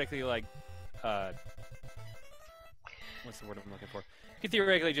theoretically, like, what's the word I'm looking for? You could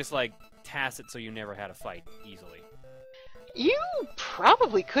theoretically just, like, task it so you never had a fight easily. You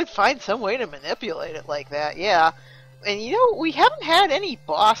probably could find some way to manipulate it like that, yeah. And you know, we haven't had any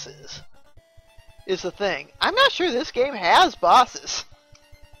bosses, is the thing. I'm not sure this game has bosses.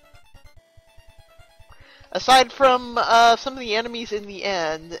 Aside from some of the enemies in the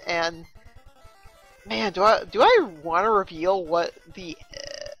end, and man, do I want to reveal what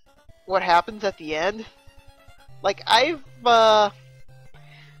happens at the end? Like, I've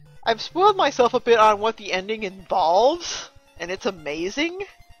spoiled myself a bit on what the ending involves, and it's amazing.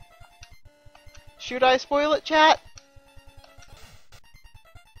 Should I spoil it, chat?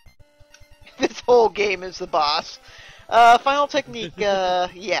 This whole game is the boss. Final technique,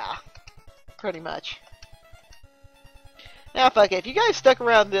 yeah. Pretty much. Now, fuck it. If you guys stuck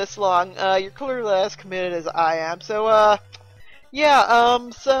around this long, you're clearly as committed as I am. So, yeah,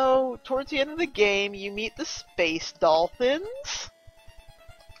 so, towards the end of the game, you meet the space dolphins.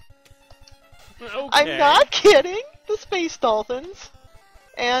 Okay. I'm not kidding! The space dolphins.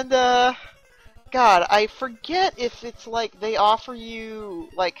 And, God, I forget if it's like they offer you,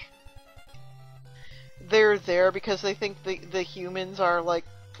 like, they're there because they think the humans are, like,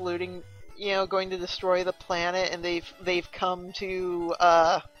 polluting, you know, going to destroy the planet, and they've come to,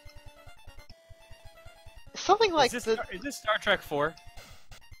 something like is this Star Trek 4?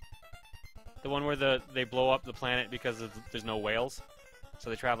 The one where they blow up the planet because there's no whales? So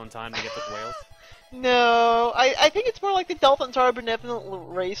they travel in time to get the whales? No, I think it's more like the dolphins are a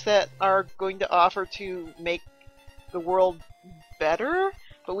benevolent race that are going to offer to make the world better,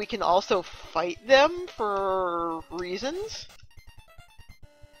 but we can also fight them for reasons.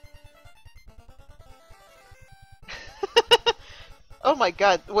 Oh my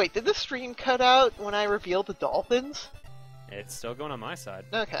god, wait, did the stream cut out when I revealed the dolphins? It's still going on my side.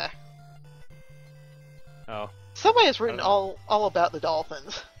 Okay. Oh. Somebody has written all about the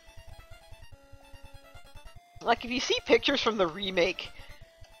dolphins. Like, if you see pictures from the remake,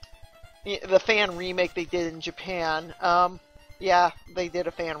 the fan remake they did in Japan, yeah, they did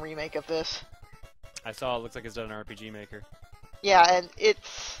a fan remake of this. I saw it looks like it's done an RPG Maker. Yeah, and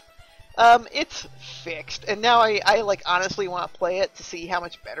it's fixed, and now I like honestly want to play it to see how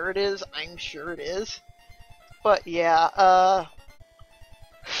much better it is. I'm sure it is. But yeah,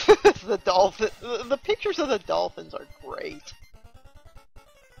 the pictures of the dolphins are great.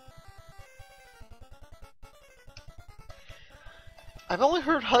 I've only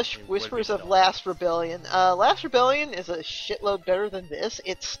heard hush whispers of Last Rebellion. Last Rebellion is a shitload better than this.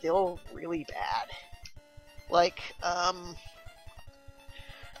 It's still really bad. Like,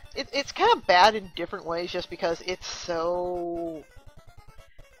 it's kind of bad in different ways just because it's so...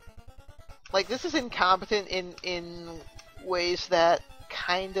 Like, this is incompetent in ways that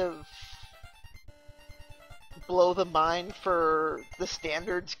kind of blow the mind for the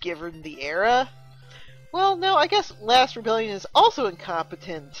standards given the era. Well, no, I guess Last Rebellion is also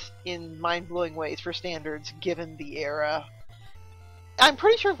incompetent in mind-blowing ways for standards given the era. I'm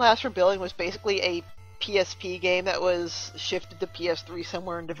pretty sure Last Rebellion was basically a PSP game that was shifted to PS3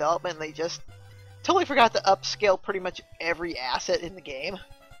 somewhere in development, and they just totally forgot to upscale pretty much every asset in the game.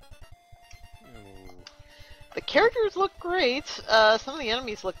 The characters look great, some of the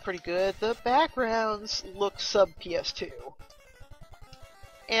enemies look pretty good, the backgrounds look sub-PS2.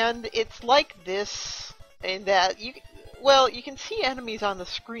 And it's like this, in that, you can see enemies on the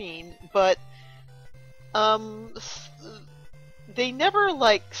screen, but, they never,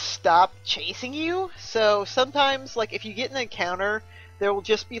 like, stop chasing you, so sometimes, like, if you get an encounter, there will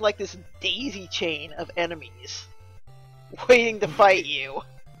just be, like, this daisy chain of enemies waiting to fight you.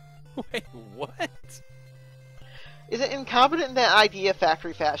 Wait, what? Is it incompetent in that Idea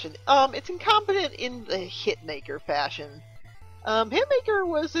Factory fashion? It's incompetent in the Hitmaker fashion. Hitmaker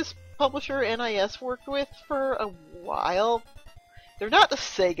was this publisher NIS worked with for a while. They're not the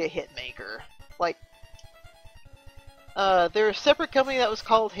Sega Hitmaker. Like, they're a separate company that was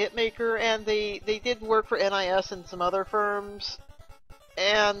called Hitmaker, and they did work for NIS and some other firms.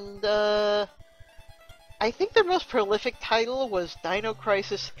 And, I think their most prolific title was Dino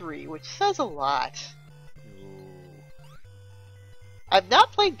Crisis 3, which says a lot. I've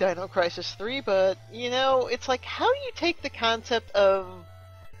not played Dino Crisis 3, but, you know, it's like, how do you take the concept of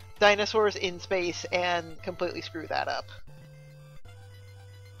dinosaurs in space and completely screw that up?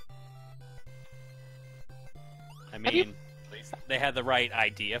 I mean, at least they had the right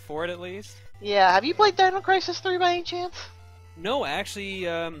idea for it, at least. Yeah, have you played Dino Crisis 3 by any chance? No, actually,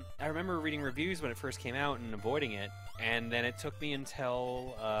 I remember reading reviews when it first came out and avoiding it, and then it took me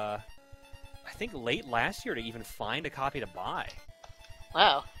until, I think late last year to even find a copy to buy.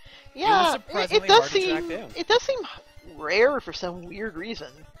 Wow. Yeah, it does seem rare for some weird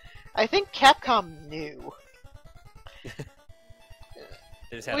reason. I think Capcom knew.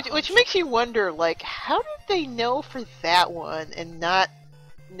 Which makes you wonder, like, how did they know for that one and not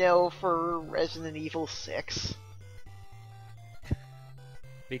know for Resident Evil 6?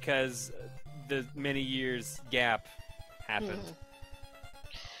 Because the many years gap happened.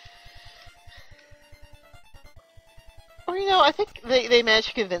 Or, you know, I think they managed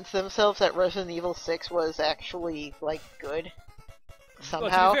to convince themselves that Resident Evil 6 was actually, like, good. Somehow.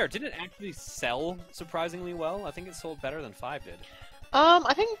 Well, to be fair, didn't it actually sell surprisingly well? I think it sold better than 5 did.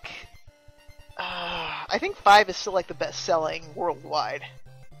 I think 5 is still, like, the best-selling worldwide.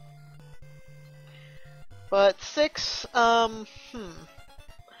 But 6,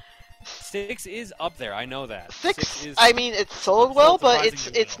 6 is up there, I know that. 6 is, I mean, it's sold well, but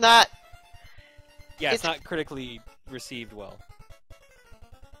it's not... Yeah, it's not critically received well.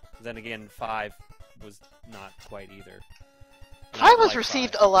 Then again, 5 was not quite either. 5 was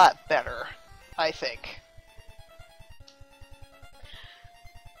received a lot better, I think.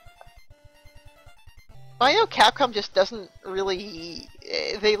 I know Capcom just doesn't really...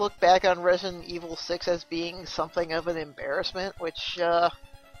 They look back on Resident Evil 6 as being something of an embarrassment, which,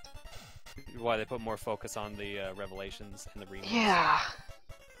 Why, they put more focus on the revelations and the remakes. Yeah.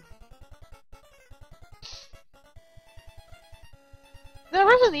 Now,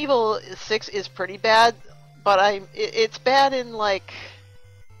 Resident Evil 6 is pretty bad, but it's bad in, like...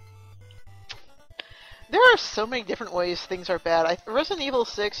 There are so many different ways things are bad. Resident Evil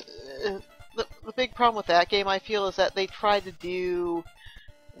 6, the big problem with that game, I feel, is that they tried to do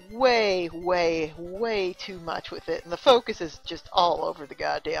way, way, way too much with it, and the focus is just all over the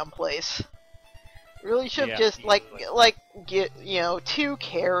goddamn place. Really should have just, like, get, you know, 2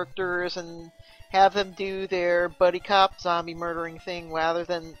 characters and have them do their buddy cop zombie murdering thing rather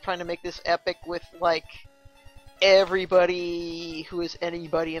than trying to make this epic with, like, everybody who is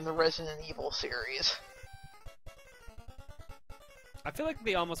anybody in the Resident Evil series. I feel like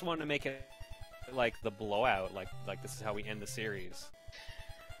they almost wanted to make it like the blowout, like this is how we end the series.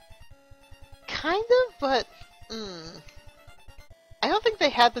 Kind of, but I don't think they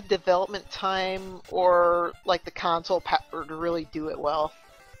had the development time or, like, the console power to really do it well.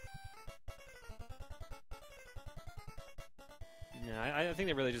 Yeah, I think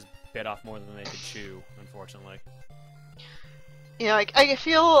they really just bit off more than they could chew, unfortunately. You know, I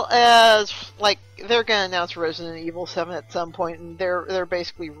feel as, like, they're gonna announce Resident Evil 7 at some point, and they're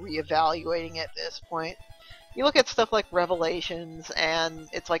basically reevaluating it at this point. You look at stuff like Revelations, and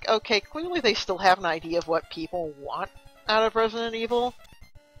it's like, okay, clearly they still have an idea of what people want out of Resident Evil.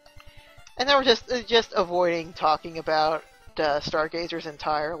 And they were just avoiding talking about Stargazers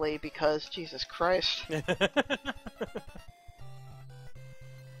entirely, because, Jesus Christ.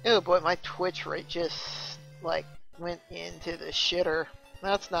 Oh boy, my Twitch rate just like, went into the shitter.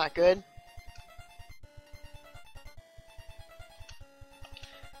 That's not good.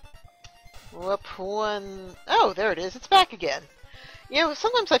 Whoop, one... Oh, there it is. It's back again. You know,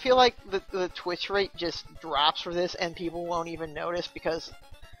 sometimes I feel like the twitch rate just drops for this and people won't even notice because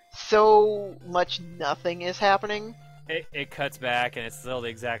so much nothing is happening. It cuts back and it's still the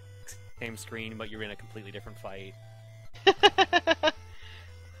exact same screen, but you're in a completely different fight.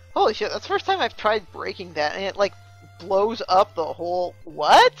 Holy shit, that's the first time I've tried breaking that, and it, like, blows up the whole...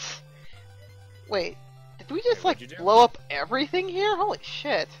 What? Wait, did we just, like, blow up everything here? Holy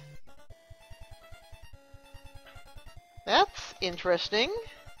shit. That's interesting.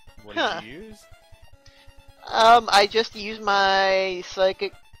 What did you use? I just used my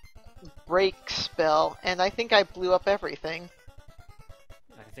psychic break spell, and I think I blew up everything.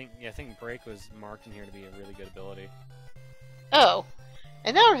 I think break was marked in here to be a really good ability. Oh,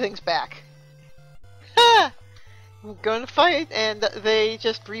 and now everything's back. Ha! I'm going to fight, and they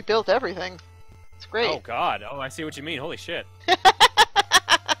just rebuilt everything. It's great. Oh god, oh I see what you mean, holy shit.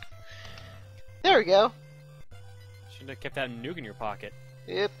 There we go. Shouldn't have kept that nuke in your pocket.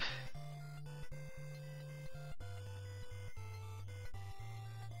 Yep.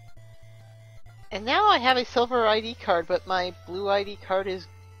 And now I have a silver ID card, but my blue ID card is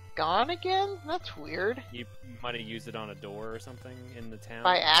gone again? That's weird. You might have used it on a door or something in the town.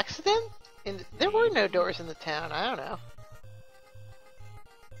 By accident? There were no doors in the town, I don't know.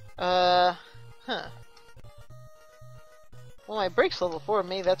 Huh. Well, my break's level 4,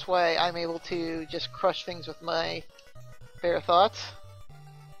 maybe that's why I'm able to just crush things with my bare thoughts.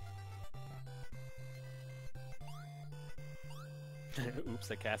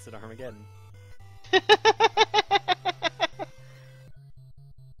 Oops, I casted Armageddon.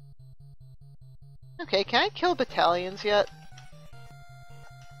 Okay, can I kill battalions yet?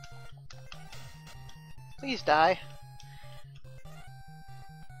 Please die.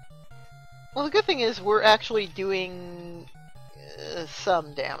 Well, the good thing is we're actually doing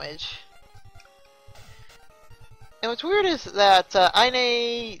some damage. And what's weird is that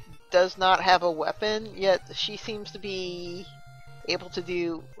Aine does not have a weapon, yet she seems to be able to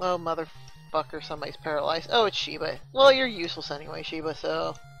do... Oh, motherfucker, somebody's paralyzed. Oh, it's Shiba. Well, you're useless anyway, Shiba,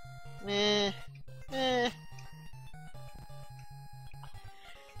 so... Meh.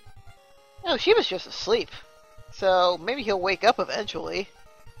 Oh, Shiba's just asleep. So, maybe he'll wake up eventually.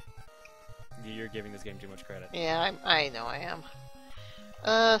 You're giving this game too much credit. Yeah, I know I am.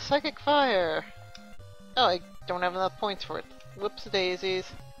 Psychic Fire! Oh, I don't have enough points for it. Whoops-a-daisies.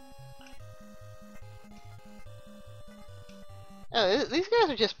 Oh, these guys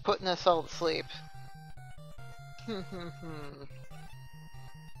are just putting us all to sleep.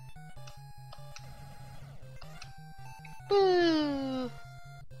 Boo!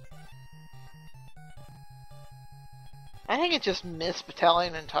 I think it just missed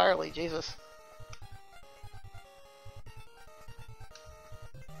Battalion entirely, Jesus.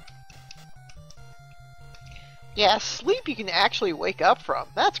 Yeah, sleep you can actually wake up from.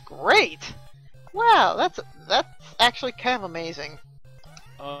 That's great! Wow, that's actually kind of amazing.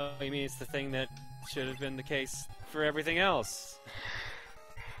 Oh, you mean it's the thing that should have been the case for everything else?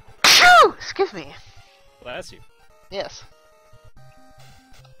 Phew! Excuse me. Bless you. Yes.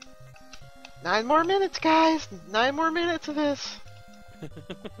 9 more minutes, guys! 9 more minutes of this!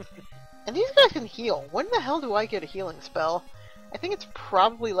 And these guys can heal. When the hell do I get a healing spell? I think it's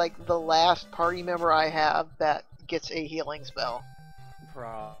probably like the last party member I have that gets a healing spell.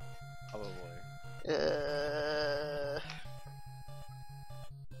 Probably.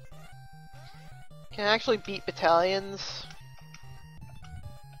 Can I actually beat battalions?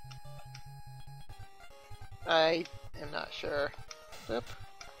 I am not sure. Boop.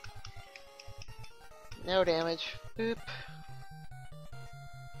 No damage. Boop.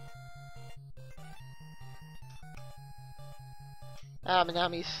 Ah,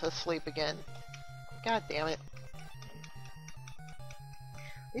 Minami's asleep again. God damn it.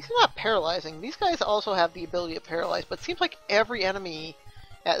 These are not paralyzing. These guys also have the ability to paralyze, but it seems like every enemy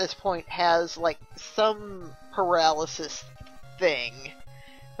at this point has, like, some paralysis thing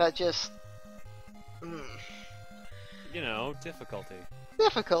that just... You know, difficulty.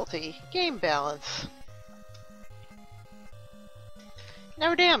 Difficulty. Game balance.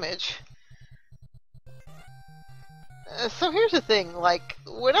 No damage. So here's the thing, like,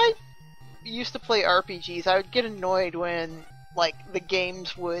 when I used to play RPGs, I would get annoyed when, like, the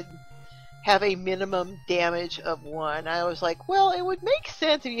games would have a minimum damage of 1. I was like, well, it would make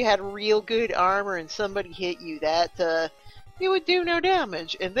sense if you had real good armor and somebody hit you that, it would do no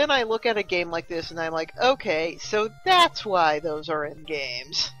damage. And then I look at a game like this and I'm like, okay, so that's why those are in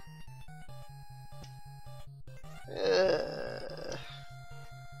games.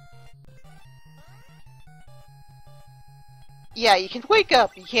 Yeah, you can wake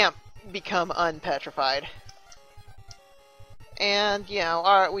up, you can't become unpetrified. And, you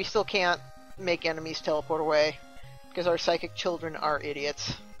know, we still can't make enemies teleport away, because our psychic children are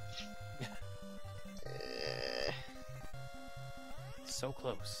idiots. So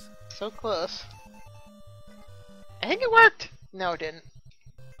close. So close. I think it worked! No, it didn't.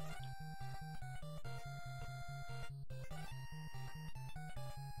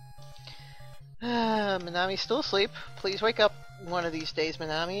 Minami's still asleep. Please wake up one of these days,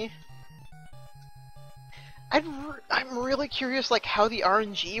 Minami. I'm really curious, like, how the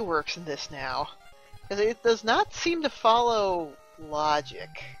RNG works in this now. Because it does not seem to follow logic.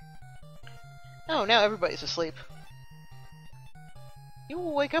 Oh, now everybody's asleep. You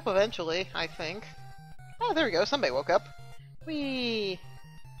will wake up eventually, I think. Oh, there we go. Somebody woke up. Whee!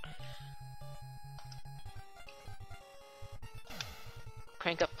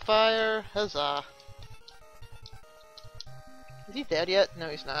 Crank up the fire. Huzzah. Is he dead yet? No,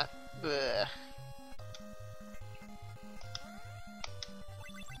 he's not. Blech.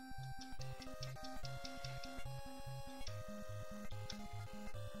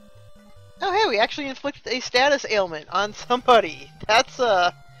 Oh, hey, we actually inflicted a status ailment on somebody. That's, it's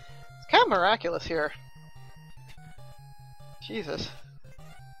kind of miraculous here. Jesus.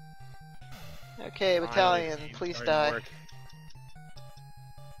 Okay, battalion, please die.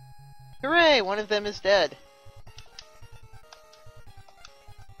 Hooray, one of them is dead.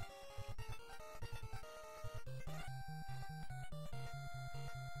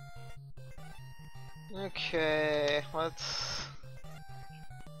 Okay, let's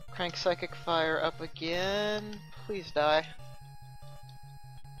crank psychic fire up again. Please die.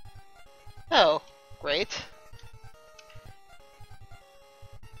 Oh, great.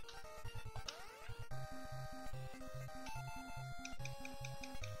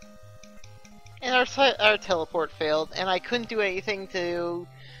 And our teleport failed, and I couldn't do anything to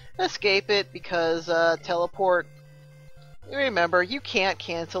escape it because teleport. Remember, you can't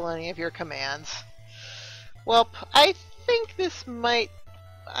cancel any of your commands. Well, I think this might.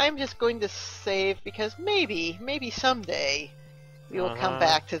 I'm just going to save because maybe someday we will come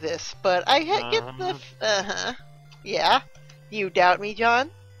back to this. But I get the. Yeah. You doubt me,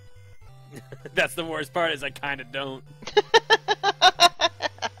 John? That's the worst part. Is I kind of don't.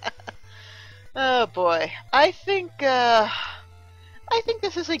 Oh boy, I think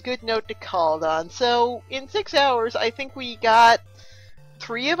this is a good note to call it on. So in 6 hours, I think we got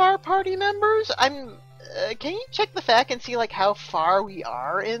 3 of our party members. Can you check the FAQ and see like how far we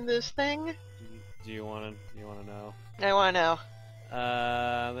are in this thing? Do you want to know? I want to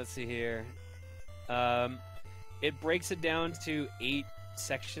know. Let's see here. It breaks it down to 8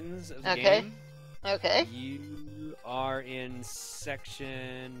 sections of the game. Okay. You are in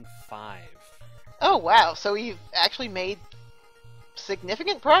section 5. Oh wow, so we've actually made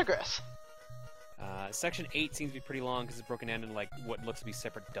significant progress. Section 8 seems to be pretty long because it's broken down into like what looks to be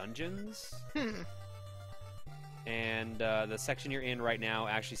separate dungeons. And the section you're in right now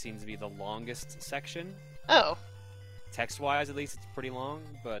actually seems to be the longest section. Oh. Text-wise, at least, it's pretty long,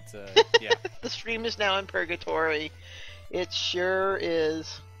 but yeah. The stream is now in Purgatory. It sure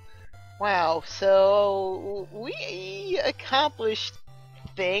is. Wow, so we accomplished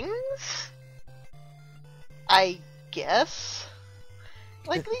things? I guess?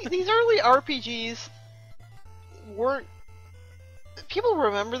 Like, these early RPGs weren't... People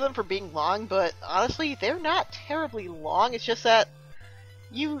remember them for being long, but honestly, they're not terribly long. It's just that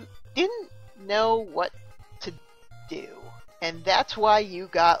you didn't know what to do. And that's why you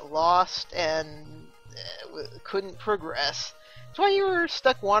got lost and couldn't progress. That's why you were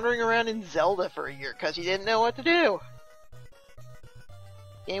stuck wandering around in Zelda for a year, because you didn't know what to do.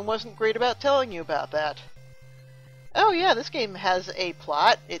 The game wasn't great about telling you about that. Oh yeah, this game has a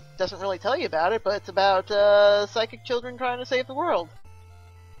plot. It doesn't really tell you about it, but it's about psychic children trying to save the world.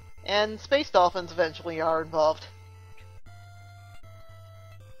 And space dolphins eventually are involved.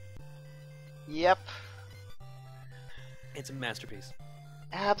 Yep. It's a masterpiece.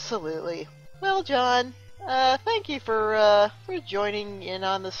 Absolutely. Well, John, thank you for joining in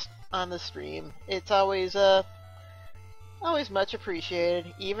on the stream. It's always much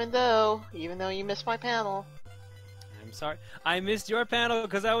appreciated, even though you missed my panel. I'm sorry. I missed your panel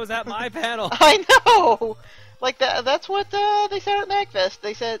because I was at my panel. I know! Like, that's what they said at MagFest.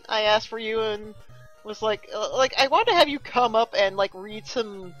 They said, I asked for you and was like, I wanted to have you come up and, like, read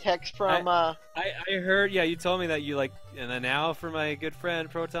some text from, I heard, yeah, you told me that you, like, and then now for my good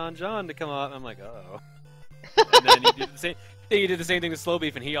friend ProtonJon to come up, I'm like, uh-oh. And then you did the same. You did the same thing with Slow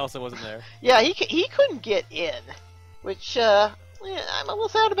Beef, and he also wasn't there. Yeah, he couldn't get in, which yeah, I'm a little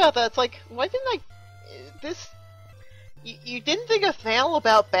sad about that. It's like, why didn't I? This you didn't think a panel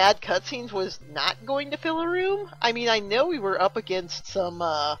about bad cutscenes was not going to fill a room? I mean, I know we were up against some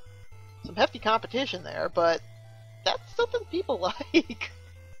hefty competition there, but that's something people like.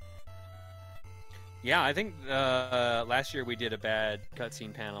 Yeah, I think last year we did a bad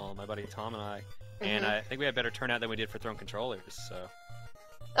cutscene panel, my buddy Tom and I, and I think we had better turnout than we did for Throne Controllers. So.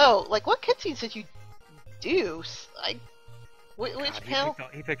 Oh, like what cutscenes did you do? Which God, panel?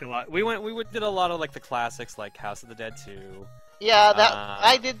 He picked a lot. We did a lot of like the classics, like House of the Dead 2. Yeah,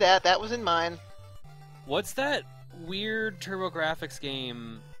 I did that. That was in mine. What's that weird TurboGrafx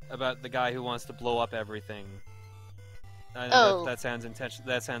game about the guy who wants to blow up everything? I know that sounds intentional.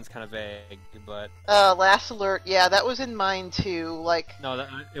 That sounds kind of vague, but. Last Alert. Yeah, that was in mine too. Like. No,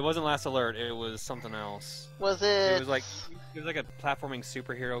 it wasn't Last Alert. It was something else. Was it? It was like a platforming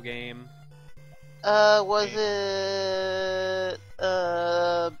superhero game. Was it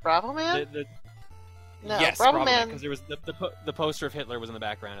Bravo Man? No, yes, Bravo Man. Because there was the poster of Hitler was in the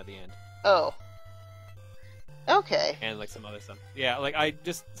background at the end. Oh. Okay. And like some other stuff. Yeah, like I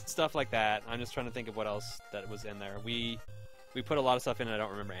just stuff like that. I'm just trying to think of what else that was in there. We put a lot of stuff in and I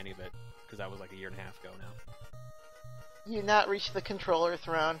don't remember any of it because that was like a year and a half ago now. You not reached the controller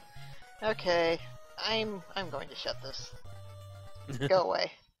throne. Okay. I'm going to shut this. Go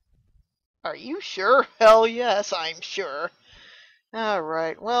away. Are you sure? Hell yes, I'm sure.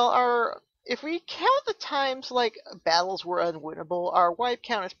 Alright, well, if we count the times like battles were unwinnable, our wipe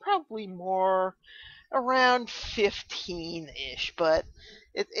count is probably more around 15-ish, but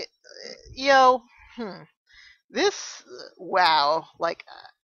this, wow, like,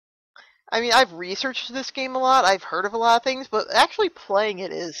 I mean, I've researched this game a lot, I've heard of a lot of things, but actually playing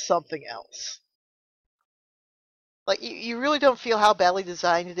it is something else. Like, you really don't feel how badly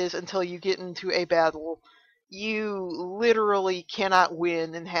designed it is until you get into a battle you literally cannot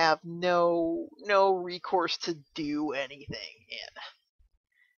win and have no recourse to do anything in.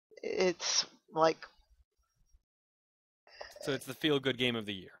 It's like... So it's the feel-good game of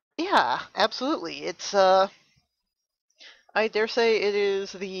the year. Yeah, absolutely. It's, I dare say it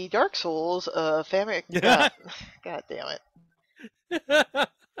is the Dark Souls of Famicom. God damn it.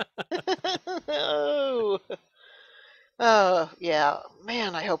 Oh, yeah.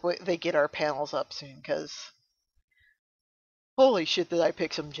 Man, I hope they get our panels up soon, because holy shit did I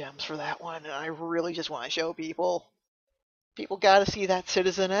pick some gems for that one, and I really just want to show people. People gotta see that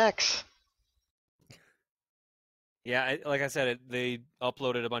Citizen X. Yeah, like I said, they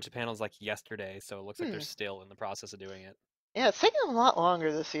uploaded a bunch of panels like yesterday, so it looks like they're still in the process of doing it. Yeah, it's taking a lot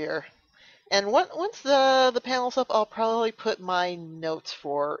longer this year. And once the panel's up, I'll probably put my notes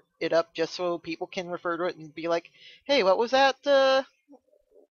for it up just so people can refer to it and be like, hey, what was that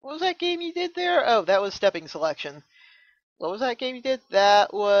game you did there? Oh, that was Stepping Selection. What was that game you did?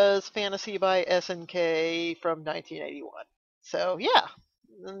 That was Fantasy by SNK from 1981. So, yeah,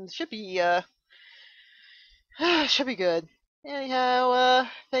 should be good. Anyhow,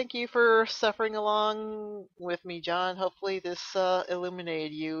 thank you for suffering along with me, John. Hopefully this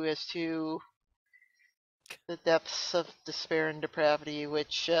illuminated you as to the depths of despair and depravity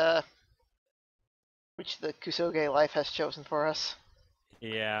which the Kusoge life has chosen for us.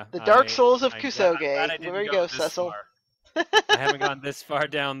 Yeah. The Dark Souls of Kusoge. There you go, Cecil. I haven't gone this far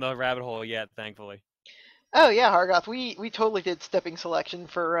down the rabbit hole yet, thankfully. Oh yeah, Hargoth. We totally did Stepping Selection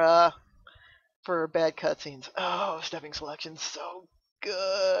for bad cutscenes. Oh, Stepping Selection's so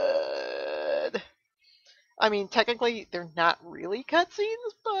good. I mean, technically they're not really cutscenes,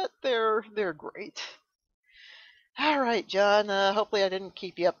 but they're great. All right, John. Hopefully I didn't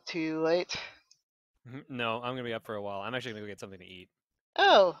keep you up too late. No, I'm gonna be up for a while. I'm actually gonna go get something to eat.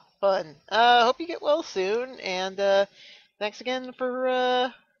 Oh, fun. Hope you get well soon, and thanks again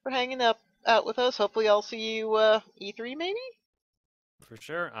for hanging out with us. Hopefully I'll see you E3 maybe. For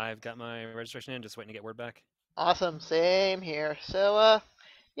sure. I've got my registration in, just waiting to get word back. Awesome. Same here. So,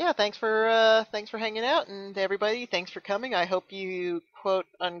 yeah, thanks for hanging out, and everybody, thanks for coming. I hope you quote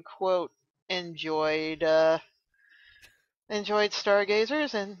unquote enjoyed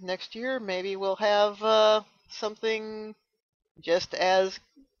Stargazers, and next year maybe we'll have something just as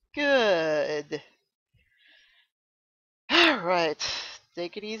good. All right.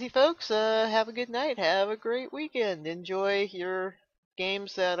 Take it easy, folks. Have a good night. Have a great weekend. Enjoy your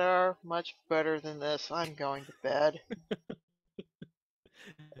games that are much better than this. I'm going to bed.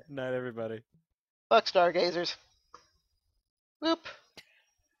 Night, everybody. Fuck Stargazers. Whoop.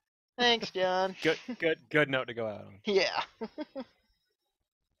 Thanks, John. Good note to go out on. Yeah.